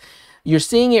price, you're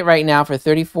seeing it right now for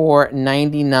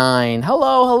 $34.99.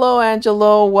 Hello,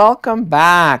 Angelo. Welcome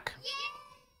back.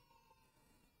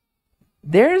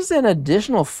 There's an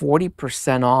additional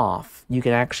 40% off you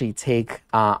can actually take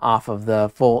off of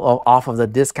the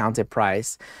discounted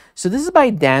price. So this is by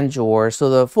Danjor.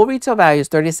 So the full retail value is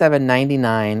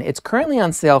 $37.99. It's currently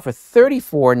on sale for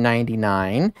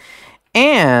 $34.99.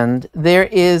 And there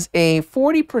is a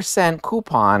 40%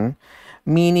 coupon,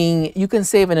 meaning you can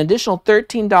save an additional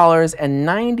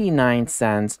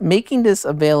 $13.99, making this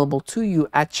available to you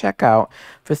at checkout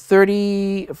for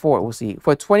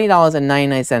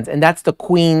 $20.99, and that's the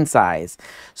queen size.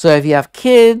 So if you have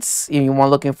kids and you want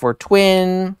looking for a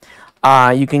twin,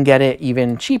 you can get it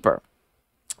even cheaper.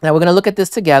 Now we're going to look at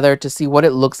this together to see what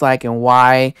it looks like and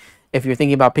why, if you're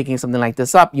thinking about picking something like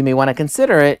this up, you may want to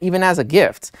consider it even as a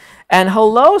gift. And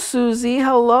hello, Susie.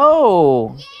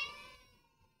 Hello.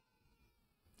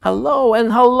 Hello,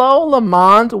 and hello,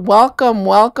 Lamont. Welcome,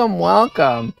 welcome,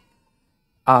 welcome.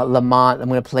 Lamont, I'm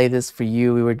going to play this for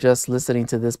you. We were just listening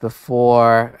to this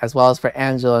before, as well as for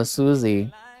Angela and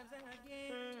Susie.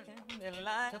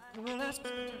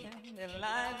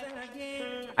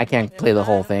 I can't play the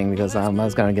whole thing because I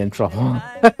was going to get in trouble.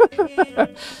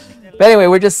 But anyway,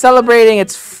 we're just celebrating.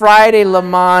 It's Friday,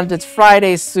 Lamont. It's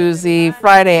Friday, Susie.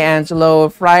 Friday, Angelo.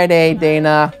 Friday,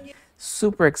 Dana.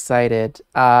 Super excited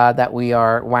that we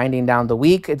are winding down the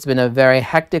week. It's been a very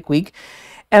hectic week.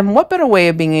 And what better way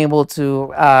of being able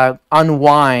to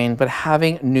unwind, but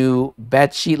having new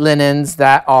bedsheet linens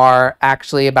that are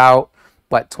actually about,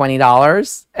 what,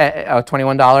 $20 or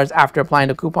 $21 after applying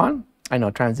the coupon? I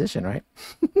know, transition, right?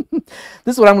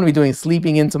 This is what I'm going to be doing,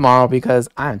 sleeping in tomorrow because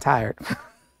I'm tired.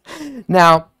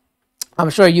 Now, I'm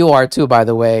sure you are too, by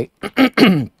the way.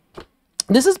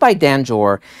 This is by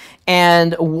Danjor.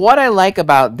 And what I like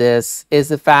about this is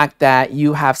the fact that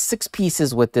you have 6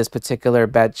 pieces with this particular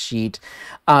bed sheet.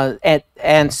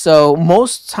 And so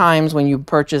most times when you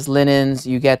purchase linens,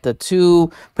 you get the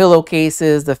 2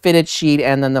 pillowcases, the fitted sheet,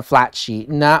 and then the flat sheet.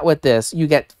 Not with this. You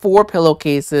get 4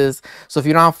 pillowcases. So if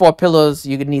you don't have 4 pillows,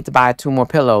 you need to buy 2 more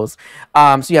pillows.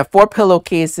 So you have 4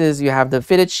 pillowcases, you have the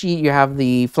fitted sheet, you have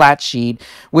the flat sheet,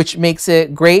 which makes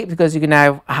it great because you can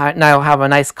now have a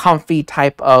nice comfy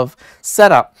type of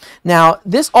setup. Now,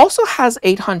 this also has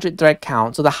 800 thread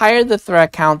count. So the higher the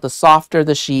thread count, the softer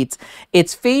the sheets.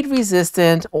 It's fade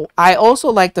resistant. I also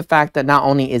like the fact that not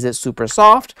only is it super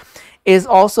soft, is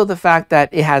also the fact that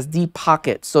it has deep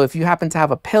pockets. So if you happen to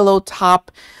have a pillow top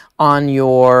on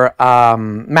your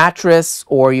mattress,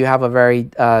 or you have a very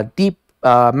deep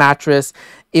mattress,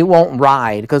 it won't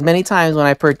ride. Because many times when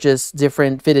I purchase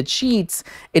different fitted sheets,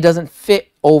 it doesn't fit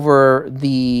over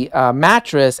the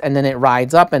mattress, and then it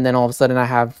rides up, and then all of a sudden I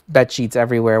have bed sheets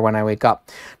everywhere when I wake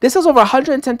up. This has over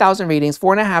 110,000 ratings,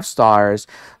 4.5 stars.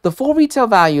 The full retail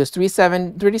value is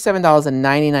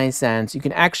 $37.99. You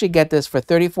can actually get this for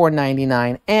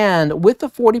 $34.99, and with the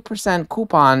 40%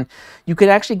 coupon, you could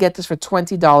actually get this for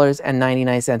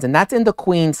 $20.99, and that's in the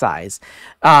queen size.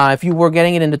 If you were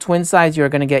getting it in the twin size, you're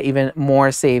going to get even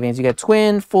more savings. You get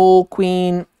twin, full,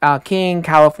 queen, king,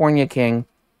 California king.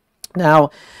 Now,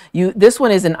 this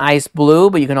one is in ice blue,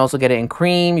 but you can also get it in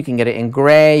cream, you can get it in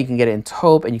gray, you can get it in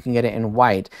taupe, and you can get it in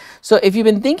white. So if you've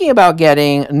been thinking about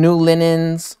getting new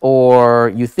linens,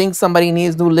 or you think somebody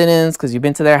needs new linens because you've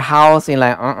been to their house and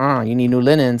you're like, you need new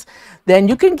linens, then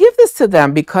you can give this to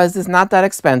them because it's not that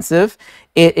expensive.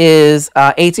 It is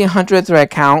 1800 thread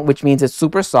count, which means it's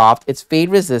super soft, it's fade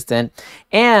resistant,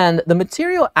 and the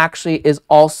material actually is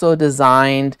also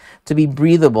designed to be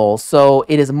breathable, so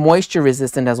it is moisture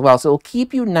resistant as well. So it'll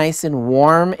keep you nice and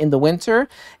warm in the winter,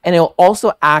 and it'll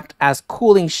also act as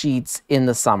cooling sheets in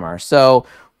the summer. So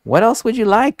what else would you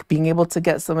like? Being able to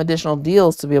get some additional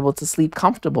deals to be able to sleep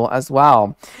comfortable as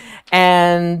well.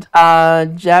 And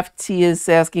Jeff T is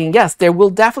asking, yes, there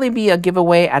will definitely be a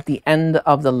giveaway at the end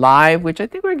of the live, which I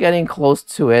think we're getting close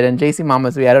to it. And JC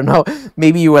Mama's, I don't know,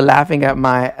 maybe you were laughing at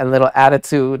my little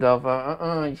attitude of,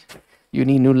 you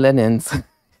need new linens.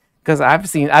 Because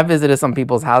I've visited some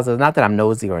people's houses, not that I'm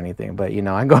nosy or anything, but you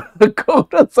know, I go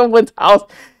to someone's house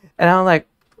and I'm like,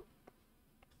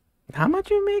 how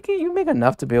much you making? You make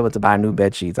enough to be able to buy new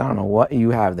bed sheets. I don't know what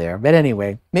you have there. But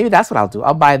anyway, maybe that's what I'll do.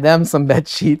 I'll buy them some bed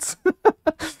sheets.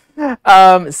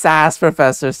 Sass,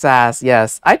 Professor Sass.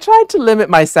 Yes, I tried to limit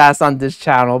my sass on this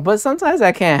channel, but sometimes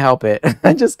I can't help it.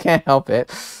 I just can't help it.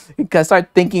 Because start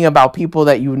thinking about people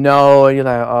that you know, and you're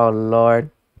like, oh, Lord.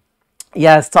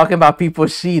 Yes, talking about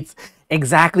people's sheets.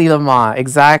 Exactly, Lamar.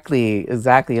 Exactly.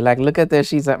 Like, look at their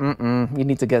sheets. Like, you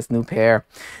need to get a new pair.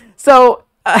 So,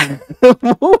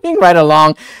 moving right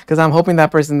along, because I'm hoping that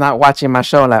person's not watching my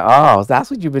show and like, oh, that's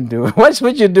what you've been doing. What's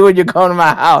what you do when you go to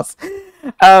my house?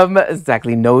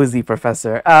 Exactly, nosy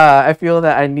professor. I feel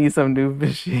that I need some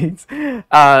new sheets.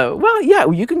 Well, yeah,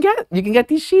 you can get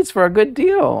these sheets for a good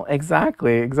deal.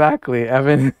 Exactly.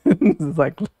 Evan is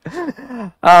like,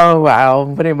 oh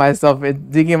wow,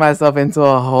 digging myself into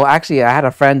a hole. Actually, I had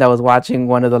a friend that was watching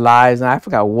one of the lives, and I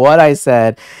forgot what I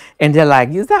said, and they're like,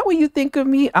 "Is that what you think of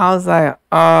me?" I was like,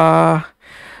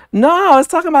 no, I was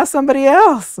talking about somebody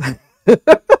else."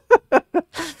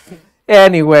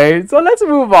 Anyway, so let's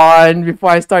move on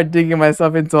before I start digging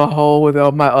myself into a hole with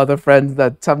all my other friends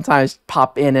that sometimes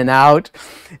pop in and out.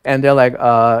 And they're like,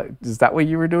 is that what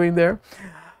you were doing there?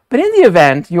 But in the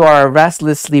event you are a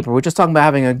restless sleeper, we're just talking about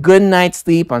having a good night's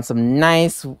sleep on some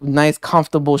nice,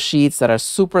 comfortable sheets that are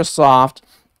super soft.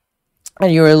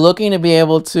 and you're looking to be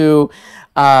able to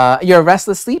you're a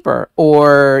restless sleeper,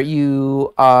 or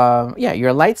you're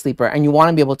a light sleeper and you want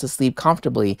to be able to sleep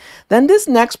comfortably, then this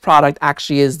next product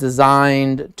actually is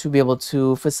designed to be able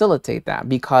to facilitate that,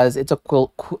 because it's a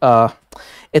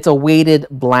weighted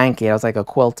blanket. I was like, a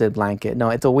quilted blanket. No,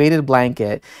 it's a weighted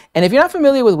blanket. And if you're not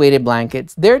familiar with weighted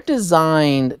blankets, they're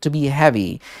designed to be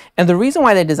heavy. And the reason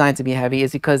why they're designed to be heavy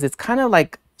is because it's kind of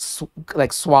like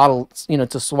swaddle,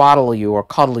 to swaddle you or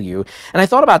cuddle you. And I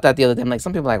thought about that the other day. I'm like,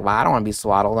 some people are like, wow, I don't want to be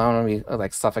swaddled. I don't want to be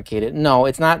like suffocated. No,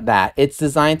 it's not that. It's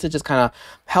designed to just kind of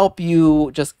help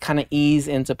you just kind of ease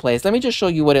into place. Let me just show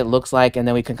you what it looks like, and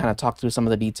then we can kind of talk through some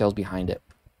of the details behind it.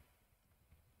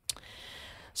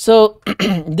 So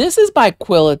this is by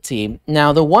Quility.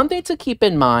 Now, the one thing to keep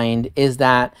in mind is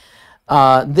that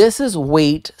this is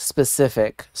weight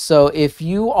specific. So if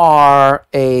you are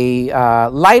a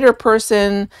lighter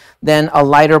person, then a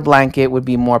lighter blanket would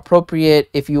be more appropriate.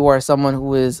 If you are someone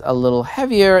who is a little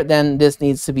heavier, then this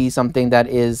needs to be something that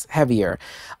is heavier.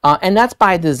 And that's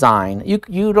by design.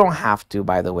 You don't have to,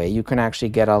 by the way. You can actually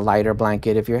get a lighter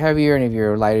blanket if you're heavier, and if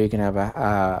you're lighter, you can have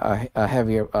a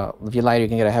heavier. If you're lighter, you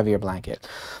can get a heavier blanket.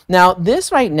 Now,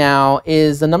 this right now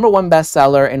is the #1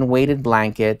 bestseller in weighted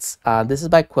blankets. This is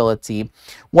by Quility.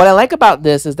 What I like about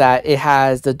this is that it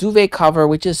has the duvet cover,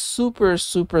 which is super,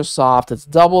 super soft. It's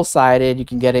double-sided. You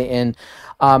can get it in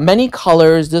many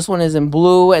colors. This one is in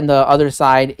blue, and the other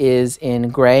side is in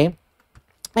gray.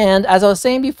 And as I was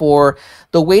saying before,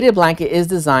 the weighted blanket is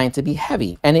designed to be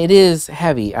heavy, and it is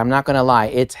heavy. I'm not going to lie,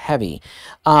 it's heavy.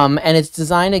 And it's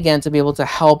designed, again, to be able to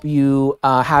help you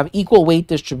have equal weight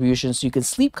distribution so you can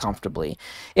sleep comfortably.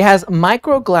 It has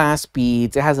micro glass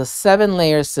beads. It has a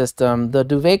 7-layer system. The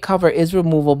duvet cover is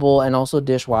removable and also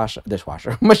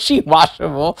machine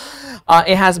washable.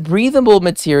 It has breathable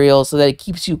material so that it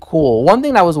keeps you cool. One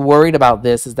thing that I was worried about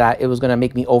this is that it was going to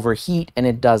make me overheat, and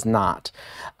it does not.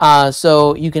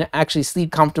 So you can actually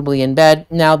sleep comfortably in bed.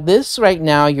 Now, this right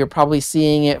now, you're probably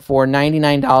seeing it for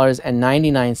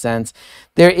 $99.99.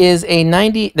 There's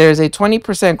a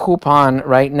 20% coupon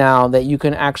right now that you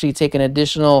can actually take an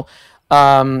additional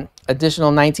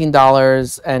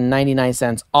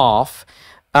 $19.99 off.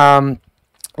 And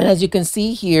as you can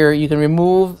see here, you can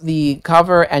remove the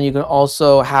cover, and you can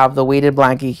also have the weighted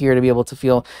blanket here to be able to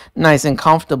feel nice and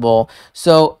comfortable.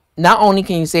 So not only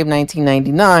can you save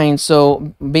 $19.99,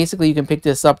 so basically you can pick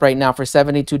this up right now for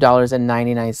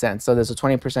 $72.99. So there's a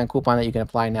 20% coupon that you can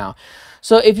apply now.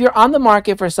 So if you're on the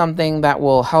market for something that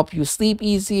will help you sleep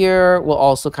easier, will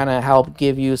also kind of help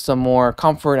give you some more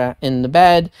comfort in the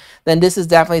bed, then this is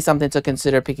definitely something to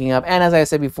consider picking up. And as I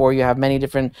said before, you have many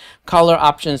different color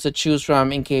options to choose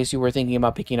from in case you were thinking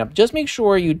about picking up. Just make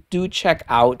sure you do check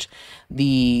out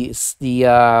the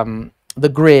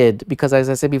grid, because as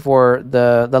I said before,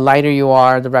 the lighter you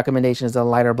are, the recommendation is a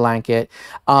lighter blanket.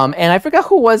 And I forgot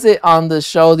who was it on the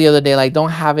show the other day, like,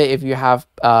 don't have it if you have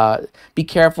be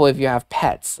careful if you have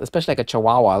pets, especially like a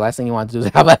chihuahua. Last thing you want to do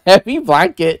is have a heavy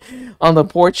blanket on the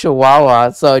poor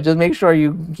chihuahua. So just make sure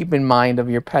you keep in mind of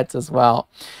your pets as well.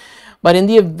 But in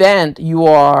the event you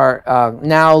are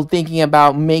now thinking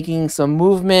about making some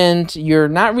movement, you're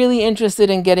not really interested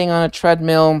in getting on a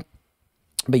treadmill,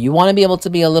 but you want to be able to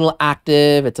be a little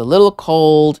active, it's a little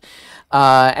cold,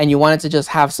 and you want it to just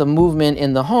have some movement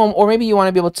in the home, or maybe you want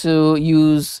to be able to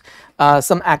use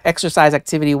some exercise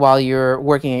activity while you're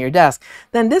working at your desk,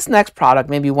 then this next product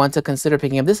maybe you want to consider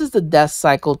picking up. This is the Desk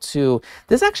Cycle 2.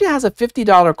 This actually has a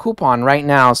 $50 coupon right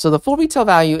now. So the full retail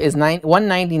value is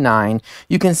 $199.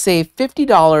 You can save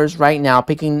 $50 right now,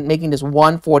 making this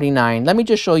 $149. Let me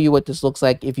just show you what this looks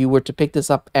like if you were to pick this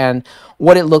up and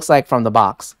what it looks like from the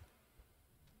box.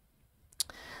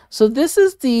 So this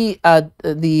is the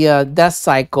Desk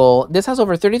Cycle. This has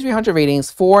over 3,300 ratings,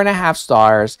 4.5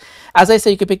 stars. As I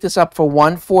said, you can pick this up for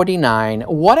 $149.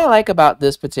 What I like about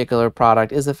this particular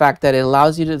product is the fact that it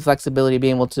allows you the flexibility of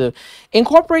being able to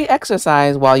incorporate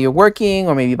exercise while you're working,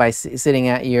 or maybe by sitting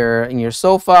at in your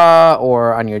sofa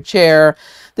or on your chair.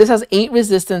 This has 8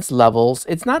 resistance levels.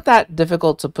 It's not that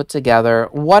difficult to put together.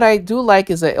 What I do like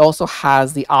is it also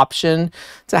has the option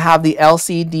to have the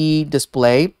LCD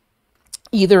display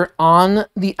either on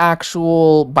the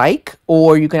actual bike,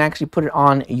 or you can actually put it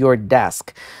on your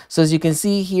desk. So as you can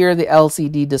see here, the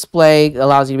LCD display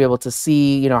allows you to be able to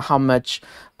see, how much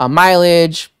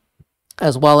mileage,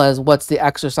 as well as what's the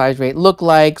exercise rate look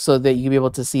like, so that you can be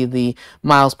able to see the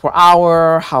miles per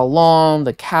hour, how long,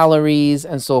 the calories,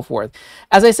 and so forth.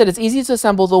 As I said, it's easy to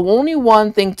assemble. The only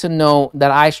one thing to note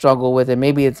that I struggle with, and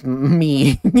maybe it's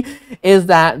me, is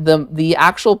that the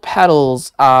actual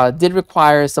pedals did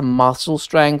require some muscle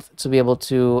strength to be able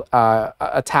to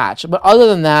attach. But other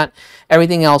than that,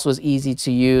 everything else was easy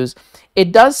to use.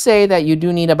 It does say that you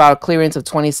do need about a clearance of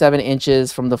 27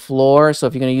 inches from the floor. So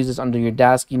if you're going to use this under your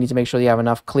desk, you need to make sure you have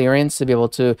enough clearance to be able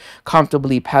to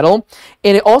comfortably pedal.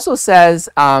 And it also says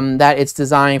that it's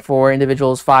designed for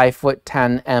individuals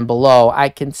 5'10" and below. I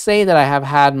can say that I have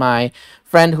had my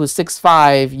friend who's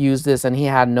 6'5" use this, and he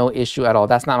had no issue at all.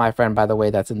 That's not my friend, by the way.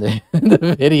 That's in the, in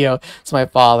the video. It's my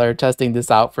father testing this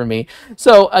out for me.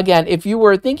 So again, if you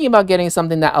were thinking about getting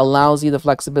something that allows you the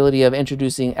flexibility of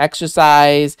introducing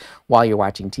exercise while you're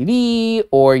watching TV,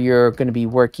 or you're going to be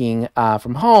working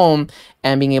from home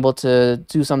and being able to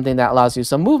do something that allows you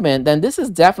some movement, then this is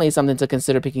definitely something to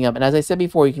consider picking up. And as I said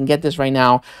before, you can get this right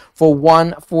now for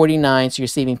 $149. So you're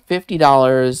saving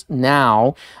 $50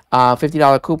 now,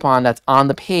 $50 coupon that's on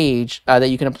the page that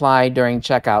you can apply during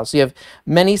checkout. So you have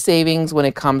many savings when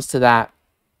it comes to that.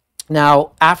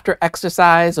 Now, after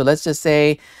exercise, or let's just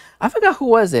say, I forgot who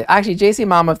was it. Actually, JC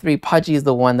Mama 3 Pudgy is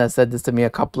the one that said this to me a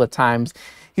couple of times.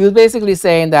 He was basically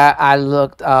saying that I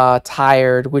looked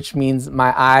tired, which means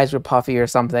my eyes were puffy or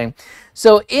something.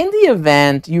 So in the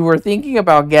event you were thinking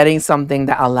about getting something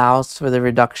that allows for the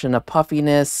reduction of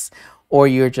puffiness, or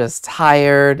you're just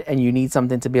tired and you need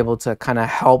something to be able to kind of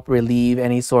help relieve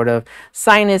any sort of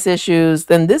sinus issues,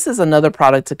 then this is another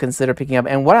product to consider picking up.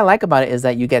 And what I like about it is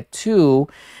that you get 2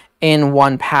 in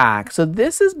 1 pack. So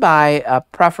this is by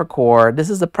Prefercore. This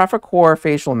is the Prefercore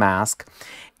facial mask.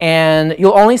 And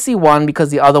you'll only see one because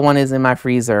the other one is in my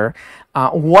freezer.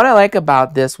 What I like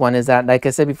about this one is that, like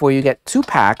I said before, you get 2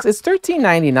 packs. It's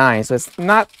 $13.99, so it's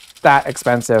not that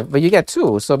expensive, but you get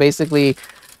 2. So basically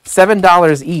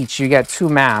 $7 each, you get 2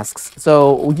 masks.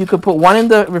 So you could put one in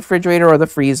the refrigerator or the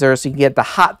freezer, so you can get the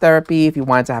hot therapy if you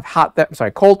wanted to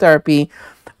have cold therapy,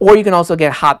 or you can also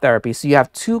get hot therapy. So you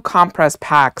have 2 compressed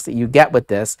packs that you get with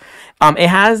this. It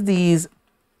has these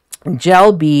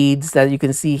gel beads that you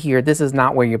can see here. This is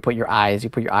not where you put your eyes.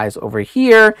 You put your eyes over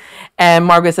here. And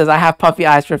Margaret says, I have puffy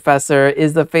eyes, Professor.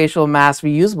 Is the facial mask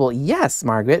reusable? Yes,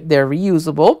 Margaret, they're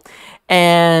reusable.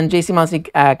 And JC Muncie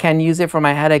can use it for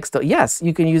my headaches still. Yes,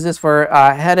 you can use this for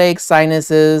headaches,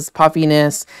 sinuses,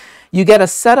 puffiness. You get a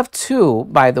set of 2,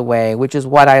 by the way, which is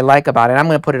what I like about it. I'm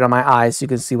going to put it on my eyes so you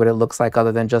can see what it looks like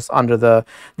other than just under the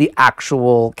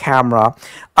actual camera.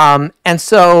 And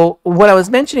so what I was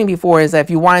mentioning before is that if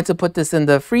you wanted to put this in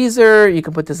the freezer, you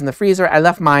can put this in the freezer. I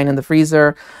left mine in the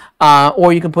freezer.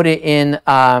 Or you can put it in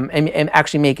and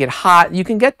actually make it hot. You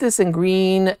can get this in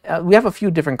green. We have a few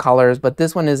different colors, but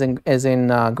this one is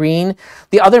in green.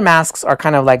 The other masks are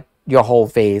kind of like your whole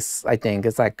face, I think.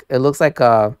 It's like, it looks like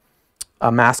a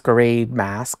masquerade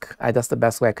mask. That's the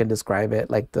best way I can describe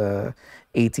it, like the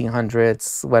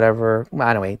 1800s, whatever.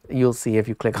 Anyway, you'll see if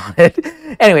you click on it.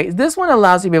 Anyway, this one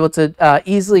allows you to be able to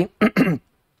easily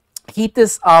heat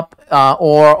this up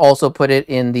or also put it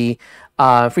in the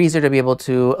freezer to be able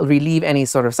to relieve any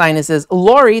sort of sinuses.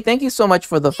 Lori, thank you so much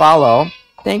for the follow.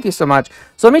 Thank you so much.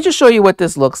 So let me just show you what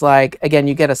this looks like. Again,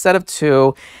 you get a set of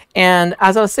 2. And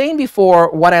as I was saying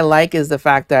before, what I like is the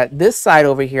fact that this side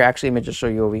over here, actually, let me just show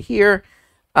you over here,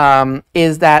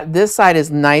 is that this side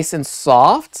is nice and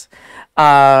soft.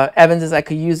 Evans says I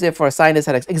could use it for sinus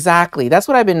headaches. Exactly. That's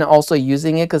what I've been also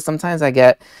using it, because sometimes I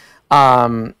get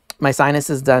my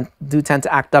sinuses do tend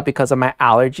to act up because of my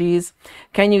allergies.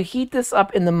 Can you heat this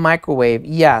up in the microwave?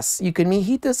 Yes, you can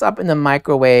heat this up in the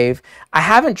microwave. I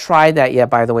haven't tried that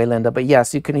yet, by the way, Linda, but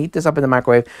yes, you can heat this up in the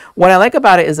microwave. What I like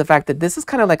about it is the fact that this is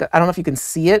kind of like, I don't know if you can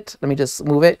see it. Let me just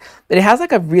move it. But it has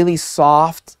like a really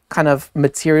soft kind of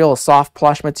material, a soft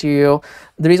plush material.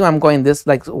 The reason why I'm going this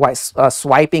like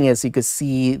swiping is so you could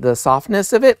see the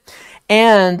softness of it.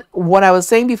 And what I was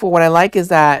saying before, what I like is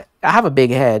that I have a big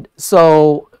head.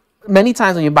 So many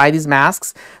times when you buy these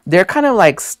masks, they're kind of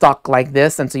like stuck like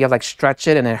this, and so you have like stretch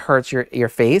it and it hurts your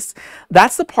face.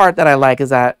 That's the part that I like, is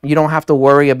that you don't have to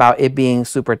worry about it being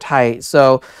super tight.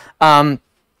 So and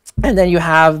then you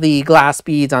have the glass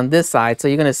beads on this side, so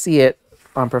you're going to see it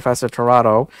on Professor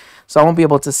Tirado, so I won't be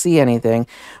able to see anything.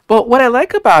 But what I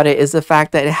like about it is the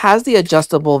fact that it has the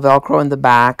adjustable Velcro in the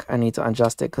back. I need to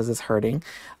adjust it because it's hurting.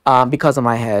 because of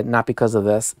my head, not because of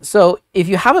this. So if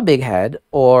you have a big head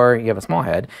or you have a small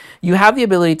head, you have the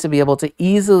ability to be able to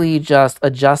easily just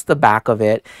adjust the back of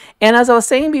it. And as I was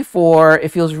saying before, it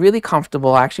feels really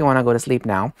comfortable. I actually want to go to sleep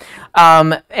now.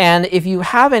 And if you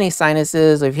have any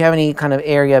sinuses or if you have any kind of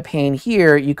area pain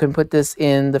here, you can put this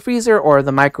in the freezer or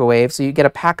the microwave. So you get a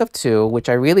pack of 2, which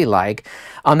I really like.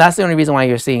 That's the only reason why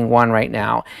you're seeing 1 right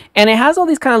now. And it has all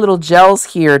these kind of little gels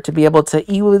here to be able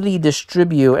to evenly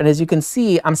distribute. And as you can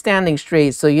see, I'm standing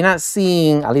straight, so you're not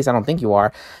seeing, at least I don't think you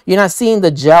are, you're not seeing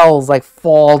the gels like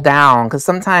fall down, because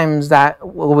sometimes that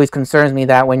always concerns me,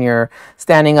 that when you're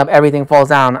standing up, everything falls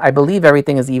down. I believe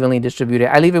everything is evenly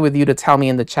distributed. I leave it with you to tell me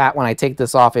in the chat when I take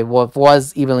this off if it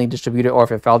was evenly distributed or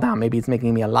if it fell down. Maybe it's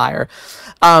making me a liar.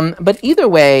 But either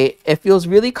way, it feels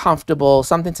really comfortable,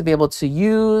 something to be able to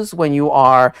use when you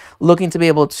are looking to be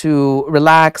able to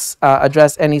relax,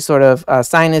 address any sort of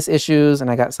sinus issues. And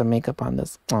I got some makeup on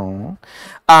this. Oh.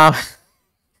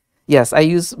 Yes, I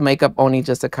use makeup only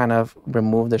just to kind of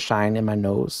remove the shine in my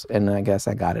nose. And I guess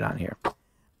I got it on here.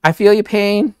 I feel your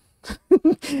pain.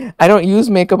 I don't use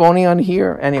makeup only on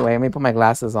here. Anyway, let me put my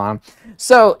glasses on.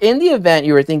 So in the event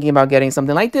you were thinking about getting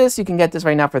something like this, you can get this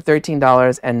right now for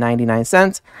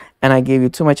 $13.99. And I gave you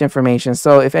too much information.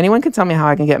 So if anyone can tell me how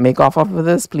I can get makeup off of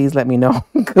this, please let me know,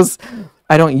 because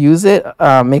I don't use it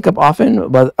makeup often,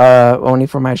 but only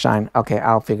for my shine. Okay,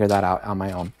 I'll figure that out on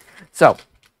my own. So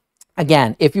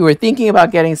again, if you were thinking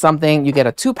about getting something, you get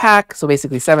a 2-pack, so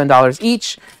basically $7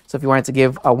 each. So if you wanted to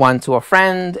give one to a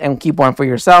friend and keep one for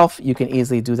yourself, you can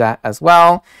easily do that as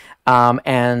well.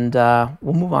 We'll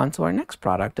move on to our next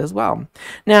product as well.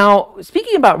 Now,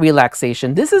 speaking about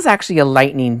relaxation, this is actually a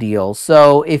lightning deal.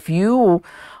 So if you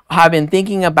have been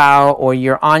thinking about, or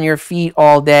you're on your feet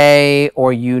all day,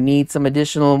 or you need some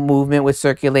additional movement with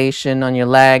circulation on your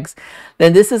legs,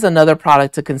 then this is another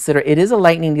product to consider. It is a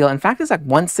lightning deal. In fact, it's like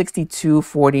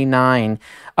 $162.49,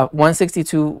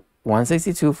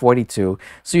 $162.42.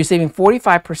 So you're saving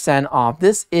 45% off.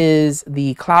 This is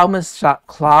the Cloud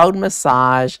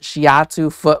Massage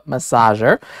Shiatsu Foot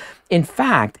Massager. In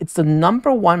fact, it's the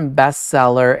 #1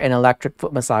 bestseller in electric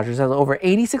foot massagers. It has over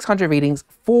 8,600 ratings,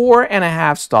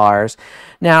 4.5 stars.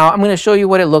 Now, I'm going to show you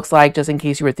what it looks like just in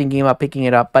case you were thinking about picking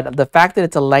it up. But the fact that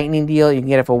it's a lightning deal, you can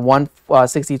get it for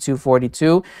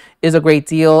 $162.42 is a great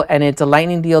deal. And it's a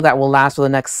lightning deal that will last for the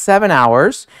next 7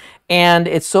 hours.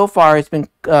 And so far, it's been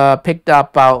picked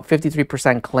up about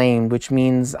 53% claimed, which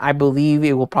means I believe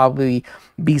it will probably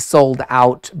be sold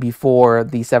out before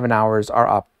the 7 hours are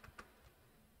up.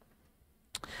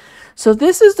 So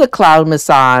this is the Cloud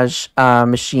Massage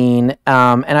machine,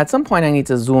 and at some point I need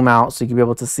to zoom out so you can be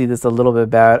able to see this a little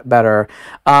bit better.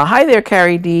 Hi there,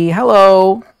 Carrie D.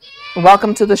 Hello.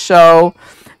 Welcome to the show.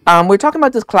 We're talking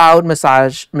about this Cloud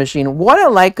Massage machine. What I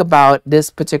like about this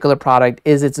particular product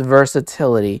is its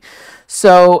versatility.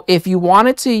 So if you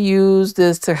wanted to use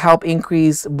this to help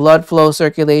increase blood flow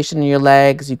circulation in your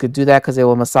legs, you could do that because it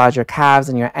will massage your calves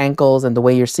and your ankles. And the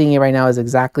way you're seeing it right now is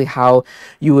exactly how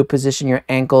you would position your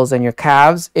ankles and your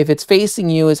calves. If it's facing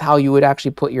you is how you would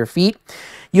actually put your feet.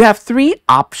 You have 3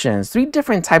 options, 3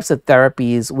 different types of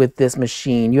therapies with this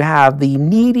machine. You have the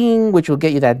kneading, which will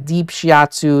get you that deep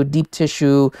shiatsu, deep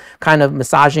tissue kind of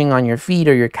massaging on your feet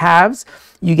or your calves.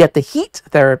 You get the heat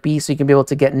therapy, so you can be able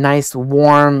to get nice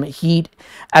warm heat,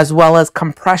 as well as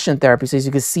compression therapy. So as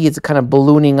you can see, it's kind of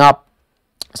ballooning up.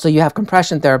 So you have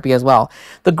compression therapy as well.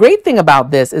 The great thing about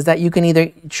this is that you can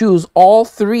either choose all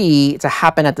 3 to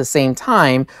happen at the same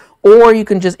time, or you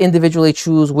can just individually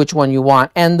choose which one you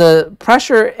want. And the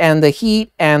pressure and the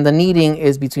heat and the kneading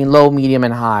is between low, medium,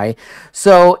 and high.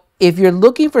 So if you're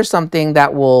looking for something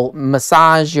that will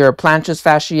massage your plantar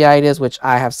fasciitis, which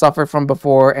I have suffered from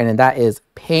before, and that is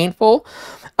painful,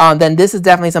 then this is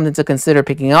definitely something to consider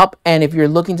picking up. And if you're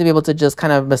looking to be able to just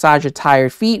kind of massage your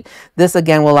tired feet, this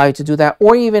again will allow you to do that,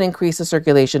 or even increase the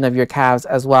circulation of your calves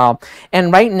as well.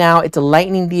 And right now it's a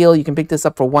lightning deal. You can pick this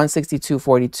up for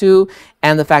 $162.42.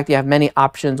 And the fact that you have many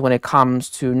options when it comes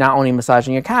to not only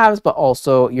massaging your calves, but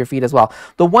also your feet as well.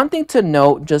 The one thing to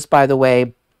note, just by the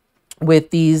way, with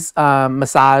these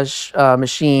massage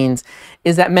machines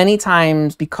is that many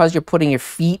times, because you're putting your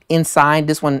feet inside,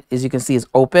 this one, as you can see, is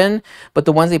open, but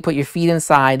the ones they put your feet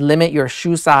inside limit your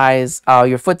shoe size,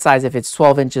 your foot size. If it's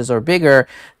 12 inches or bigger,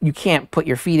 you can't put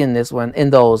your feet in this one, in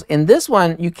those. In this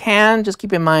one, you can. Just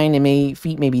keep in mind,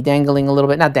 feet may be dangling a little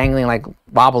bit, not dangling like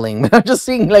wobbling, but I'm just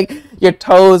seeing like your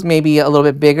toes may be a little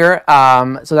bit bigger.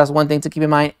 So that's one thing to keep in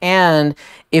mind. And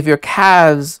if your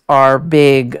calves are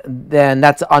big, then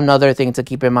that's another another thing to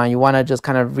keep in mind. You want to just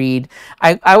kind of read.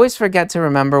 I always forget to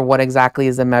remember what exactly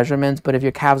is the measurements, but if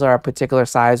your calves are a particular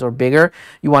size or bigger,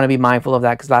 you want to be mindful of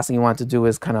that, because last thing you want to do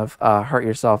is kind of hurt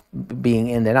yourself being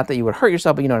in there. Not that you would hurt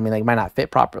yourself, but you know what I mean, like it might not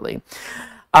fit properly.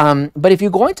 But if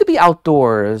you're going to be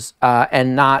outdoors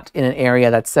and not in an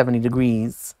area that's 70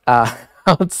 degrees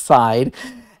outside,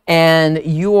 and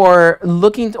you're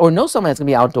looking or know someone that's going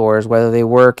to be outdoors, whether they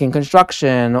work in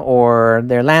construction or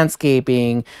they're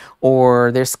landscaping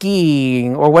or they're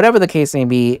skiing or whatever the case may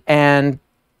be, and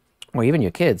or even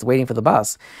your kids waiting for the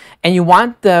bus, and you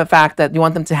want the fact that you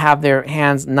want them to have their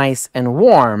hands nice and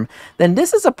warm, then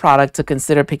this is a product to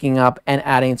consider picking up and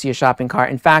adding to your shopping cart.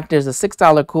 In fact, there's a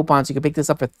 $6 coupon, so you can pick this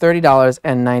up for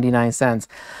 $30.99.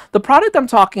 The product I'm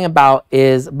talking about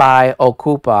is by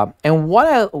Okupa, and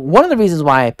one of the reasons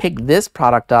why I picked this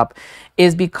product up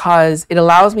is because it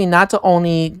allows me not to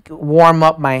only warm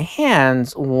up my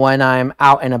hands when I'm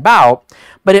out and about,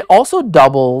 but it also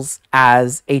doubles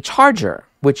as a charger,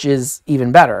 which is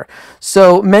even better.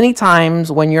 So many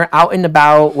times when you're out and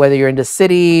about, whether you're in the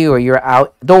city or you're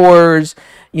outdoors,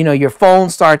 you know, your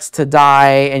phone starts to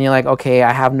die and you're like, okay,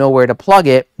 I have nowhere to plug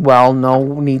it. Well,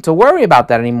 no need to worry about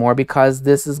that anymore, because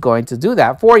this is going to do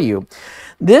that for you.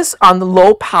 This on the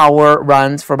low power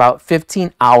runs for about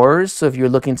 15 hours. So if you're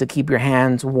looking to keep your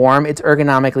hands warm, it's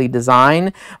ergonomically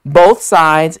designed. Both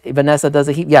sides, Vanessa does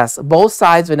a heat. Yes, both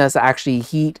sides, Vanessa, actually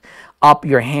heat up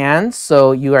your hands.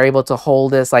 So you are able to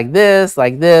hold this like this,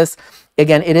 like this.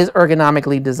 Again, it is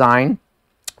ergonomically designed.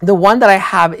 The one that I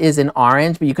have is in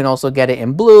orange, but you can also get it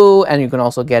in blue and you can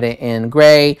also get it in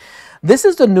gray. This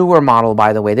is the newer model,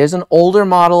 by the way. There's an older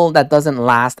model that doesn't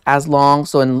last as long.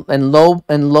 So in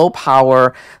low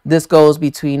power, this goes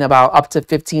between about up to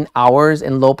 15 hours.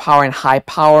 In low power and high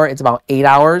power, it's about 8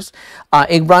 hours.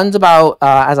 It runs about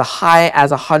as high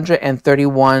as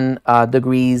 131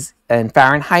 degrees in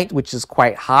Fahrenheit, which is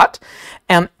quite hot.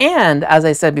 And as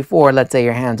I said before, let's say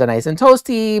your hands are nice and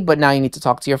toasty, but now you need to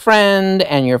talk to your friend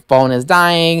and your phone is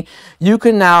dying. You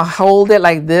can now hold it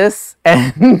like this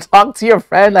and talk to your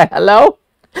friend like, hello?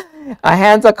 My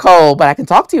hands are cold, but I can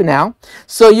talk to you now.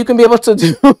 So you can be able to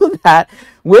do that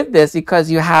with this, because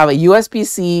you have a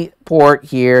USB-C port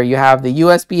here, you have the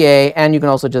USB-A, and you can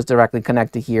also just directly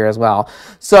connect to here as well.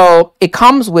 So it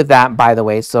comes with that, by the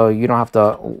way, so you don't have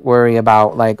to worry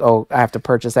about like, oh, I have to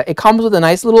purchase that. It comes with a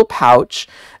nice little pouch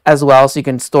as well, so you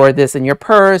can store this in your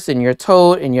purse, in your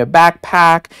tote, in your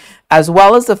backpack, as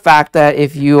well as the fact that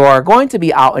if you are going to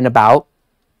be out and about,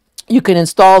 you can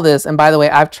install this. And by the way,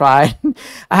 I've tried.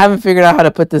 I haven't figured out how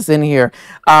to put this in here.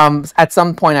 At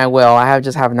some point I will. I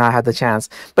just have not had the chance.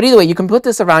 But either way, you can put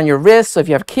this around your wrist. So if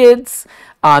you have kids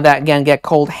that, again, get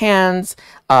cold hands,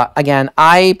 again,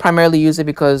 I primarily use it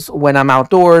because when I'm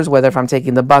outdoors, whether if I'm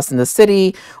taking the bus in the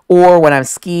city or when I'm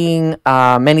skiing,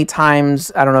 many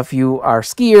times, I don't know if you are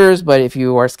skiers, but if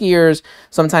you are skiers,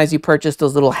 sometimes you purchase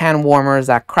those little hand warmers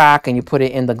that crack and you put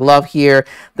it in the glove here.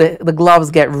 The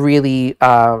gloves get really,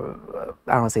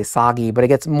 I don't want to say soggy, but it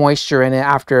gets moisture in it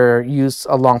after use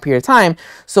a long period of time.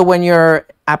 So when you're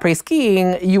après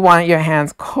skiing, you want your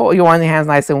hands cold, you want your hands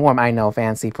nice and warm. I know,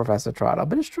 fancy Professor Tirado,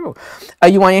 but it's true.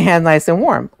 You want your hands nice and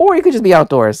warm, or you could just be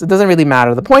outdoors. It doesn't really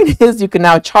matter. The point is you can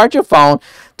now charge your phone,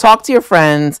 talk to your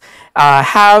friends,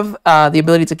 have the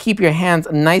ability to keep your hands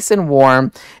nice and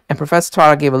warm. And Professor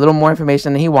Tirado gave a little more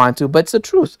information than he wanted to, but it's the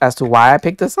truth as to why I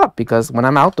picked this up. Because when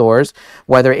I'm outdoors,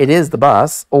 whether it is the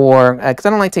bus or, because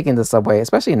I don't like taking the subway,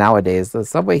 especially nowadays, the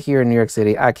subway here in New York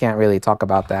City, I can't really talk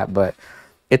about that, but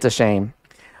it's a shame.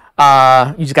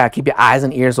 You just got to keep your eyes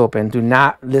and ears open. Do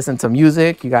not listen to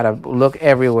music. You got to look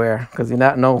everywhere because you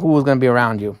don't know who's going to be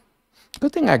around you.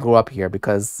 Good thing I grew up here,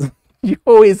 because you're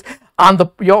always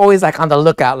like on the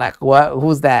lookout, like, what?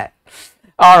 Who's that?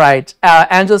 All right.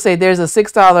 Angela say there's a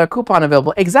 $6 coupon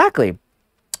available. Exactly.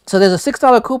 So there's a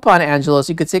 $6 coupon, Angela,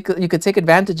 so you could take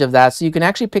advantage of that. So you can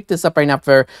actually pick this up right now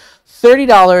for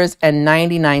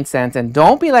 $30.99. And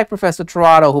don't be like Professor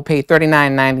Tirado, who paid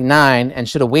 $39.99 and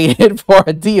should have waited for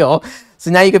a deal.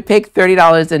 So now you can pick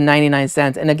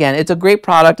 $30.99. And again, it's a great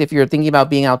product if you're thinking about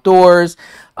being outdoors,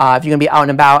 if you're going to be out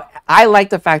and about. I like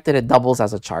the fact that it doubles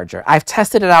as a charger. I've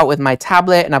tested it out with my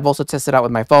tablet, and I've also tested it out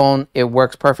with my phone. It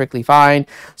works perfectly fine.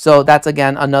 So that's,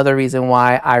 again, another reason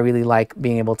why I really like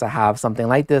being able to have something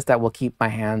like this that will keep my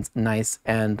hands nice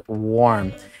and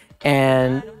warm.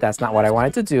 And that's not what I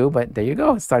wanted to do, but there you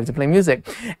go. It started to play music.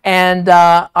 And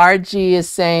RG is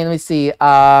saying, let me see,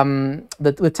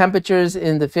 with temperatures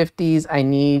in the 50s, I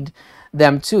need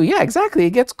them too. Yeah, exactly.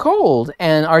 It gets cold.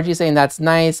 And RG is saying, that's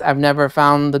nice. I've never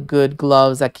found the good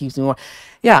gloves that keeps me warm.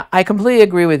 Yeah, I completely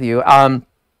agree with you.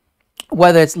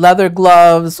 whether it's leather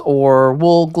gloves or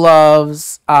wool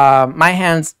gloves, my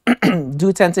hands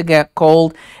do tend to get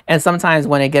cold. And sometimes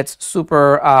when it gets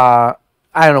super,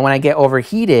 I don't know, when I get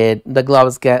overheated, the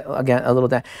gloves get, again, a little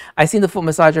down. I seen the foot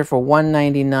massager for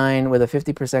 $199 with a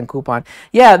 50% coupon.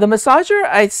 Yeah, the massager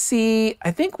I see,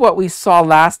 I think what we saw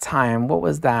last time, what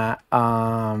was that?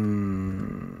 Let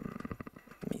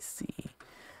me see.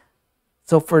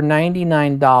 So for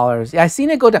 $99, yeah, I seen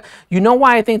it go down. You know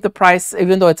why I think the price,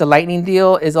 even though it's a lightning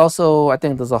deal, is also, I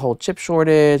think there's a whole chip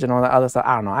shortage and all that other stuff.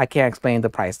 I don't know. I can't explain the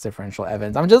price differential,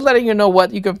 Evans. I'm just letting you know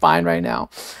what you can find right now.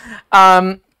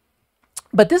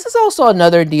 But this is also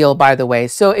another deal, by the way.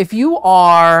 So if you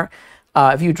are,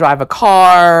 if you drive a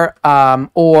car,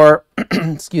 or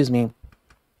excuse me,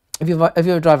 if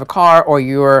you drive a car or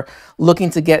you're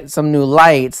looking to get some new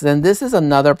lights, then this is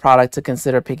another product to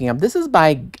consider picking up. This is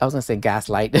by, I was gonna say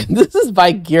Gaslight. This is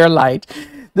by Gearlight.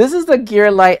 This is the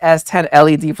Gearlight S10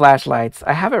 LED flashlights.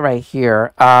 I have it right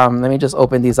here. Let me just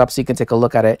open these up so you can take a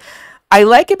look at it. I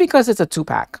like it because it's a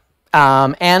 2-pack.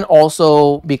 And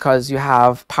also because you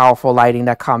have powerful lighting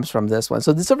that comes from this one.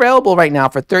 So this is available right now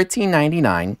for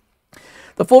 $13.99.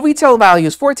 The full retail value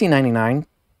is $14.99.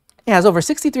 It has over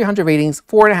 6,300 ratings,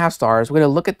 4.5 stars. We're going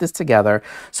to look at this together.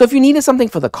 So if you needed something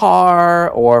for the car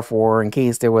or for in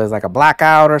case there was like a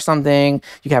blackout or something,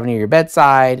 you can have it near your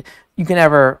bedside. You can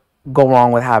never go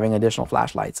wrong with having additional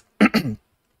flashlights.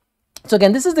 So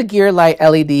again, this is the Gearlight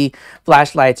LED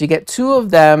flashlights. You get 2 of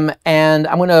them, and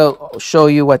I'm going to show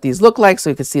you what these look like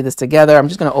so you can see this together. I'm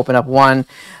just going to open up one.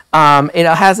 It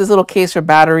has this little case for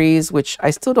batteries, which I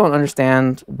still don't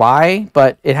understand why,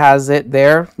 but it has it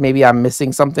there. Maybe I'm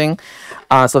missing something.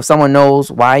 So if someone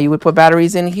knows why you would put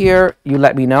batteries in here, you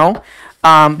let me know.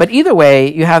 But either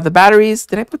way, you have the batteries.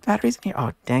 Did I put batteries in here?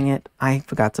 Oh, dang it. I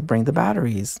forgot to bring the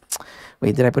batteries.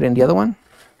 Wait, did I put it in the other one?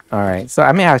 All right, so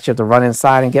I may actually have to run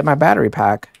inside and get my battery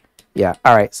pack. Yeah,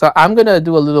 all right. So I'm going to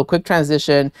do a little quick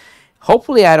transition.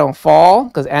 Hopefully I don't fall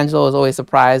because Angelo is always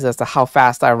surprised as to how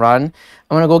fast I run. I'm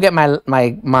going to go get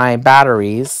my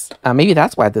batteries. Maybe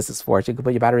that's why this is for. You can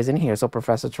put your batteries in here so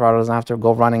Professor Tirado doesn't have to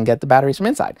go run and get the batteries from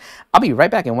inside. I'll be right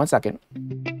back in 1 second.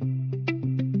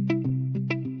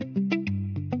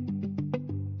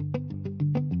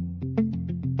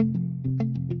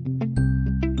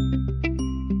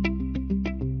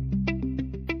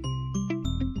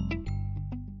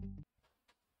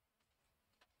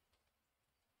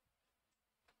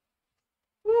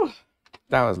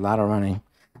 That was a lot of running.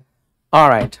 All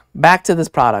right, back to this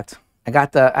product. I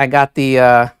got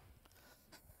the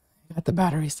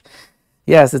batteries.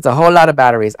 Yes, it's a whole lot of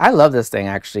batteries. I love this thing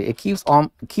actually. It keeps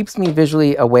me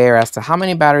visually aware as to how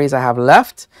many batteries I have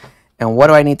left and what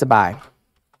do I need to buy.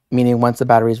 Meaning once the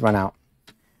batteries run out.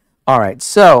 All right,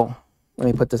 so let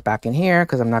me put this back in here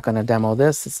because I'm not going to demo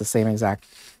this. It's the same exact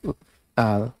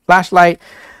flashlight.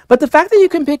 But the fact that you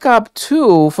can pick up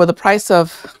 2 for the price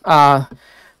of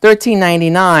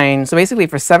 $13.99, so basically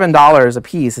for $7 a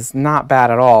piece, is not bad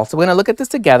at all. So we're going to look at this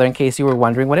together in case you were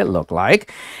wondering what it looked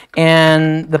like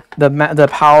and the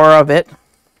power of it.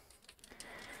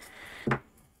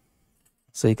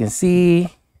 So you can see,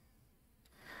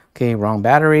 okay, wrong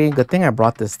battery. Good thing I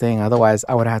brought this thing, otherwise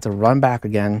I would have had to run back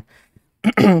again.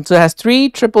 So it has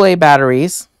 3 AAA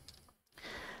batteries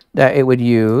that it would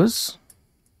use.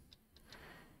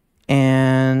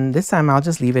 And this time I'll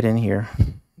just leave it in here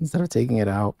instead of taking it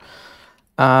out.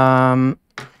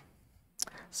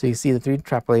 So you see the 3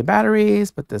 AAA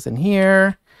batteries, put this in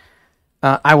here.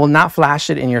 I will not flash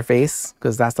it in your face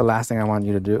because that's the last thing I want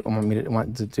you to do.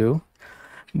 Want to do.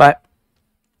 But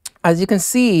as you can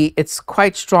see, it's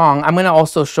quite strong. I'm going to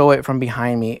also show it from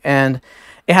behind me. And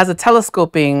it has a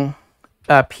telescoping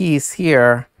piece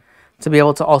here to be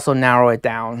able to also narrow it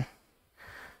down.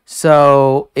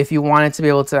 So if you wanted to be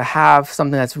able to have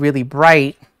something that's really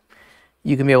bright,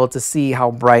 you can be able to see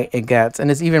how bright it gets. And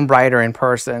it's even brighter in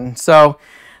person. So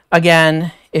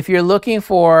again, if you're looking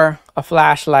for a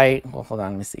flashlight, well, hold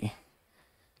on, let me see.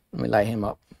 Let me light him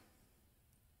up.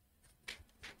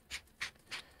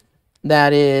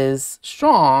 That is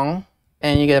strong,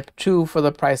 and you get 2 for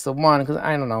the price of 1, because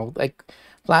I don't know, like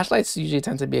flashlights usually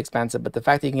tend to be expensive, but the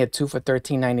fact that you can get 2 for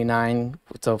 $13.99,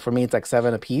 so for me it's like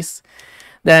 7 a piece,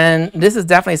 then this is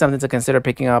definitely something to consider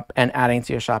picking up and adding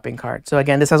to your shopping cart. So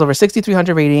again, this has over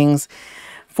 6,300 ratings,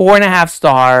 4.5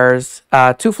 stars,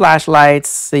 2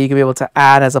 flashlights that you can be able to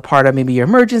add as a part of maybe your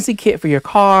emergency kit for your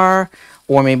car,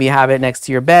 or maybe have it next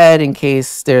to your bed in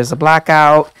case there's a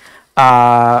blackout,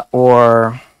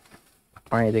 or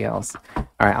anything else. All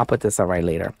right, I'll put this up right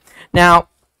later. Now,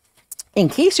 in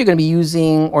case you're going to be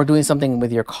using or doing something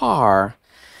with your car,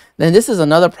 then this is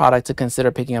another product to consider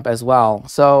picking up as well.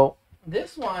 So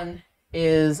This one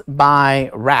is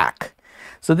by Rack.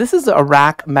 So this is a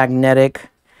Rack magnetic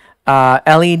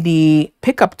LED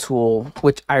pickup tool,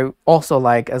 which I also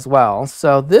like as well.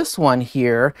 So this one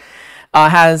here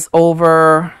has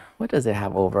over, what does it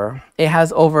have over? It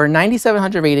has over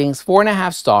 9,700 ratings,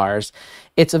 4.5 stars.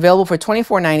 It's available for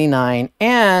 $24.99,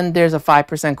 and there's a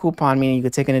 5% coupon, meaning you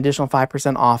could take an additional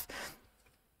 5% off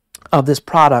of this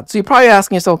product. So you're probably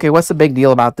asking yourself, okay, what's the big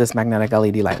deal about this magnetic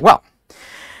LED light? Well,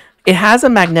 it has a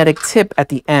magnetic tip at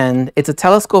the end. It's a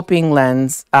telescoping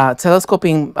lens,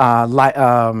 flashlight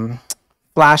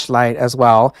as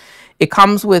well. It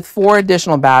comes with 4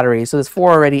 additional batteries. So there's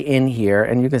 4 already in here.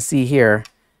 And you can see here,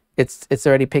 it's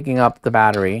already picking up the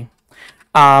battery.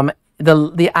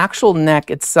 The actual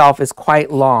neck itself is quite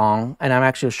long, and I'm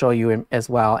actually show you as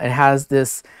well. It has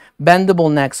this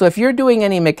bendable neck. So if you're doing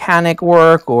any mechanic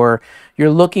work or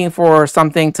you're looking for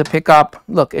something to pick up,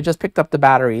 look, it just picked up the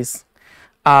batteries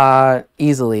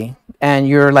easily, and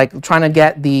you're like trying to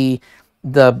get the I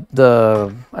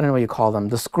don't know what you call them,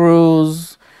 the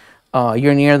screws.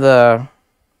 You're near the,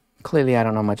 clearly I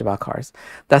don't know much about cars,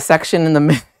 the section in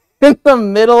the in the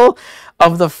middle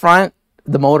of the front,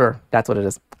 the motor, that's what it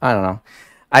is. I don't know.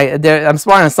 I'm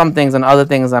smart on some things, and other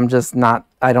things I'm just not,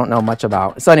 I don't know much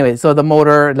about. So anyway, so the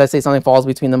motor, let's say something falls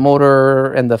between the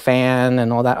motor and the fan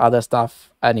and all that other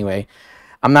stuff. Anyway,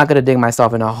 I'm not going to dig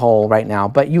myself in a hole right now,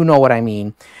 but you know what I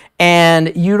mean.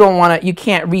 And you don't want to, you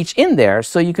can't reach in there,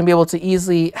 so you can be able to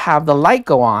easily have the light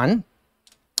go on.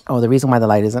 Oh, the reason why the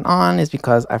light isn't on is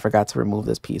because I forgot to remove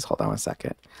this piece. Hold on one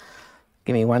second.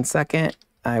 Give me 1 second.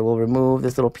 I will remove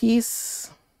this little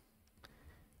piece,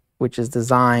 which is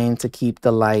designed to keep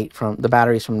the light from, the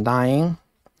batteries from dying.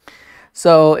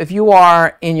 So if you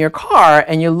are in your car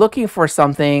and you're looking for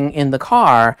something in the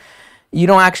car, you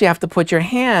don't actually have to put your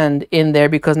hand in there,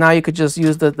 because now you could just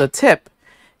use the tip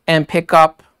and pick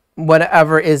up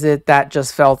whatever is it that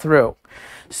just fell through.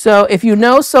 So if you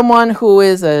know someone who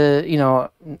is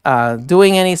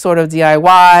doing any sort of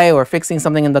DIY or fixing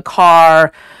something in the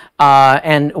car,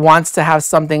 and wants to have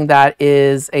something that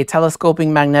is a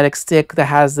telescoping magnetic stick that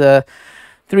has the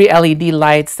 3 LED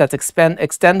lights that's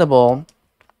extendable,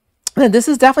 then this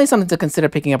is definitely something to consider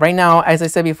picking up. Right now, as I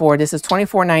said before, this is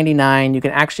 $24.99. You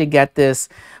can actually get this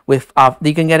with,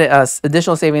 you can get it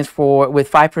additional savings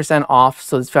with 5% off.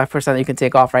 So it's 5% that you can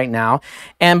take off right now.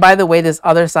 And by the way, this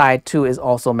other side too is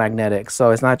also magnetic.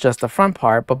 So it's not just the front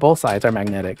part, but both sides are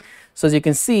magnetic. So as you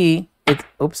can see, it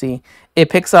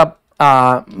picks up,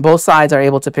 both sides are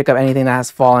able to pick up anything that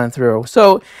has fallen through.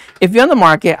 So if you're on the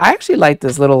market, I actually like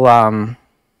this little, what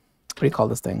do you call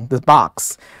this thing? This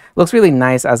box. Looks really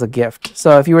nice as a gift.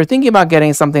 So if you were thinking about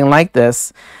getting something like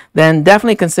this, then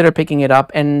definitely consider picking it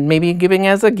up and maybe giving it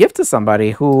as a gift to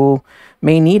somebody who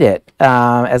may need it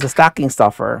as a stocking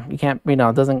stuffer. You can't,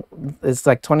 it's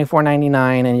like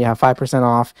 $24.99 and you have 5%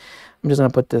 off. I'm just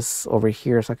going to put this over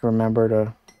here so I can remember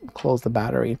to close the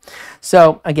battery.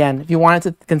 So again, if you wanted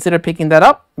to consider picking that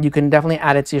up, you can definitely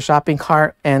add it to your shopping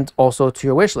cart and also to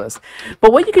your wish list.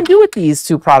 But what you can do with these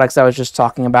 2 products I was just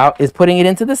talking about is putting it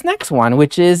into this next one,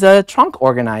 which is a trunk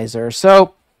organizer.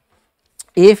 So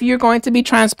if you're going to be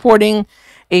transporting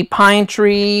a pine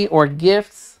tree or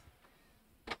gifts,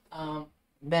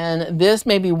 then this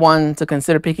may be one to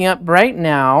consider picking up right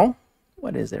now.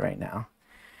 What is it right now?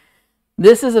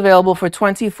 This is available for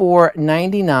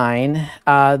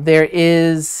 $24.99. There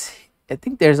is, I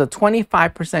think there's a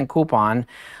 25% coupon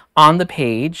on the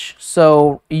page.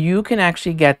 So you can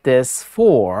actually get this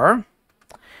for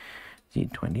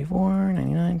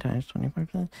 $24.99 times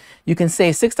 25%. You can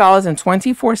save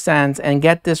 $6.24 and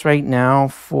get this right now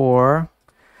for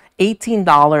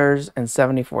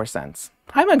 $18.74.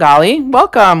 Hi, Magali.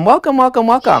 Welcome, welcome, welcome,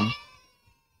 welcome.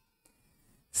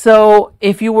 So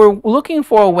if you were looking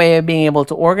for a way of being able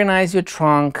to organize your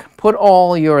trunk, put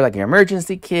all your your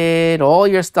emergency kit, all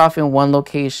your stuff in one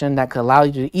location that could allow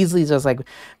you to easily just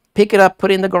pick it up,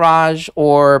 put it in the garage,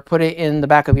 or put it in the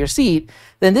back of your seat,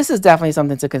 then this is definitely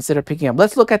something to consider picking up.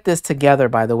 Let's look at this together,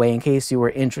 by the way, in case you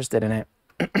were interested in it.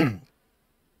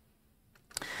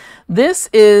 This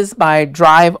is by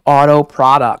Drive Auto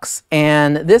Products,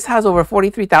 and this has over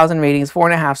 43,000 ratings,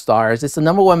 4.5 stars. It's the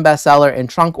 #1 bestseller in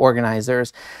trunk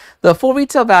organizers. The full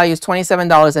retail value is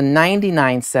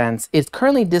 $27.99. It's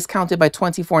currently discounted by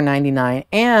 $24.99,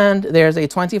 and there's a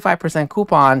 25%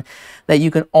 coupon that you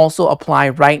can also apply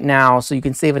right now. So you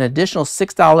can save an additional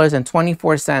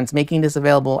 $6.24, making this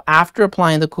available after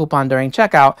applying the coupon during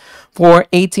checkout for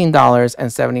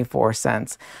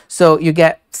 $18.74. So you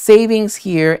get savings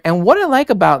here. And what I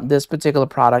like about this particular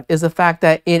product is the fact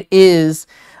that it is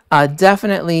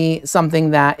Definitely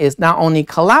something that is not only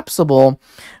collapsible,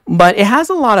 but it has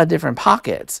a lot of different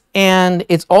pockets. And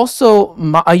it's also,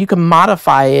 you can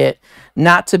modify it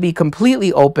not to be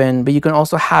completely open, but you can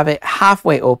also have it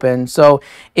halfway open. So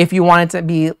if you want it to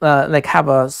be like have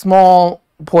a small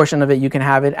portion of it, you can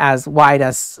have it as wide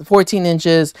as 14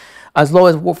 inches, as low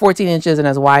as 14 inches, and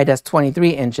as wide as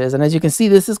 23 inches. And as you can see,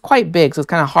 this is quite big, so it's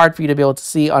kind of hard for you to be able to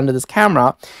see under this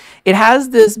camera. It has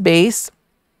this base,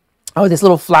 this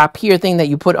little flap here thing that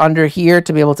you put under here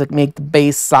to be able to make the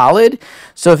base solid.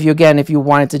 So if you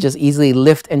wanted to just easily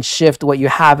lift and shift what you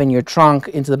have in your trunk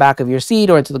into the back of your seat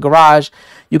or into the garage,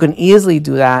 you can easily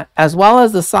do that. As well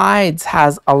as the sides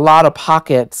has a lot of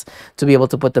pockets to be able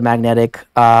to put the magnetic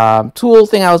tool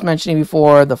thing I was mentioning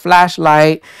before, the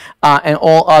flashlight, and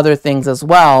all other things as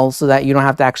well, so that you don't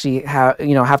have to actually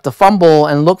have to fumble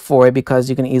and look for it, because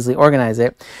you can easily organize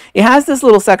it. It has this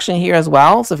little section here as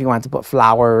well, so if you want to put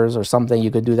flowers or something, you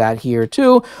could do that here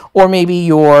too, or maybe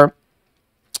your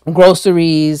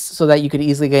groceries, so that you could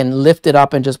easily again lift it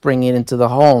up and just bring it into the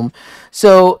home.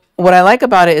 So what I like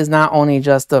about it is not only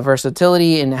just the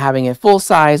versatility in having it full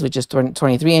size, which is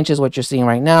 23 inches, what you're seeing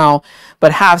right now,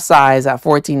 but half size at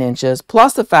 14 inches,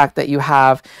 plus the fact that you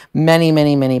have many,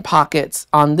 many, many pockets.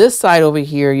 On this side over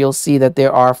here, you'll see that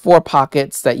there are 4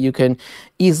 pockets that you can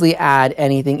easily add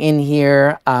anything in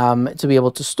here to be able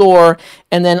to store.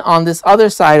 And then on this other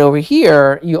side over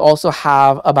here, you also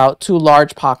have about 2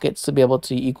 large pockets to be able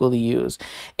to equally use.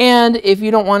 And if you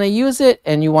don't want to use it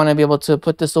and you want to be able to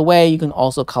put this away, you can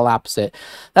also collapse it.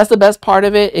 That's the best part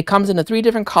of it. It comes in 3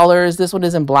 different colors. This one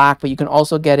is in black, but you can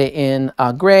also get it in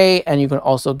gray, and you can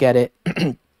also get it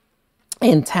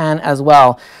in tan as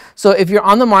well. So if you're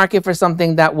on the market for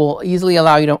something that will easily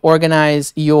allow you to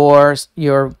organize your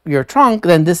trunk,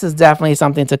 then this is definitely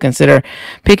something to consider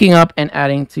picking up and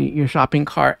adding to your shopping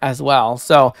cart as well.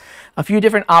 So a few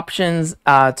different options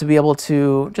to be able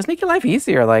to just make your life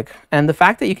easier. And the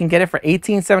fact that you can get it for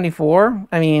 $18.74,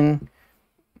 I mean,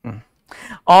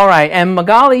 all right. And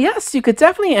Magali, yes, you could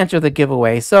definitely enter the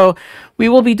giveaway. So we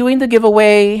will be doing the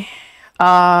giveaway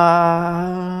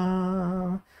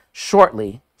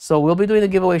shortly. So we'll be doing the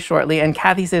giveaway shortly. And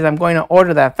Kathy says, I'm going to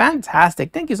order that.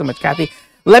 Fantastic. Thank you so much, Kathy.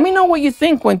 Let me know what you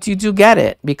think once you do get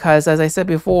it, because as I said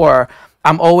before,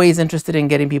 I'm always interested in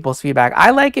getting people's feedback.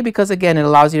 I like it because, again, it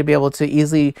allows you to be able to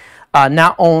easily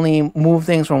not only move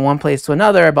things from one place to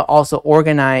another, but also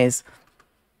organize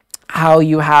how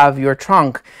you have your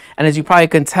trunk. And as you probably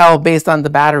can tell based on the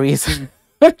batteries,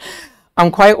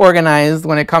 I'm quite organized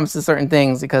when it comes to certain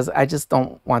things, because I just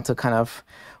don't want to kind of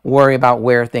worry about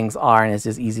where things are, and it's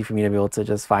just easy for me to be able to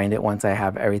just find it once I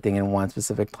have everything in one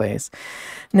specific place.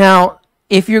 Now,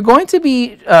 if you're going to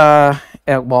be,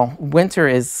 well, winter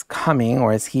is coming,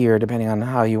 or is here, depending on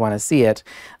how you want to see it,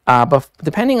 but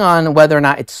depending on whether or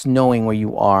not it's snowing where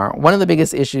you are, one of the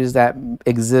biggest issues that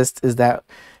exist is that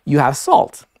you have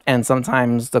salt. And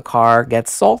sometimes the car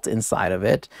gets salt inside of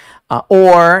it,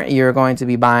 or you're going to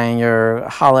be buying your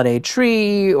holiday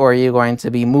tree, or you're going to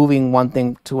be moving one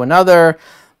thing to another,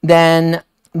 then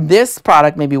this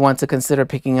product may be one to consider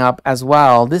picking up as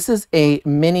well. This is a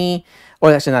mini,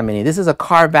 or actually not mini, this is a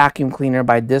car vacuum cleaner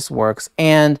by This Works,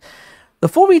 and the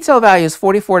full retail value is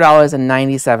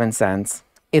 $44.97.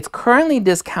 It's currently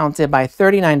discounted by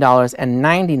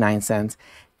 $39.99.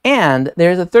 And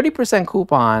there's a 30%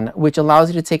 coupon, which allows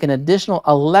you to take an additional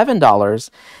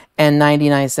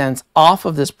 $11.99 off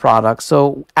of this product.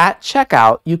 So at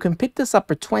checkout, you can pick this up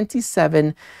for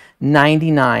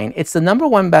 $27.99. It's the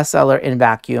 #1 bestseller in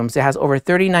vacuums. It has over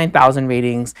 39,000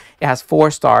 ratings. It has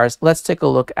 4 stars. Let's take a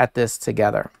look at this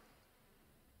together.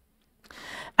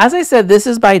 As I said, this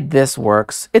is by This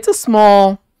Works. It's a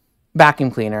small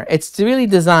vacuum cleaner. It's really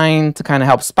designed to kind of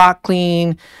help spot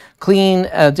clean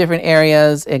different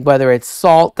areas, whether it's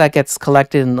salt that gets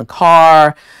collected in the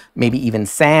car, maybe even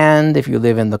sand if you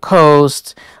live in the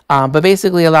coast, but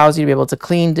basically allows you to be able to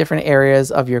clean different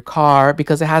areas of your car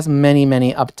because it has many,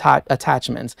 many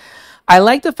attachments. I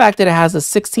like the fact that it has a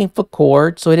 16-foot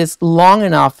cord, so it is long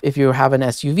enough if you have an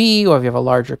SUV or if you have a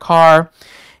larger car.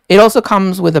 It also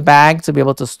comes with a bag to be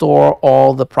able to store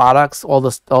all the products, all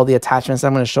the attachments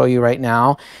I'm going to show you right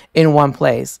now in one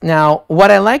place. Now,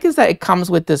 what I like is that it comes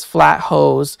with this flat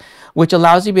hose, which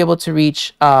allows you to be able to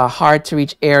reach hard to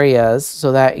reach areas,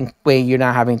 so that in way you're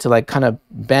not having to like kind of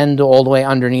bend all the way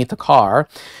underneath the car.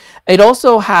 It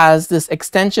also has this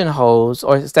extension hose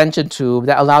or extension tube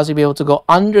that allows you to be able to go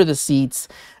under the seats,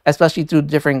 especially through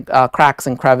different cracks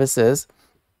and crevices,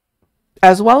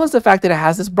 as well as the fact that it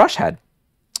has this brush head.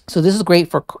 So this is great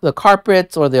for the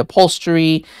carpets or the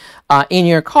upholstery, in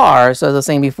your car. So as I was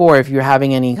saying before, if you're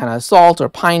having any kind of salt or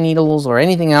pine needles or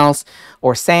anything else,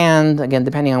 or sand, again,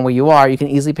 depending on where you are, you can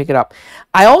easily pick it up.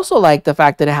 I also like the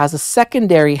fact that it has a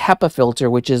secondary HEPA filter,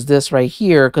 which is this right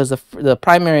here, because the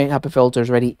primary HEPA filter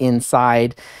is already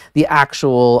inside the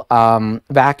actual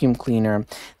vacuum cleaner.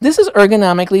 This is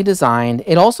ergonomically designed.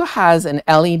 It also has an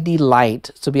LED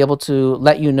light to be able to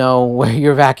let you know where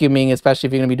you're vacuuming, especially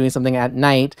if you're going to be doing something at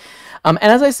night. And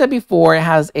as I said before, it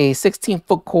has a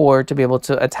 16-foot cord to be able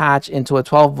to attach into a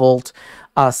 12-volt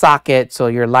socket, so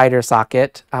your lighter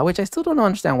socket, which I still don't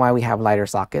understand why we have lighter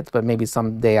sockets, but maybe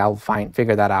someday I'll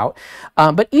figure that out.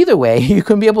 But either way, you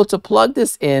can be able to plug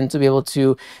this in to be able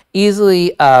to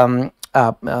easily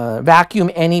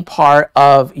vacuum any part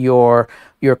of your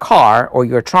car or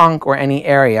your trunk or any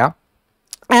area.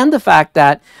 And the fact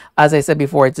that, as I said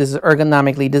before, this is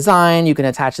ergonomically designed. You can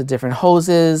attach the different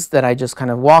hoses that I just kind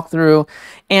of walked through.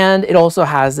 And it also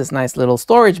has this nice little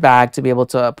storage bag to be able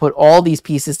to put all these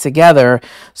pieces together.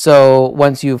 So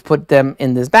once you've put them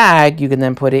in this bag, you can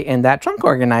then put it in that trunk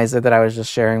organizer that I was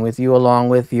just sharing with you, along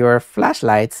with your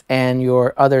flashlights and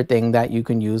your other thing that you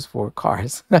can use for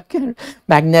cars.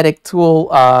 Magnetic tool.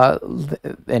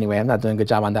 Anyway, I'm not doing a good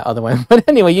job on that other one. But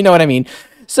anyway, you know what I mean.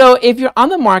 So if you're on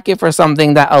the market for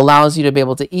something that allows you to be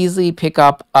able to easily pick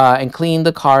up and clean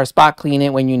the car, spot clean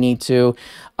it when you need to,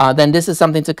 then this is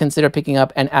something to consider picking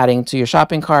up and adding to your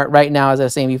shopping cart. Right now, as I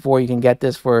was saying before, you can get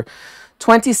this for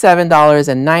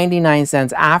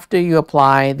 $27.99 after you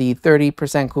apply the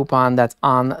 30% coupon that's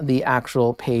on the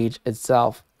actual page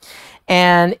itself.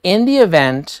 And in the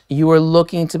event you are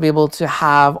looking to be able to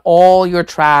have all your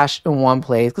trash in one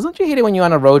place, because don't you hate it when you're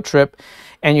on a road trip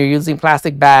and you're using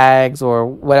plastic bags or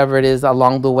whatever it is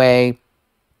along the way,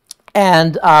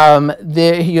 and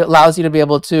it allows you to be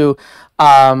able to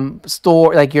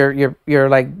store, like you're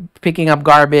like picking up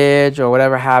garbage or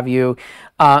whatever have you.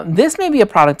 This may be a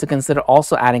product to consider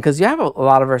also adding, because you have a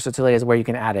lot of versatility as where you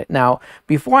can add it. Now,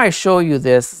 before I show you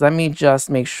this, let me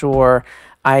just make sure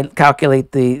I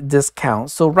calculate the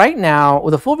discount. So right now,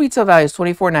 the full retail value is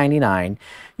 $24.99.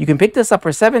 You can pick this up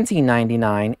for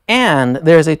 $17.99, and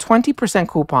there's a 20%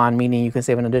 coupon, meaning you can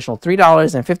save an additional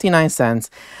 $3.59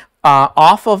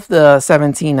 off of the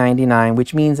 $17.99,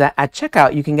 which means that at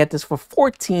checkout you can get this for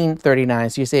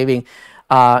 $14.39. So you're saving.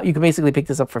 You can basically pick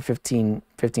this up for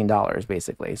 $15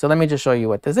 basically. So let me just show you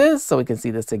what this is so we can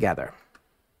see this together.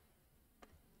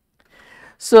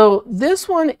 So this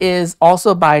one is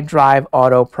also by Drive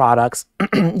Auto Products.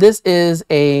 This is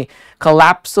a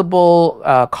collapsible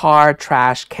car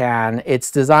trash can. It's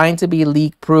designed to be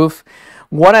leak proof.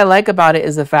 What I like about it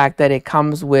is the fact that it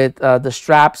comes with the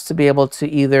straps to be able to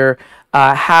either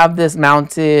have this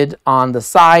mounted on the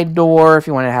side door. If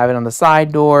you want to have it on the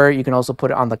side door, you can also put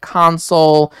it on the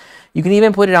console. You can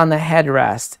even put it on the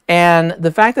headrest. And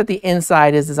the fact that the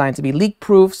inside is designed to be leak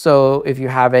proof, so if you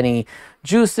have any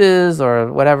juices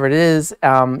or whatever it is,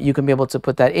 you can be able to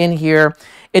put that in here.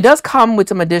 It does come with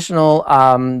some additional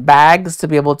bags to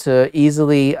be able to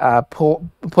easily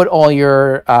put all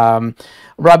your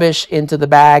rubbish into the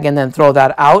bag and then throw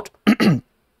that out.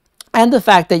 And the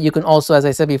fact that you can also, as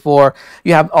I said before,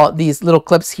 you have all these little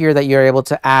clips here that you're able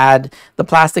to add the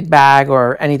plastic bag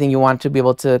or anything you want to be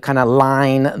able to kind of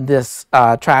line this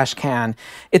trash can.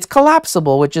 It's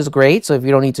collapsible, which is great. So if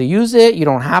you don't need to use it, you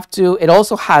don't have to. It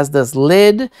also has this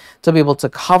lid to be able to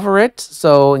cover it.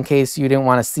 So in case you didn't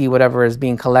want to see whatever is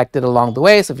being collected along the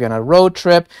way. So if you're on a road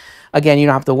trip, again, you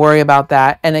don't have to worry about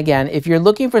that. And again, if you're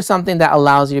looking for something that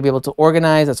allows you to be able to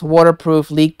organize, that's waterproof,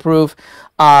 leak-proof,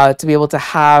 to be able to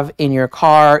have in your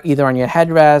car, either on your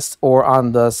headrest or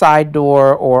on the side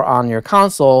door or on your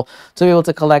console, to be able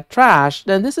to collect trash,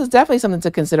 then this is definitely something to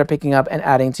consider picking up and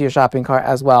adding to your shopping cart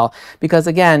as well. Because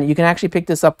again, you can actually pick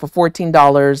this up for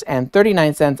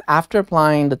 $14.39 after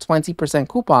applying the 20%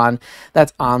 coupon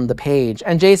that's on the page.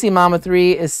 And JC Mama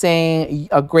 3 is saying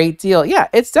a great deal. Yeah,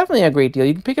 it's definitely a great deal.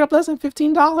 You can pick it up less than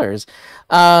 $15.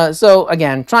 So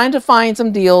again, trying to find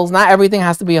some deals. Not everything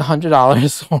has to be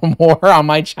 $100 or more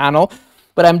on my channel,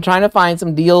 but I'm trying to find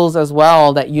some deals as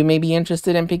well that you may be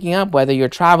interested in picking up, whether you're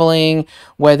traveling,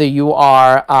 whether you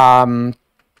are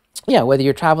whether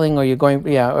you're traveling or you're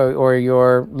going, or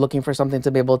you're looking for something to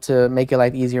be able to make your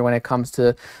life easier when it comes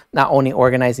to not only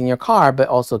organizing your car, but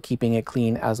also keeping it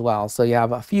clean as well. So you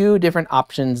have a few different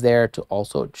options there to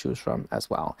also choose from as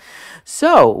well.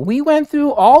 So we went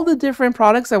through all the different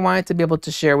products I wanted to be able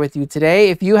to share with you today.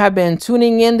 If you have been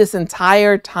tuning in this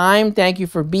entire time, thank you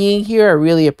for being here. I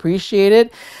really appreciate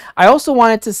it. I also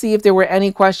wanted to see if there were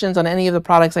any questions on any of the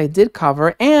products I did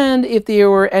cover, and if there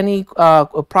were any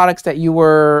products that you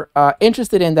were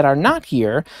interested in that are not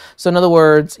here. So in other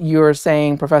words, you're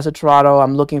saying, Professor Tirado,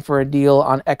 I'm looking for a deal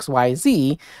on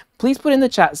XYZ. Please put in the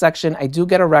chat section. I do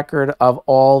get a record of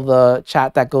all the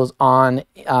chat that goes on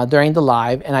during the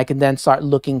live, and I can then start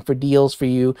looking for deals for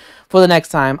you for the next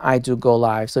time I do go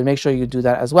live. So make sure you do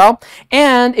that as well.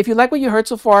 And if you like what you heard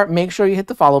so far, make sure you hit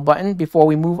the follow button before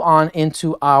we move on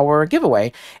into our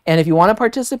giveaway. And if you want to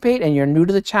participate and you're new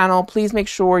to the channel, please make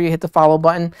sure you hit the follow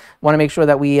button. Want to make sure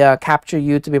that we capture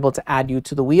you to be able to add you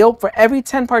to the wheel. For every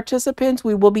 10 participants,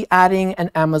 we will be adding an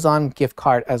Amazon gift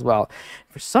card as well.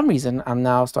 For some reason, I'm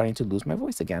now starting to lose my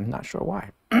voice again. Not sure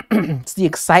why. It's the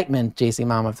excitement, JC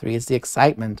Mama 3. It's the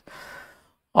excitement.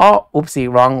 Oh,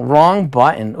 oopsie, wrong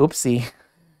button. Oopsie.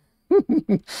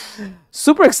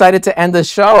 Super excited to end the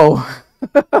show.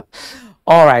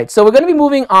 All right, so we're going to be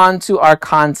moving on to our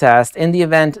contest. In the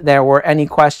event there were any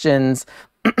questions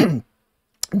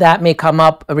that may come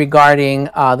up regarding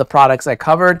the products I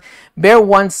covered, bear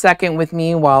 1 second with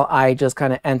me while I just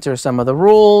kind of enter some of the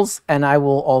rules, and I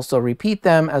will also repeat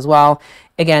them as well.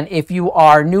 Again, if you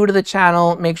are new to the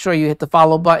channel, make sure you hit the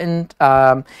follow button.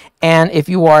 And if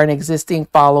you are an existing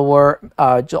follower,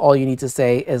 all you need to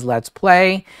say is let's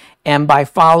play. And by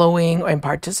following and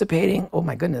participating, oh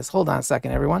my goodness, hold on a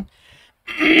second, everyone.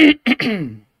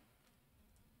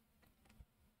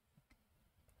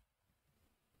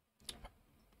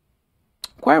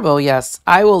 Cuervo, yes,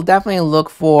 I will definitely look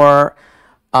for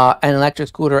an electric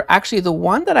scooter. Actually, the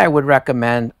one that I would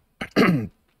recommend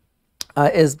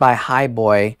is by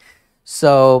Highboy.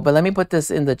 So, but let me put this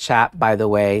in the chat, by the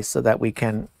way, so that we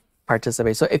can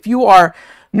participate. So if you are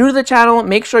new to the channel,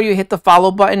 make sure you hit the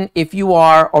follow button. If you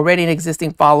are already an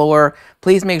existing follower,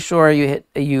 please make sure you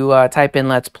type in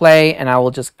let's play, and I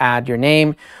will just add your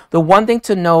name. The one thing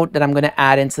to note that I'm going to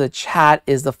add into the chat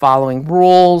is the following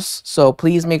rules. So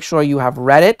please make sure you have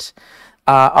read it.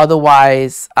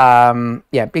 Otherwise,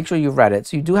 yeah, make sure you've read it.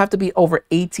 So you do have to be over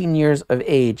 18 years of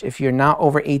age. If you're not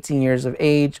over 18 years of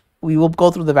age, we will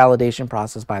go through the validation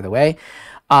process, by the way.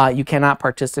 You cannot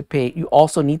participate. You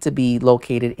also need to be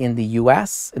located in the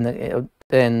U.S. in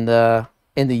the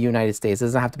United States. It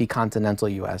doesn't have to be continental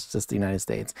U.S., just the United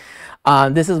States.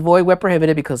 This is void where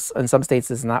prohibited, because in some states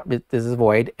this is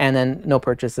void, and then no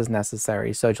purchase is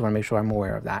necessary. So I just want to make sure I'm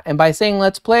aware of that. And by saying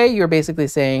let's play, you're basically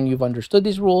saying you've understood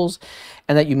these rules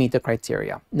and that you meet the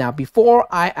criteria. Now, before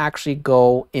I actually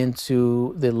go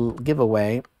into the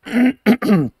giveaway,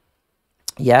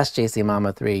 yes, JC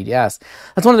Mama 3, yes.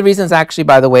 That's one of the reasons, actually,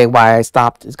 by the way, why I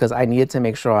stopped, is because I needed to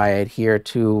make sure I adhere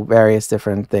to various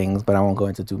different things, but I won't go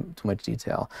into too much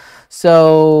detail.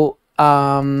 So,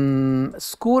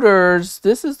 scooters,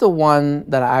 this is the one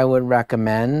that I would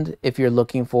recommend if you're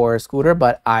looking for a scooter,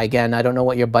 but again, I don't know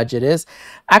what your budget is.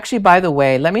 Actually, by the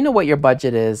way, let me know what your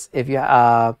budget is, if you,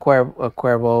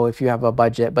 Cuervo, if you have a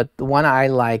budget, but the one I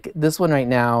like, this one right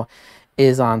now,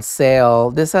 is on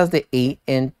sale. This has the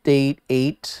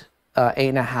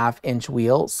 8.5-inch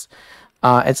wheels.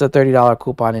 It's a $30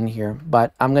 coupon in here,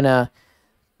 but I'm gonna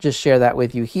just share that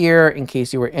with you here in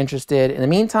case you were interested. In the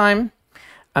meantime,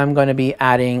 I'm going to be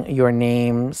adding your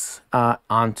names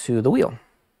onto the wheel.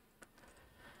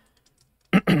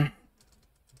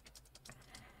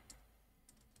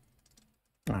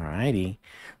 Alrighty,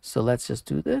 so let's just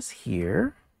do this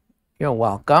here. You're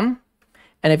welcome.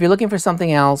 And if you're looking for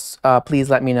something else, please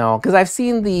let me know. Because I've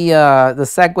seen the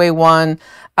Segway one.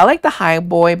 I like the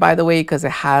Highboy, by the way, because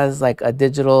it has like a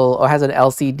digital, or has an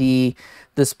LCD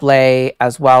display,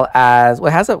 as well as, well,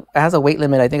 it has a weight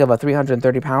limit, I think, of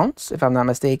 330 pounds, if I'm not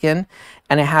mistaken.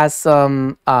 And it has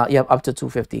some, yeah, up to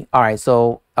 250. All right,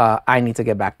 so I need to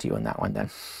get back to you on that one then.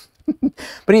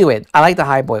 But anyway, I like the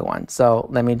Highboy one. So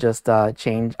let me just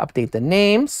update the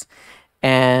names.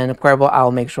 And Cuervo,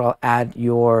 I'll make sure I'll add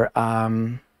your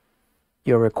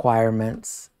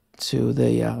requirements to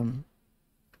the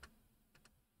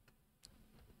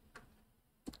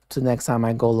to next time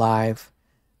I go live.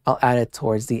 I'll add it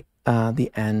towards the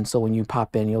end, so when you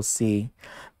pop in, you'll see.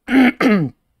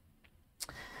 RG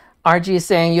is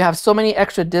saying you have so many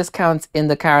extra discounts in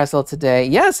the carousel today.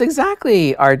 Yes,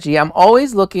 exactly, RG. I'm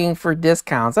always looking for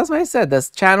discounts. That's what I said. This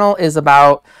channel is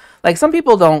about, like, some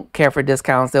people don't care for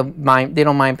discounts. They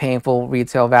don't mind paying full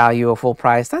retail value or full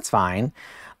price. That's fine.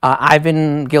 I've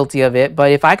been guilty of it.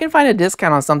 But if I can find a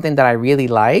discount on something that I really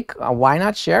like, why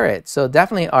not share it? So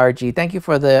definitely, RG. Thank you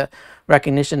for the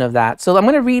recognition of that. So I'm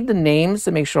going to read the names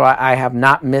to make sure I have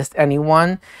not missed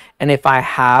anyone. And if I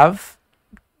have,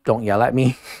 don't yell at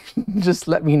me. Just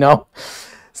let me know.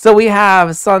 So we have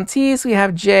Santis, we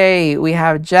have Jay, we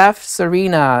have Jeff,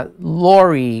 Serena,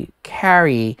 Lori,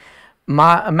 Carrie,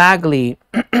 Magli,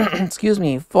 excuse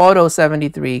me, Photo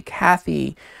 73,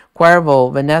 Kathy,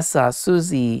 Cuervo, Vanessa,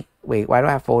 Susie. Wait, why do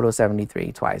I have photo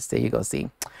 73 twice? There you go, see.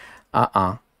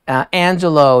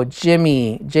 Angelo,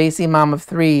 Jimmy, JC Mom of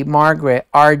 3, Margaret,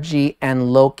 RG,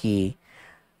 and Loki.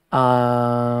 Did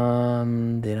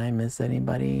I miss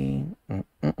anybody?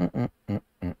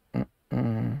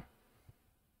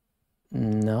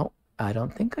 No, I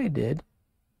don't think I did.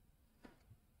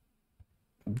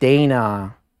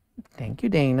 Dana. Thank you,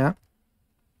 Dana.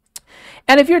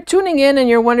 And if you're tuning in and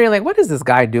you're wondering, like, what is this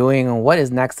guy doing and what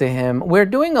is next to him? We're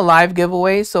doing a live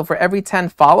giveaway. So for every 10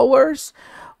 followers,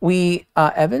 we,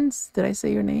 Evans, did I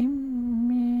say your name?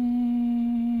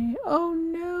 Oh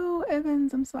no,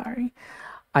 Evans, I'm sorry.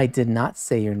 I did not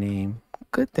say your name.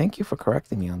 Good, thank you for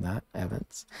correcting me on that,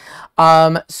 Evans.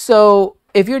 So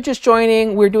if you're just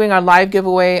joining, we're doing our live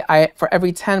giveaway. For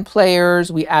every 10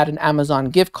 players, we add an Amazon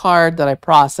gift card that I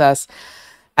process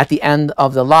at the end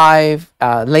of the live.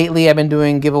 Lately, I've been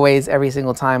doing giveaways every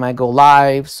single time I go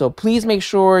live. So please make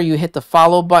sure you hit the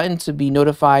follow button to be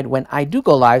notified when I do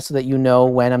go live so that you know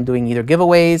when I'm doing either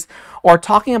giveaways or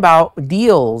talking about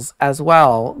deals as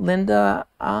well. Linda,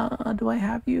 do I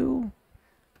have you?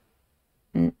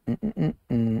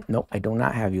 Nope, I do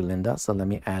not have you, Linda. So let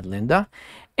me add Linda.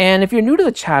 And if you're new to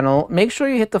the channel, make sure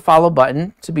you hit the follow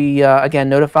button to be, again,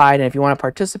 notified. And if you want to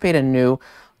participate in new,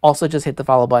 also just hit the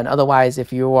follow button. Otherwise,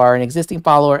 if you are an existing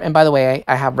follower, and by the way,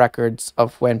 I have records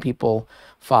of when people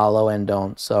follow and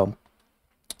don't. So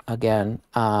again,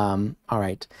 all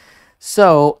right.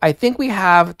 So I think we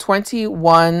have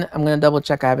 21. I'm going to double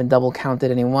check. I haven't double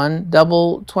counted anyone.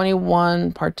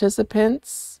 21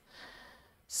 participants.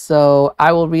 So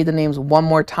I will read the names one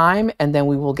more time and then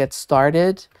we will get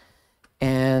started.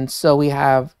 And so we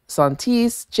have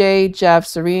Santis, Jay, Jeff,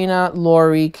 Serena,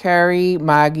 Lori, Carrie,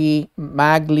 Magali,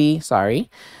 Magali,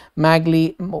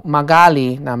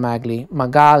 not Magali,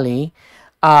 Magali,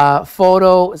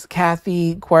 Photo,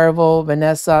 Kathy, Cuervo,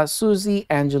 Vanessa, Susie,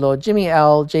 Angelo, Jimmy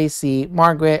L, JC,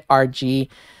 Margaret, RG,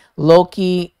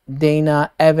 Loki, Dana,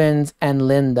 Evans, and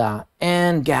Linda,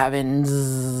 and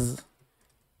Gavin's.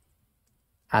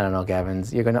 I don't know,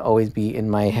 Gavins. You're going to always be in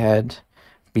my head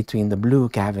between the blue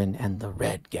Gavin and the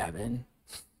red Gavin.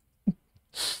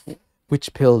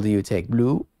 Which pill do you take,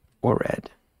 blue or red?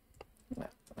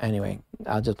 Anyway,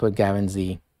 I'll just put Gavin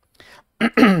Z.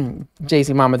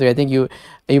 JC Mama 3, I think you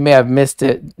may have missed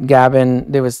it. Gavin,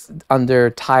 there was under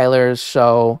Tyler's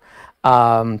show,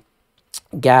 Gavin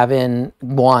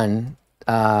won.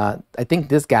 I think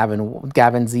this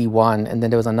Gavin Z won, and then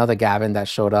there was another Gavin that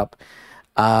showed up.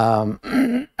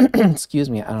 Excuse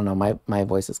me, I don't know, my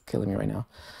voice is killing me right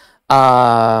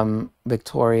now.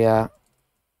 Victoria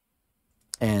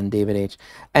and David H.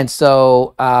 And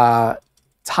so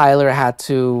Tyler had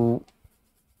to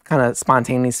kind of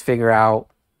spontaneously figure out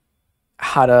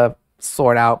how to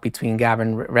sort out between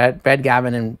Gavin, red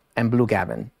Gavin and blue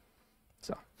Gavin.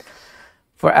 So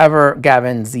forever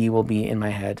Gavin Z will be in my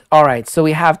head. All right, so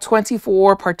we have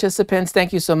 24 participants.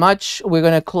 Thank you so much. We're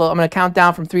gonna I'm gonna count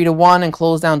down from 3 to 1 and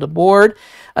close down the board.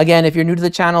 Again, if you're new to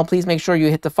the channel, please make sure you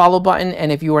hit the follow button.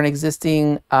 And if you are an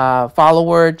existing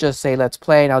follower, just say let's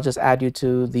play, and I'll just add you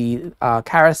to the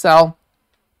carousel.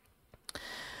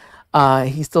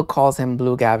 He still calls him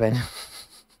Blue Gavin.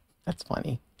 That's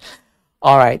funny.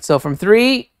 All right, so from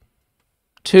 3,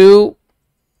 2,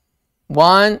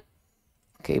 1.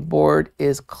 Okay, board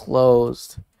is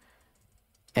closed.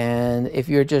 And if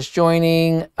you're just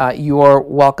joining, you're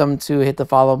welcome to hit the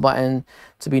follow button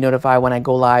to be notified when I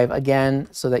go live again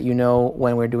so that you know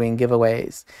when we're doing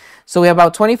giveaways. So we have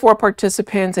about 24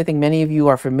 participants. I think many of you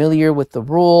are familiar with the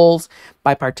rules.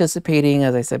 By participating,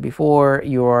 as I said before,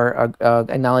 you're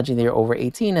acknowledging that you're over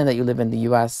 18 and that you live in the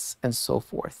US and so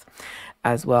forth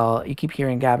as well. You keep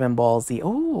hearing Gavin Ballsy.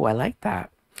 Oh, I like that.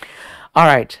 All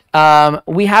right,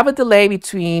 we have a delay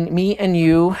between me and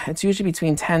you. It's usually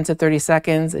between 10 to 30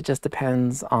 seconds. It just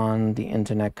depends on the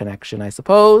internet connection, I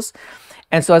suppose.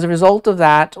 And so as a result of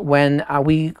that, when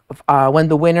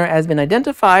the winner has been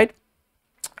identified,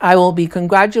 I will be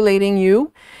congratulating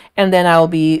you, and then I'll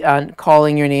be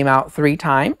calling your name out 3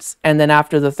 times. And then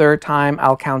after the 3rd time,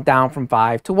 I'll count down from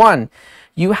 5 to 1.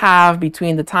 You have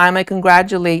between the time I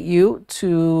congratulate you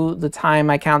to the time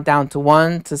I count down to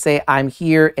 1 to say I'm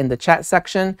here in the chat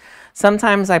section.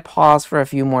 Sometimes I pause for a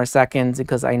few more seconds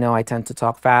because I know I tend to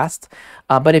talk fast.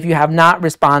 But if you have not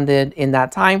responded in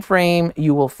that time frame,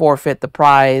 you will forfeit the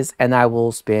prize and I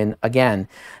will spin again.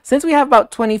 Since we have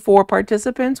about 24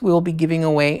 participants, we will be giving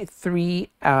away 3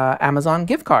 Amazon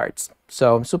gift cards.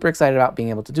 So I'm super excited about being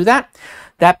able to do that.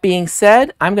 That being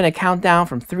said, I'm going to count down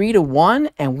from 3 to 1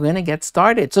 and we're going to get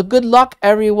started. So good luck,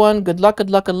 everyone. Good luck, good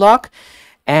luck, good luck.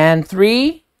 And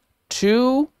 3,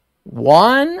 2,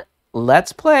 1,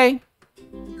 let's play.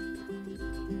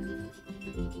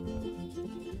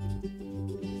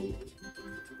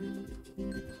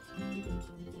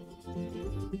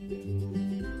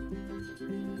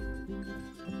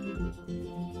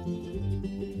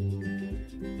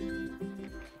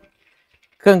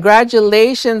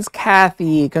 Congratulations,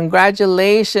 Kathy.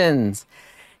 Congratulations.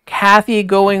 Kathy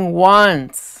going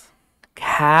once.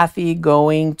 Kathy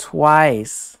going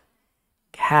twice.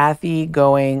 Kathy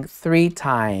going 3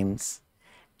 times.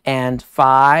 And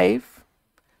 5,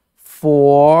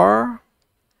 4,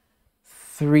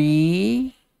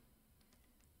 3,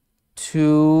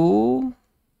 2,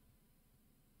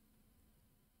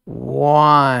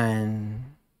 1.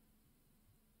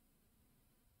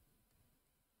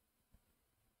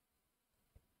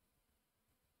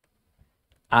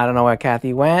 I don't know where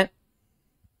Kathy went,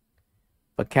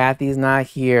 but Kathy's not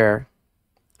here.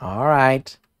 All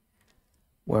right.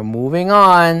 We're moving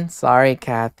on. Sorry,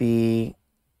 Kathy.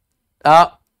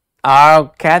 Oh,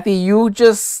 Kathy, you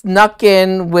just snuck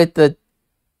in with the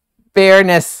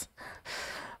fairness.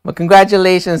 But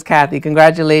congratulations, Kathy.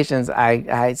 Congratulations.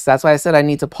 That's why I said I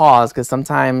need to pause, because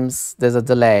sometimes there's a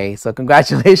delay. So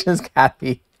congratulations,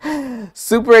 Kathy.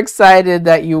 Super excited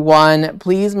that you won.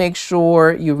 Please make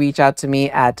sure you reach out to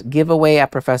me at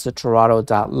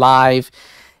giveaway@professortirado.live.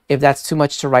 If that's too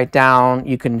much to write down,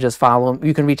 you can just follow.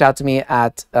 You can reach out to me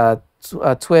at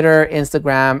Twitter,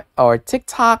 Instagram, or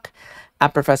TikTok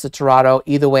at Professor Tirado.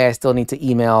 Either way, I still need to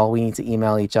email. We need to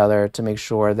email each other to make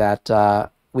sure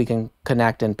that we can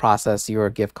connect and process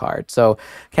your gift card. So,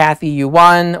 Kathy, you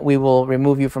won. We will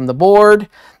remove you from the board,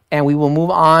 and we will move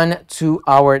on to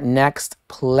our next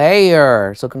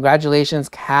player. So congratulations,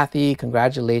 Kathy.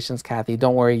 Congratulations, Kathy.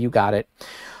 Don't worry, you got it.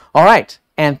 All right.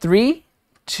 And 3,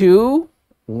 2,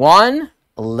 1,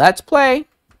 let's play.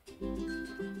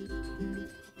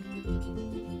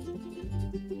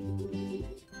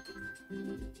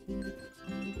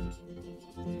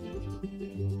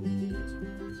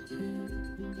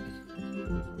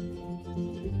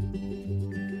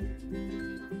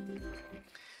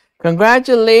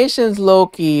 Congratulations,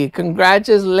 Loki.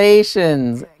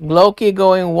 Congratulations. Loki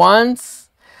going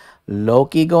once.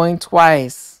 Loki going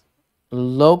twice.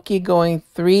 Loki going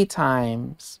 3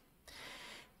 times.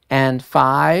 And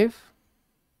 5,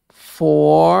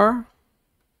 4,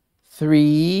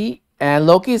 3, and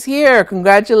Loki's here.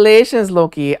 Congratulations,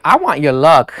 Loki. I want your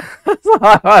luck. That's all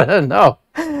I want to know.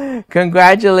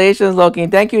 Congratulations, Loki.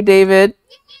 Thank you, David.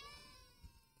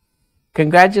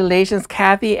 Congratulations,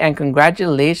 Kathy, and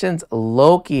congratulations,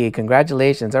 Loki.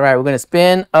 Congratulations. All right, we're going to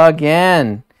spin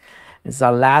again. This is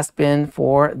our last spin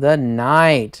for the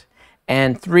night.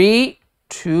 And 3,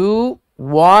 2,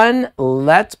 1,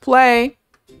 let's play.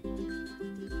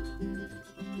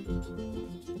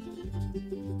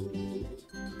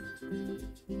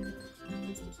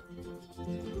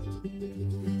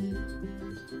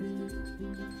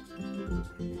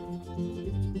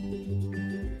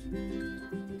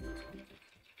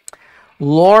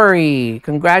 Lori,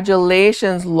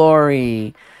 congratulations,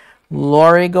 Lori.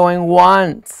 Lori going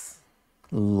once.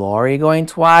 Lori going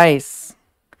twice.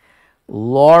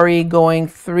 Lori going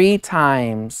 3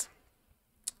 times.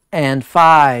 And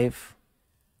 5,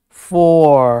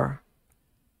 4,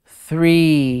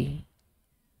 3,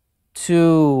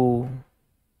 2,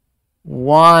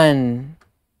 1.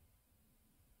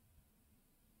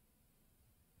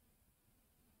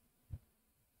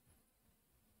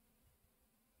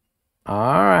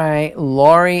 All right,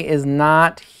 Lori is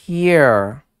not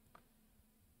here.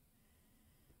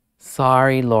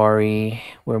 Sorry, Lori.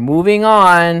 We're moving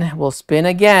on. We'll spin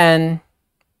again.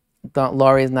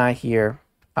 Lori is not here.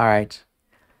 All right.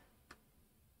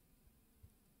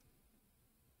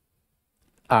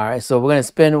 All right, so we're going to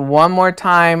spin one more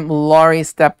time. Lori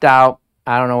stepped out.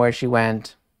 I don't know where she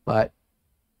went, but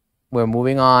we're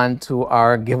moving on to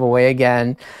our giveaway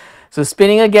again. So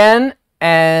spinning again,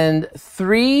 and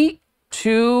 3,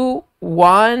 2,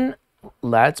 1,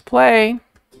 let's play.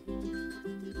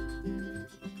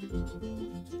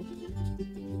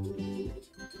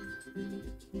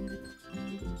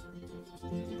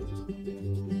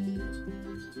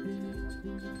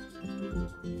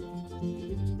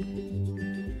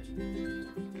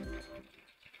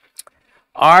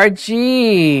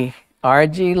 RG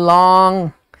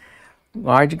Long.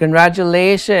 RG,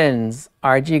 congratulations.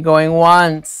 RG going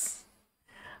once.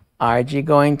 RG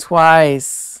going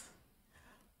twice.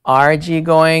 RG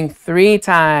going 3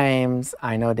 times.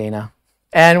 I know, Dana.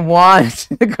 And 1.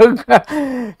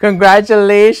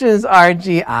 Congratulations,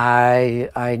 RG.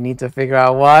 I need to figure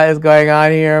out what is going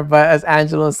on here. But as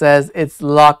Angelo says, it's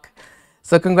luck.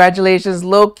 So congratulations,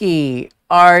 Loki.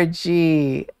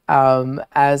 RG,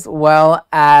 as well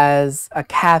as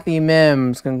Kathy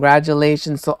Mims.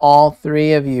 Congratulations to all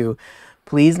three of you.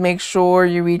 Please make sure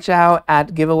you reach out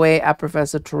at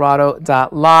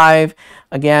giveaway@professortirado.live.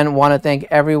 Again, want to thank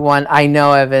everyone. I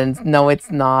know, Evans. No,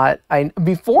 it's not.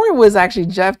 Before it was actually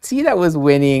Jeff T that was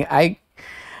winning.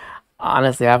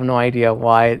 Honestly, I have no idea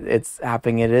why it's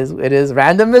happening. It is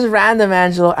random is random,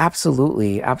 Angelo.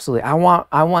 Absolutely, absolutely. I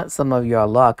want some of your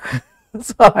luck.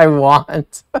 That's what I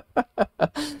want.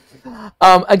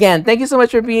 Again, thank you so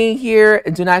much for being here.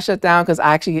 Do not shut down, because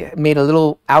I actually made a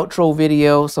little outro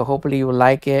video, so hopefully you will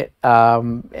like it.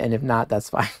 And if not, that's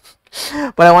fine.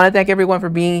 But I want to thank everyone for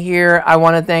being here. I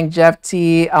want to thank Jeff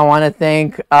T. I want to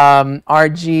thank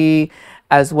RG,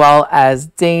 as well as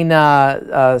Dana,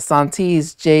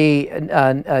 Santis, Jay,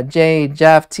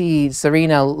 Jeff T,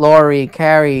 Serena, Lori,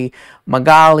 Carrie,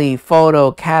 Magali,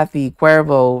 Photo, Kathy,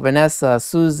 Cuervo, Vanessa,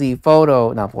 Susie,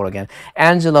 Photo, not Photo again,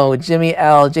 Angelo, Jimmy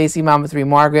L, JC Mama 3,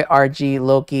 Margaret, RG,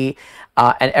 Loki,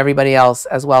 and everybody else,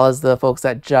 as well as the folks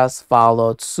that just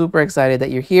followed. Super excited that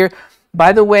you're here.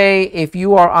 By the way, if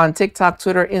you are on TikTok,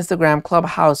 Twitter, Instagram,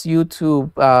 Clubhouse,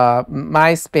 YouTube,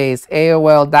 MySpace,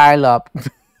 AOL, Dial-Up,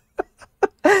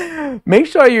 make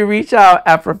sure you reach out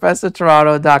at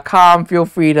professortirado.com. Feel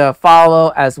free to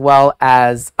follow, as well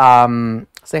as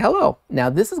say hello. Now,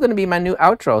 this is going to be my new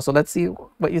outro, so let's see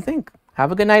what you think.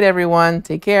 Have a good night, everyone.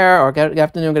 Take care, or good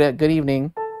afternoon, good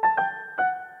evening.